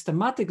a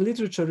systematic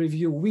literature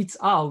review weeds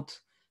out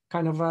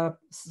kind of a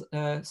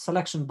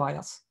selection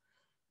bias,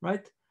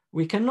 right?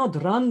 We cannot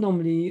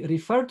randomly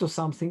refer to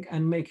something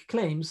and make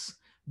claims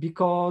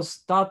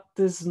because that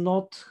is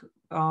not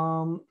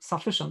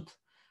sufficient.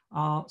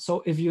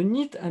 So if you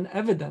need an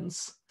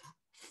evidence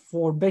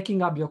for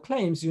backing up your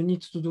claims, you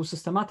need to do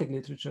systematic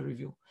literature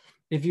review.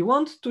 If you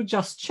want to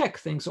just check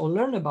things or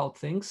learn about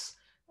things,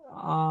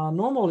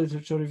 normal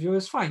literature review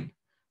is fine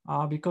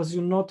because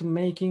you're not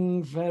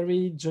making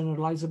very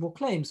generalizable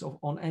claims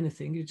on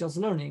anything. You're just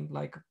learning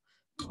like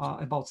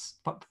about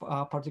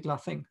a particular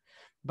thing.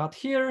 But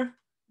here,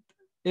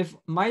 if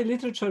my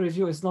literature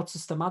review is not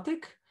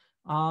systematic,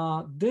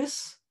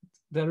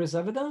 there is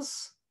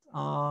evidence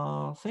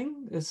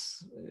thing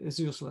is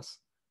useless,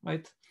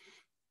 right?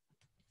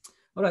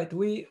 All right,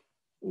 we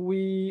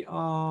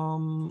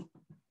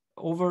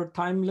over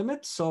time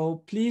limit,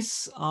 so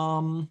please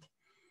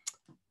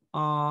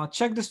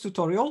check this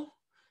tutorial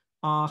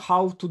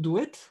how to do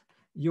it.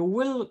 You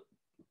will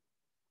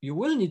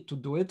need to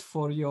do it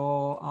for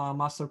your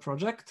master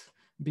project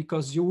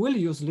because you will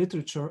use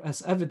literature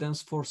as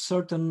evidence for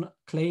certain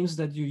claims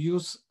that you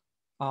use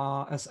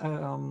as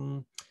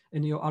in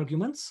your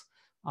arguments.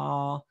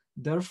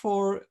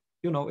 Therefore,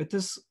 it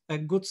is a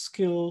good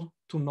skill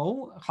to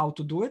know how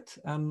to do it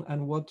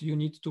and what you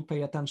need to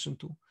pay attention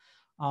to.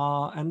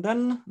 And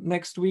then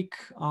next week,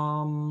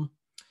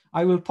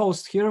 I will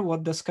post here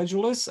what the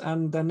schedule is,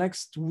 and the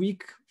next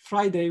week,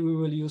 Friday, we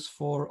will use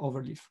for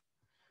overleaf.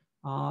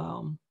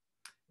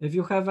 If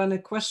you have any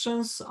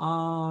questions,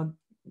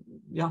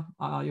 you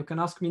can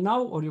ask me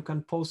now, or you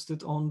can post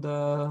it on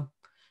the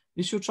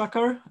issue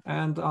tracker.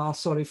 And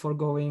sorry for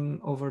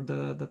going over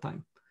the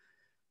time.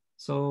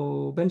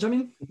 So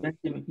Benjamin?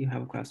 Benjamin, you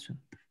have a question.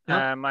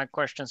 Yeah. My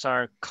questions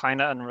are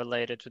kind of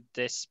unrelated to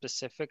this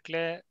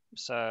specifically,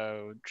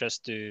 so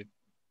just to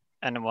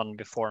anyone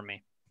before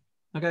me.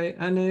 Okay,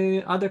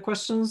 any other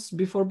questions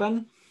before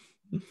Ben?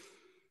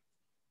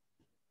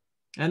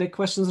 Any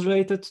questions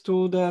related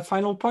to the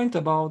final point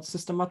about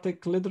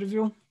systematic lit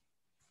review?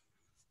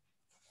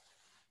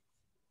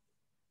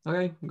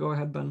 Okay, go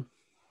ahead, Ben.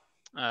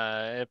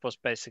 It was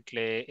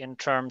basically in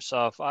terms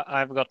of,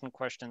 I've gotten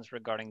questions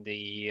regarding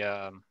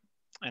the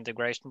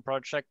integration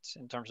project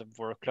in terms of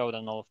workload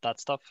and all of that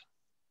stuff.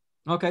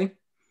 Okay.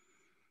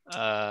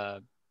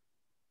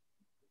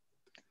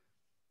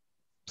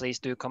 Please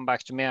do come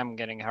back to me. I'm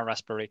getting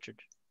harassed by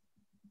Richard.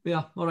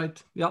 Yeah, all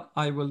right. Yeah,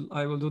 I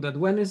will do that.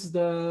 When is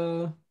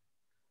the...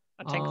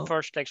 I think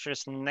first lecture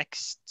is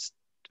next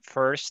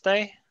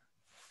Thursday,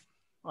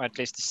 or at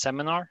least the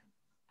seminar.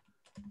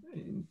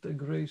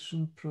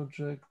 Integration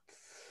project.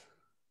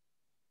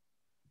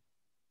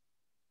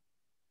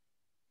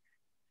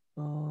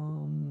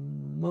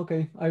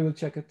 Okay, I will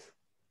check it.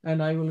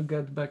 And I will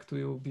get back to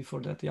you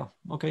before that. Yeah,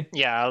 okay.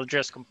 Yeah, I'll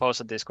just compose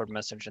a Discord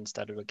message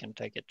instead. We can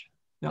take it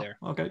there.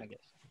 Okay. I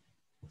guess.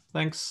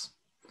 Thanks.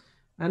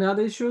 Any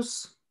other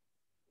issues?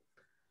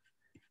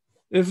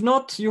 If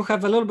not, you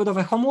have a little bit of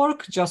a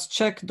homework. Just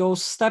check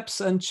those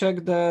steps and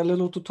check the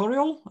little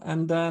tutorial.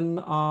 And then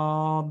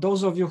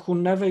those of you who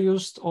never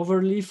used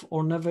Overleaf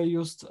or never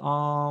used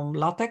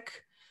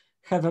LaTeX,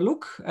 have a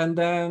look. And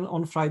then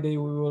on Friday,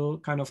 we will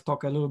kind of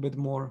talk a little bit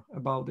more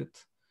about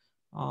it.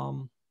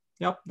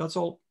 Yeah, that's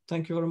all.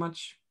 Thank you very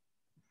much.